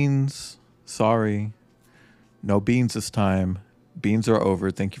 No beans. Sorry. No beans this time. Beans are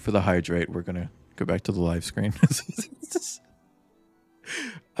over. Thank you for the hydrate. We're going to go back to the live screen.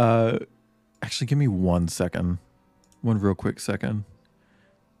 Actually, give me 1 second. One real quick second.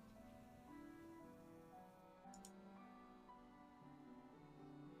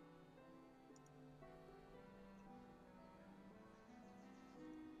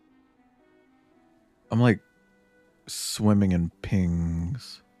 I'm like swimming in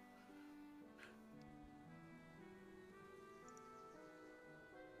pings.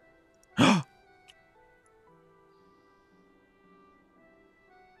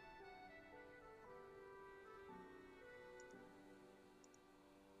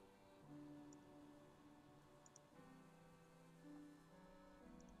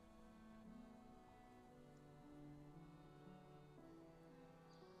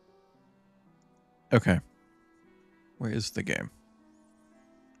 Okay. Where is the game?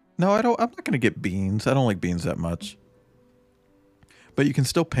 No, I'm not going to get beans. I don't like beans that much. But you can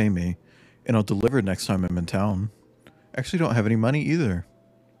still pay me, and I'll deliver next time I'm in town. I actually don't have any money either.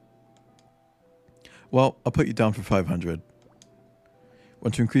 Well, I'll put you down for 500.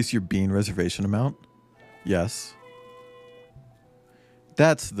 Want to increase your bean reservation amount? Yes.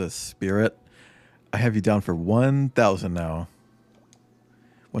 That's the spirit. I have you down for 1,000 now.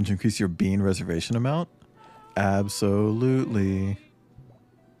 Want to increase your bean reservation amount? Absolutely.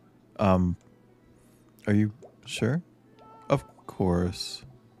 Are you sure? Of course.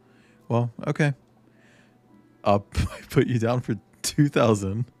 Well, okay. I'll put you down for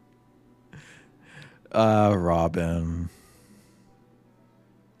 2,000. Robin.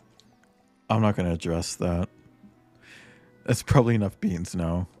 I'm not going to address that. That's probably enough beans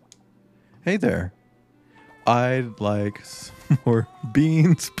now. Hey there. I'd like some more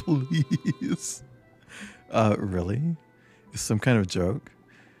beans, please. Really? Is some kind of joke?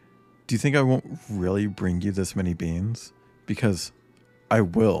 Do you think I won't really bring you this many beans? Because I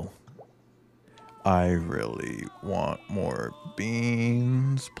will. I really want more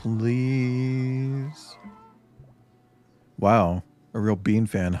beans, please. Wow, a real bean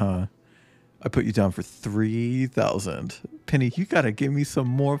fan, huh? I put you down for 3,000. Penny, you gotta give me some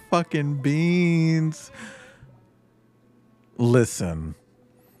more fucking beans. Listen,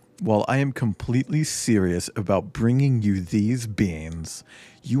 while I am completely serious about bringing you these beans,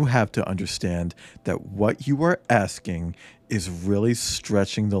 you have to understand that what you are asking is really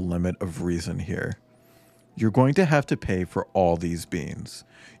stretching the limit of reason here. You're going to have to pay for all these beans.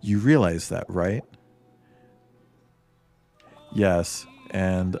 You realize that, right? Yes,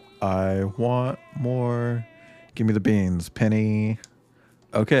 and I want more. Give me the beans, Penny.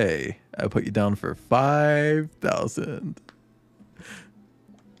 Okay, I put you down for 5,000.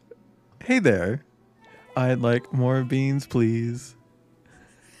 Hey there. I'd like more beans, please.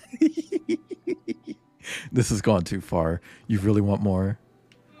 This has gone too far. You really want more?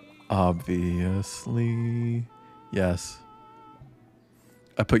 Obviously. Yes.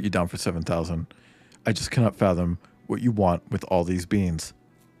 I put you down for 7,000. I just cannot fathom what you want with all these beans.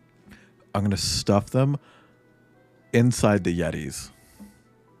 I'm going to stuff them inside the Yetis.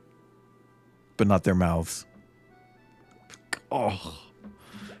 But not their mouths. Oh.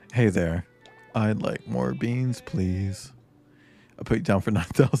 Hey there. I'd like more beans, please. I'll put you down for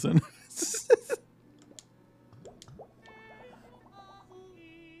 9,000.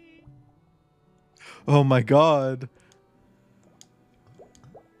 Oh my god.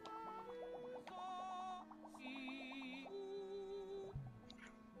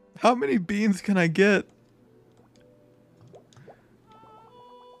 How many beans can I get?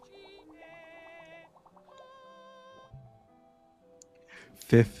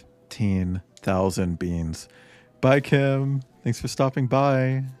 15,000 beans. Bye, Kim. Thanks for stopping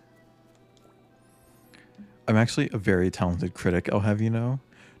by. I'm actually a very talented critic, I'll have you know.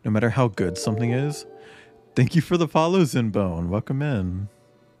 No matter how good something is. Thank you for the follow, Zinbone. Welcome in.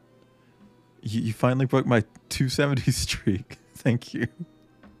 You finally broke my 270 streak. Thank you.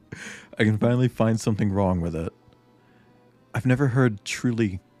 I can finally find something wrong with it. I've never heard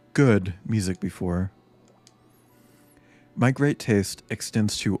truly good music before. My great taste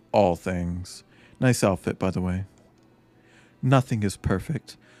extends to all things. Nice outfit, by the way. Nothing is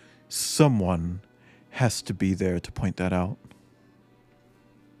perfect. Someone has to be there to point that out.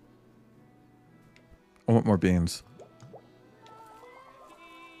 I want more beans.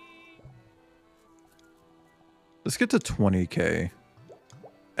 Let's get to 20k.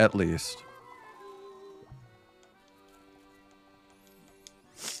 At least.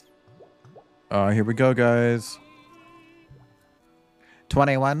 Here we go, guys.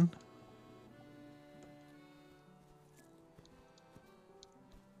 21.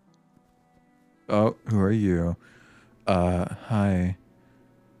 Oh, who are you? Hi.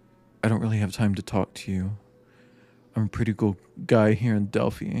 I don't really have time to talk to you. I'm a pretty cool guy here in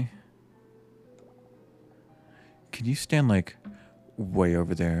Delphi. Can you stand, like, way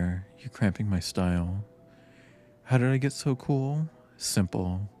over there? You're cramping my style. How did I get so cool?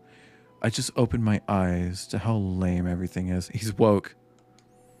 Simple. I just opened my eyes to how lame everything is. He's woke.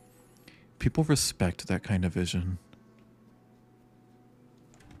 People respect that kind of vision.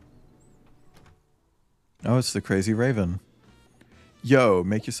 Oh, it's the crazy raven. Yo,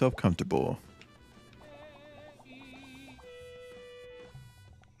 make yourself comfortable.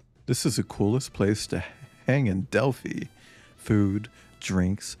 This is the coolest place to hang in Delphi. Food,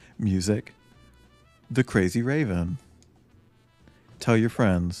 drinks, music. The crazy raven. Tell your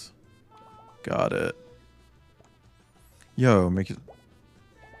friends. Got it. Yo, make it...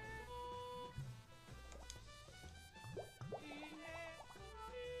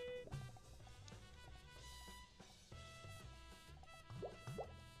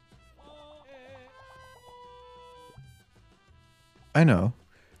 I know.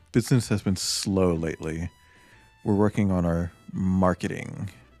 Business has been slow lately. We're working on our marketing.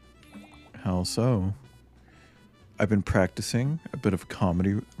 How so? I've been practicing a bit of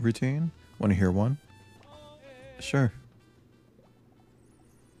comedy routine. Want to hear one? Sure.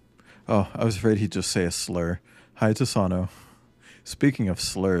 Oh, I was afraid he'd just say a slur. Hi, Tasano. Speaking of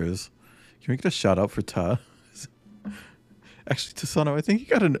slurs, can we get a shout out for Ta? Actually, Tasano, I think you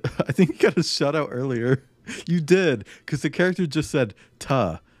got a shout out earlier. You did, because the character just said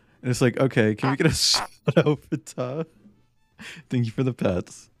Ta. And it's like, okay, can we get a shout out for Ta? Thank you for the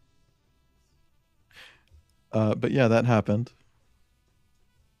pets. But yeah, that happened.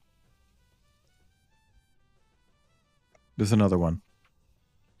 There's another one.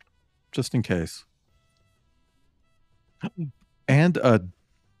 Just in case. And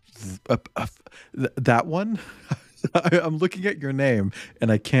that one? I'm looking at your name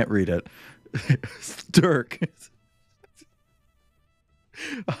and I can't read it. Dirk.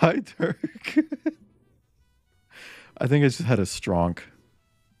 Hi, Dirk. I think I just had a stronk.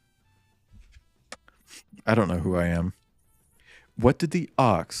 I don't know who I am. What did the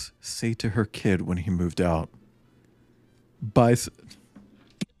ox say to her kid when he moved out?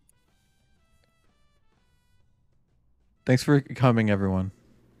 Thanks for coming, everyone.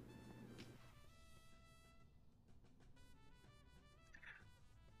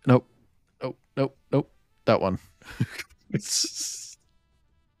 Nope. Nope. Nope. Nope. That one.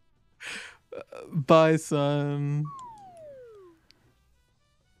 Bye, son.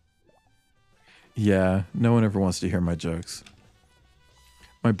 Yeah, no one ever wants to hear my jokes.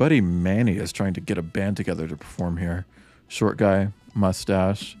 My buddy Manny is trying to get a band together to perform here. Short guy,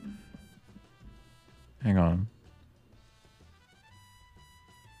 mustache. Hang on.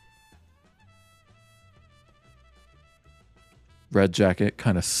 Red jacket,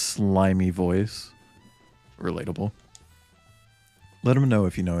 kind of slimy voice. Relatable. Let him know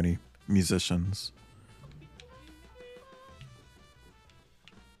if you know any musicians.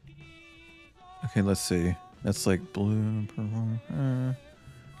 Okay, let's see. That's like blue, purple,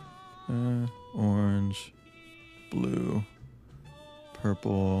 orange, blue,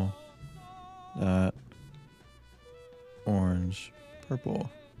 purple, that, orange, purple.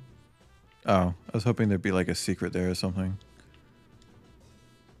 Oh, I was hoping there'd be like a secret there or something.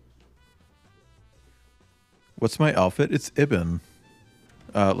 What's my outfit? It's Ibn.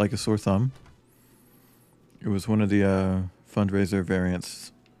 Like a sore thumb. It was one of the fundraiser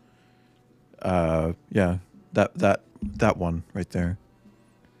variants. Yeah, that one right there.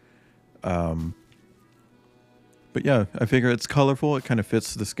 But yeah, I figure it's colorful. It kind of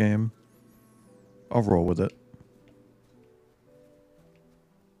fits this game. I'll roll with it.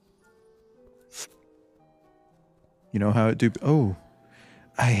 You know how it do? Oh,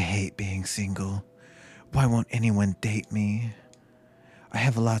 I hate being single. Why won't anyone date me? I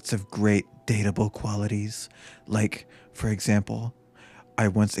have lots of great dateable qualities. Like, for example, I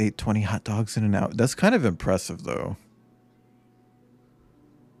once ate 20 hot dogs in an hour. That's kind of impressive, though.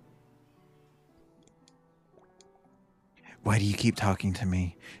 Why do you keep talking to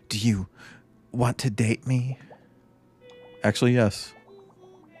me? Do you want to date me? Actually, yes.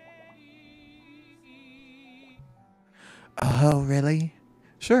 Oh, really?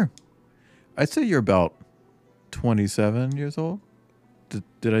 Sure. I'd say you're about 27 years old.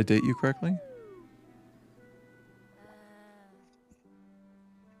 Did I date you correctly?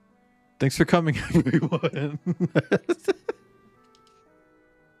 Thanks for coming, everyone.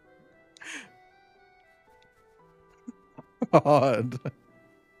 God.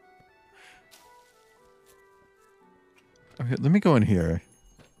 Okay, let me go in here.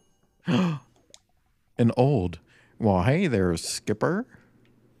 An old. Well, hey there, Skipper.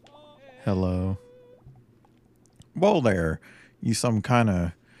 Hello. Well, there. You some kind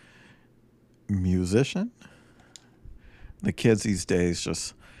of musician? The kids these days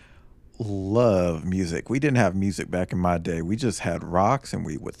just love music. We didn't have music back in my day. We just had rocks, and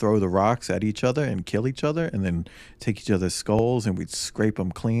we would throw the rocks at each other and kill each other, and then take each other's skulls, and we'd scrape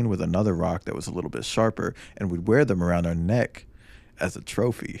them clean with another rock that was a little bit sharper, and we'd wear them around our neck as a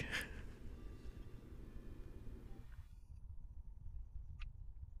trophy.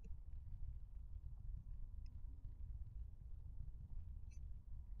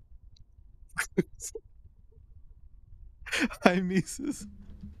 Hi, Mises.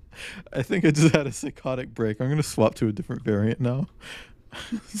 I think I just had a psychotic break. I'm going to swap to a different variant now.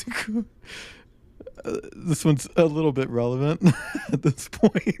 This one's a little bit relevant at this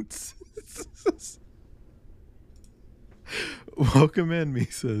point. Welcome in,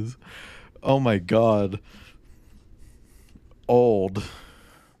 Mises. Oh my god. Old.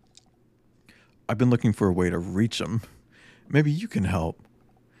 I've been looking for a way to reach him. Maybe you can help.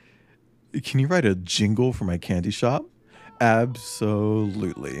 Can you write a jingle for my candy shop?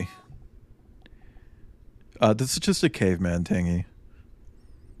 Absolutely. This is just a caveman tangy.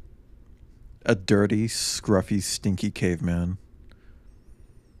 A dirty, scruffy, stinky caveman.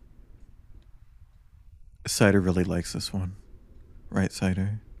 Cider really likes this one. Right,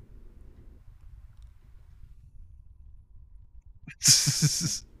 Cider?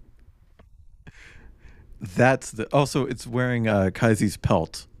 That's the... Also, it's wearing Kaizi's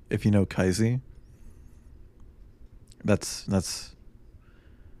pelt. If you know Kaizi. That's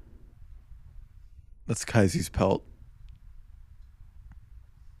Kaizi's pelt.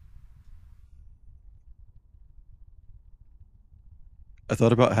 I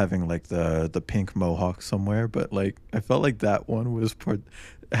thought about having like the pink mohawk somewhere, but like I felt like that one was part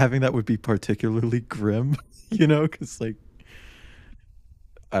having that would be particularly grim, you know, because like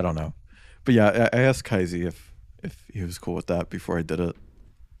I don't know, but yeah, I asked Kaizi if he was cool with that before I did it.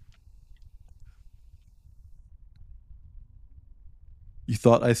 You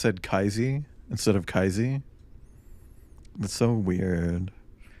thought I said Kaizi instead of Kaizi? That's so weird.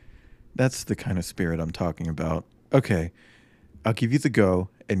 That's the kind of spirit I'm talking about. Okay, I'll give you the go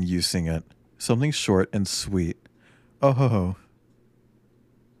and you sing it. Something short and sweet. Oh ho ho.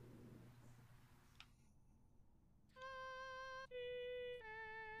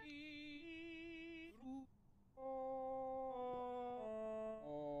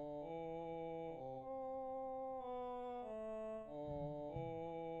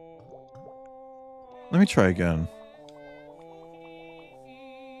 Let me try again.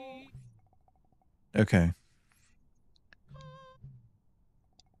 Okay.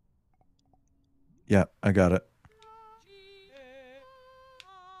 Yeah, I got it.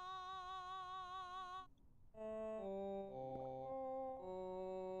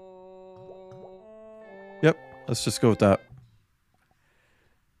 Yep, let's just go with that.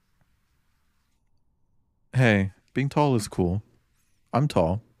 Hey, being tall is cool. I'm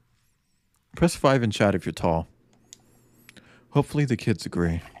tall. Press 5 in chat if you're tall. Hopefully the kids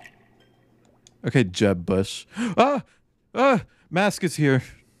agree. Okay, Jeb Bush. Ah! Ah! Mask is here.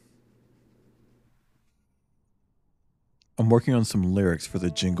 I'm working on some lyrics for the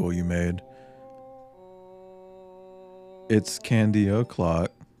jingle you made. It's Candy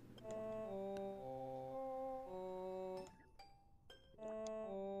O'Clock.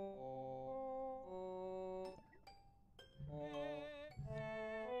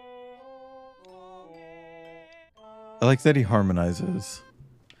 I like that he harmonizes.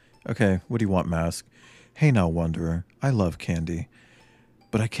 Okay, what do you want, Mask? Hey now, Wanderer. I love candy,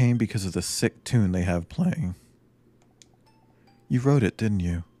 but I came because of the sick tune they have playing. You wrote it, didn't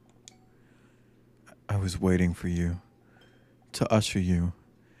you? I was waiting for you to usher you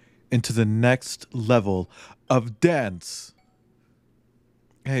into the next level of dance.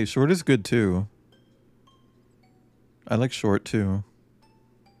 Hey, short is good too. I like short too.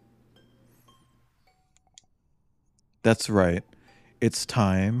 That's right. It's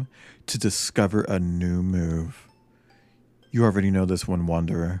time to discover a new move. You already know this one,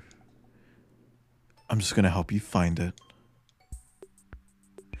 Wanderer. I'm just gonna help you find it.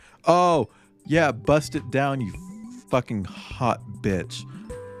 Oh, yeah, bust it down, you fucking hot bitch.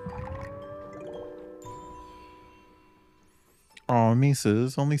 Oh,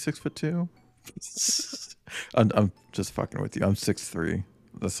 Misa's only 6'2". I'm just fucking with you. I'm 6'3".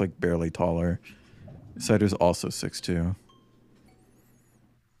 That's like barely taller. Cider's also 6'2".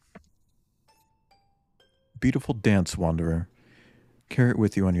 Beautiful dance, Wanderer. Carry it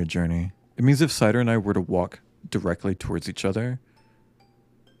with you on your journey. It means if Cider and I were to walk directly towards each other,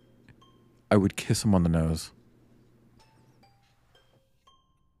 I would kiss him on the nose.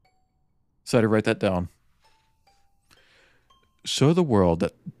 Cider, write that down. Show the world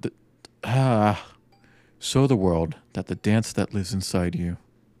that show the world that the dance that lives inside you.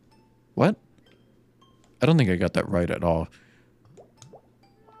 What? I don't think I got that right at all.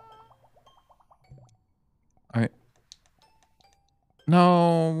 All right.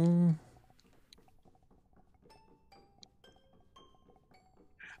 No.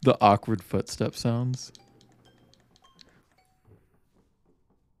 The awkward footstep sounds.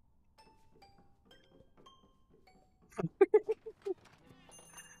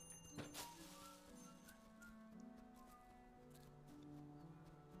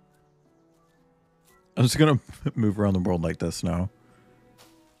 I'm just gonna move around the world like this now.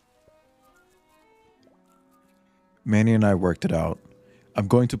 Manny and I worked it out. I'm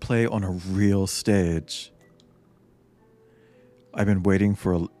going to play on a real stage. I've been waiting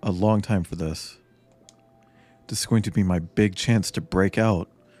for a long time for this. This is going to be my big chance to break out.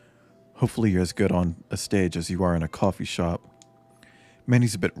 Hopefully you're as good on a stage as you are in a coffee shop.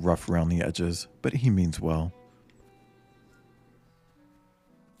 Manny's a bit rough around the edges, but he means well.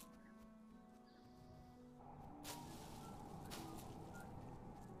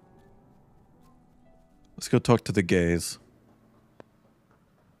 Let's go talk to the gays.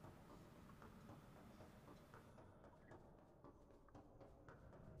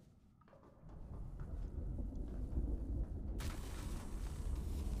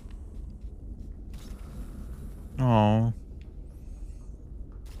 Oh,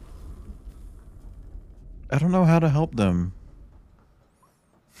 I don't know how to help them.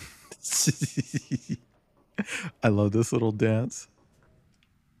 I love this little dance.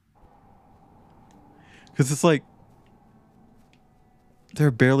 Because it's like, there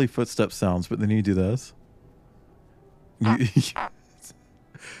are barely footstep sounds, but then you do this.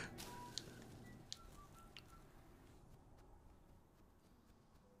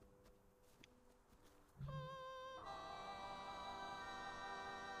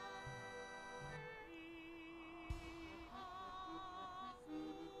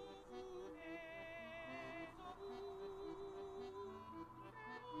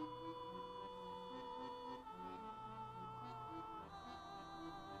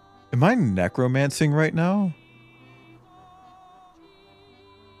 Am I necromancing right now?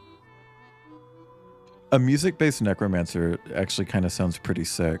 A music-based necromancer actually kind of sounds pretty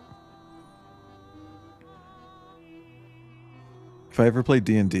sick. If I ever play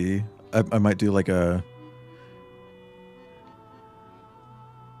D&D, I might do like a...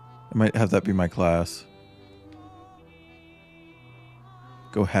 I might have that be my class.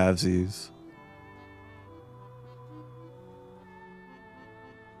 Go halvesies.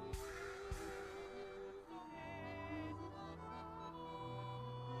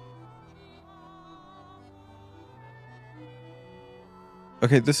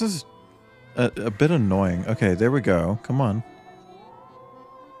 Okay, this is a bit annoying. Okay, there we go. Come on.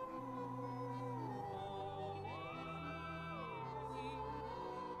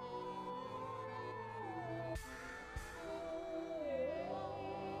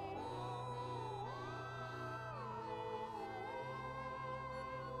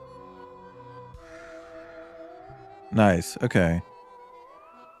 Nice. Okay.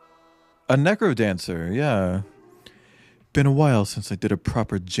 A necro dancer. Yeah. Been a while since I did a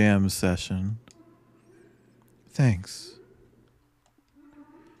proper jam session. Thanks.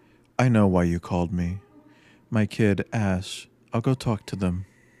 I know why you called me. My kid, Ash. I'll go talk to them.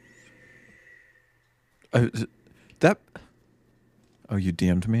 That... Oh, you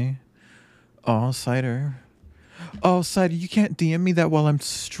DM'd me? Oh, Cider. Oh, Cider, you can't DM me that while I'm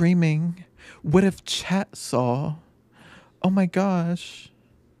streaming. What if chat saw? Oh my gosh.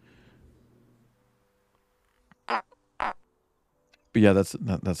 But yeah, that's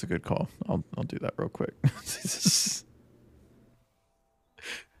a good call. I'll do that real quick.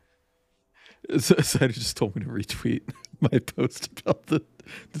 Cider just told me to retweet my post about the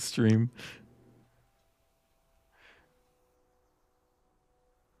stream.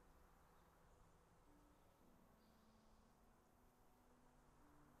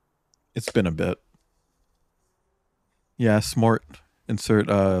 It's been a bit. Yeah, smart. Insert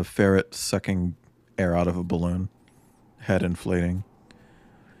ferret sucking air out of a balloon, head inflating.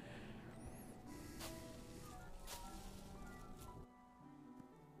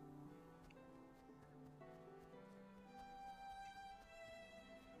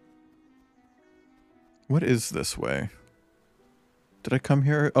 What is this way? Did I come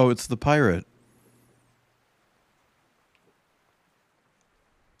here? Oh, it's the pirate.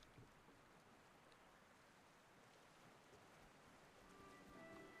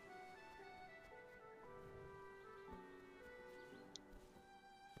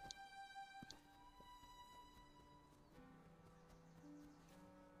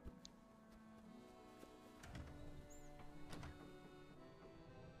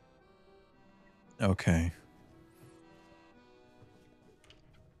 Okay.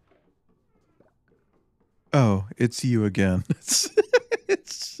 Oh, it's you again. It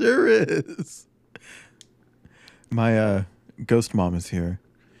sure is. My ghost mom is here,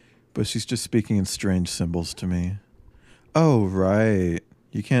 but she's just speaking in strange symbols to me. Oh, right.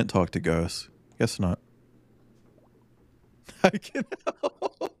 You can't talk to ghosts. Guess not. I can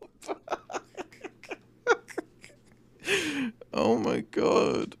help. Oh my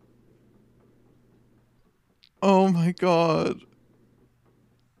god. Oh my god.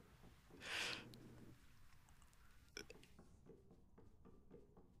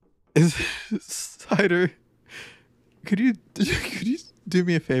 Is Cider? Could you do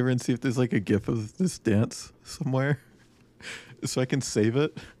me a favor and see if there's like a gif of this dance somewhere so I can save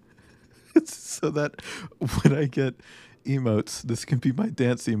it so that when I get emotes, this can be my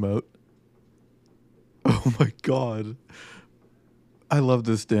dance emote. Oh my god. I love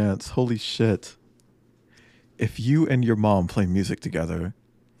this dance. Holy shit. If you and your mom play music together,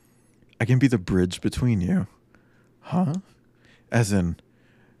 I can be the bridge between you. Huh? As in,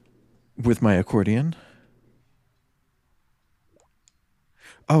 with my accordion?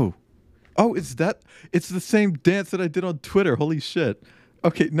 Oh. Oh, it's the same dance that I did on Twitter. Holy shit.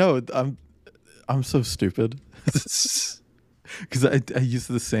 Okay, no, I'm so stupid. Cuz I used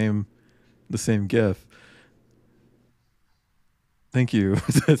the same gif. Thank you.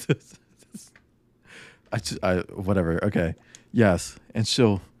 I whatever. Okay. Yes, and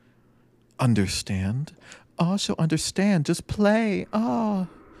she'll understand. Oh, she'll understand. Just play. Oh,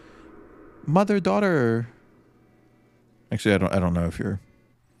 mother daughter. Actually, I don't know if you're.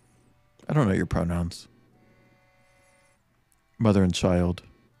 I don't know your pronouns. Mother and child.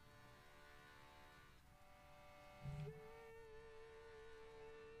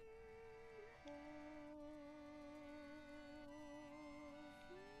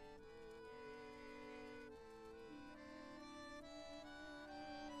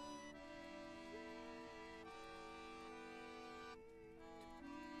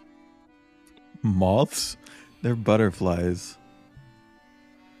 Moths? They're butterflies.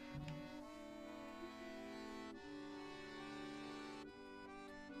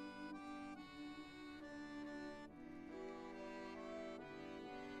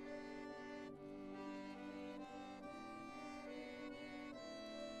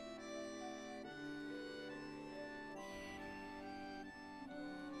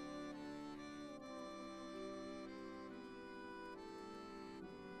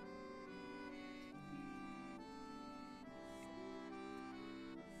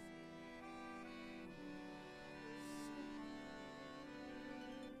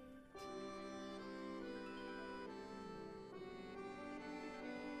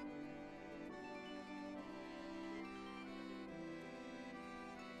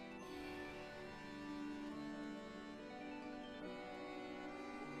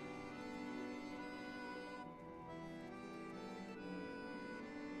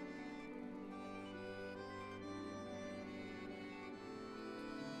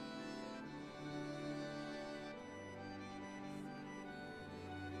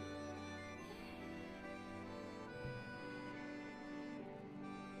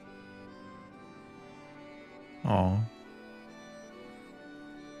 Oh.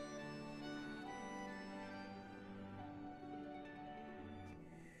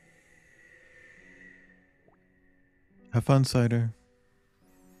 Have fun, Cider.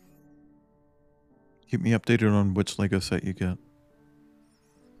 Keep me updated on which Lego set you get.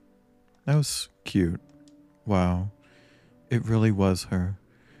 That was cute. Wow. It really was her.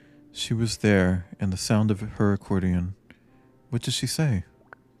 She was there, and the sound of her accordion. What does she say?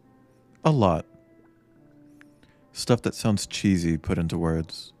 A lot. Stuff that sounds cheesy put into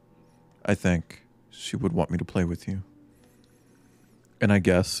words. I think she would want me to play with you. And I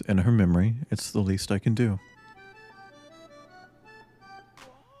guess, in her memory, it's the least I can do.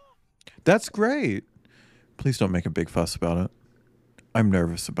 That's great! Please don't make a big fuss about it. I'm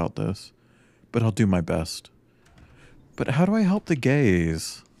nervous about this, but I'll do my best. But how do I help the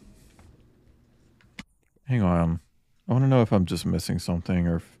gays? Hang on. I want to know if I'm just missing something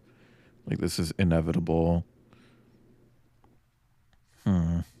or if, like, this is inevitable.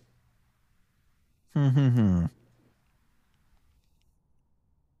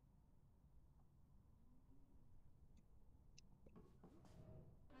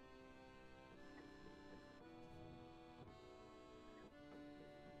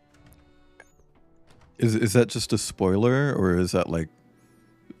 Is that just a spoiler or is that like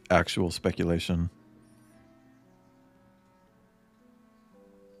actual speculation?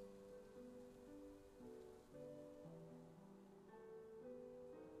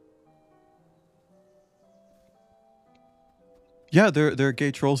 Yeah, there are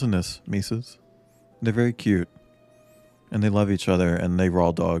gay trolls in this, Mises. They're very cute. And they love each other and they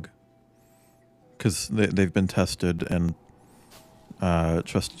raw dog. Because they've been tested and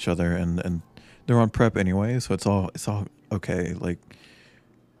trust each other and they're on prep anyway, so it's all okay. Like,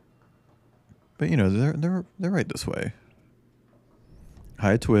 but you know, they're right this way.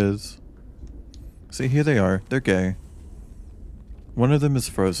 Hi, Twiz. See, here they are. They're gay. One of them is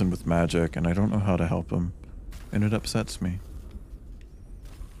frozen with magic, and I don't know how to help him, and it upsets me.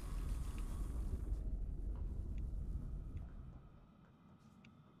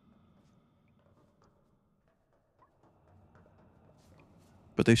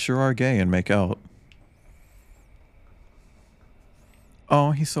 But they sure are gay and make out.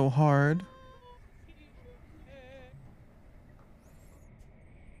 Oh, he's so hard.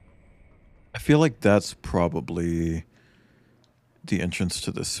 I feel like that's probably the entrance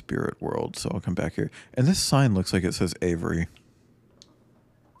to the spirit world, so I'll come back here. And this sign looks like it says Avery.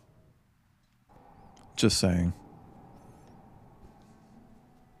 Just saying.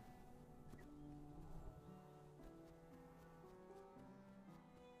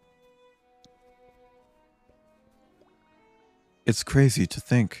 It's crazy to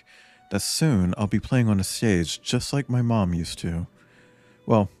think that soon I'll be playing on a stage just like my mom used to.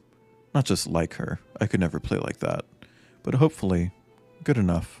 Well, not just like her. I could never play like that. But hopefully, good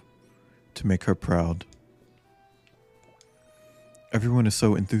enough to make her proud. Everyone is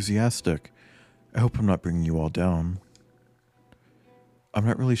so enthusiastic. I hope I'm not bringing you all down. I'm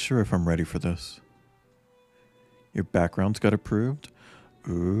not really sure if I'm ready for this. Your background's got approved?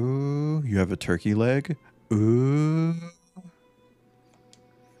 Ooh, you have a turkey leg? Ooh.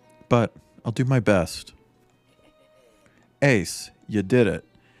 But I'll do my best. Ace, you did it.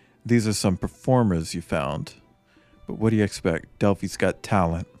 These are some performers you found. But what do you expect? Delphi's got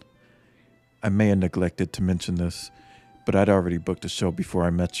talent. I may have neglected to mention this, but I'd already booked a show before I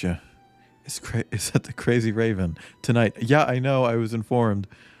met you. Is that the Crazy Raven? Tonight. Yeah, I know. I was informed.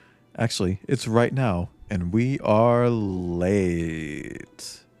 Actually, it's right now. And we are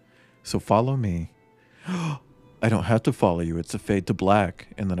late. So follow me. I don't have to follow you. It's a fade to black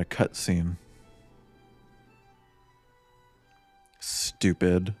and then a cutscene.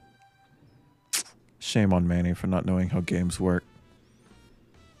 Stupid. Shame on Manny for not knowing how games work.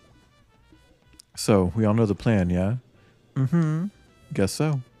 So, we all know the plan, yeah? Mm-hmm. Guess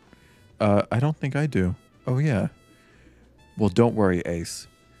so. I don't think I do. Oh, yeah. Well, don't worry, Ace.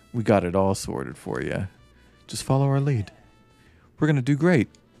 We got it all sorted for you. Just follow our lead. We're gonna do great.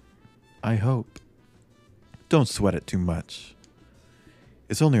 I hope. Don't sweat it too much.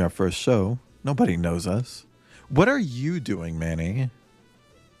 It's only our first show. Nobody knows us. What are you doing, Manny?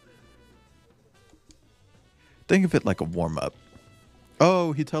 Think of it like a warm-up.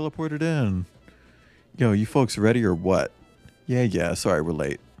 Oh, he teleported in. Yo, you folks ready or what? Yeah, sorry we're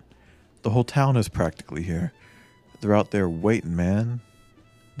late. The whole town is practically here. They're out there waiting, man.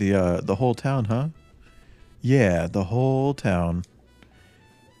 The whole town, huh? Yeah, the whole town.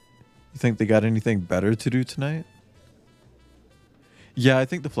 You think they got anything better to do tonight? Yeah, I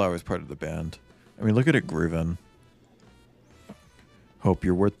think the flower is part of the band. I mean, look at it grooving. Hope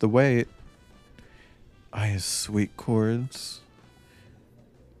you're worth the wait. Sweet chords.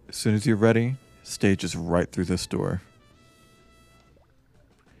 As soon as you're ready, stage is right through this door.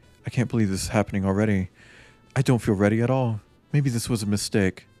 I can't believe this is happening already. I don't feel ready at all. Maybe this was a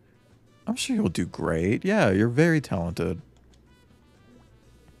mistake. I'm sure you'll do great. Yeah, you're very talented.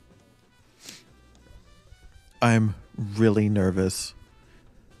 I'm really nervous.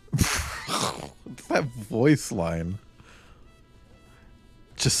 That voice line.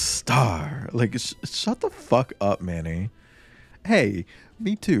 Just star. Like, shut the fuck up, Manny. Hey,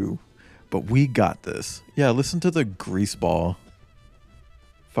 me too. But we got this. Yeah, listen to the grease ball.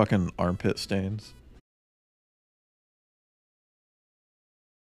 Fucking armpit stains.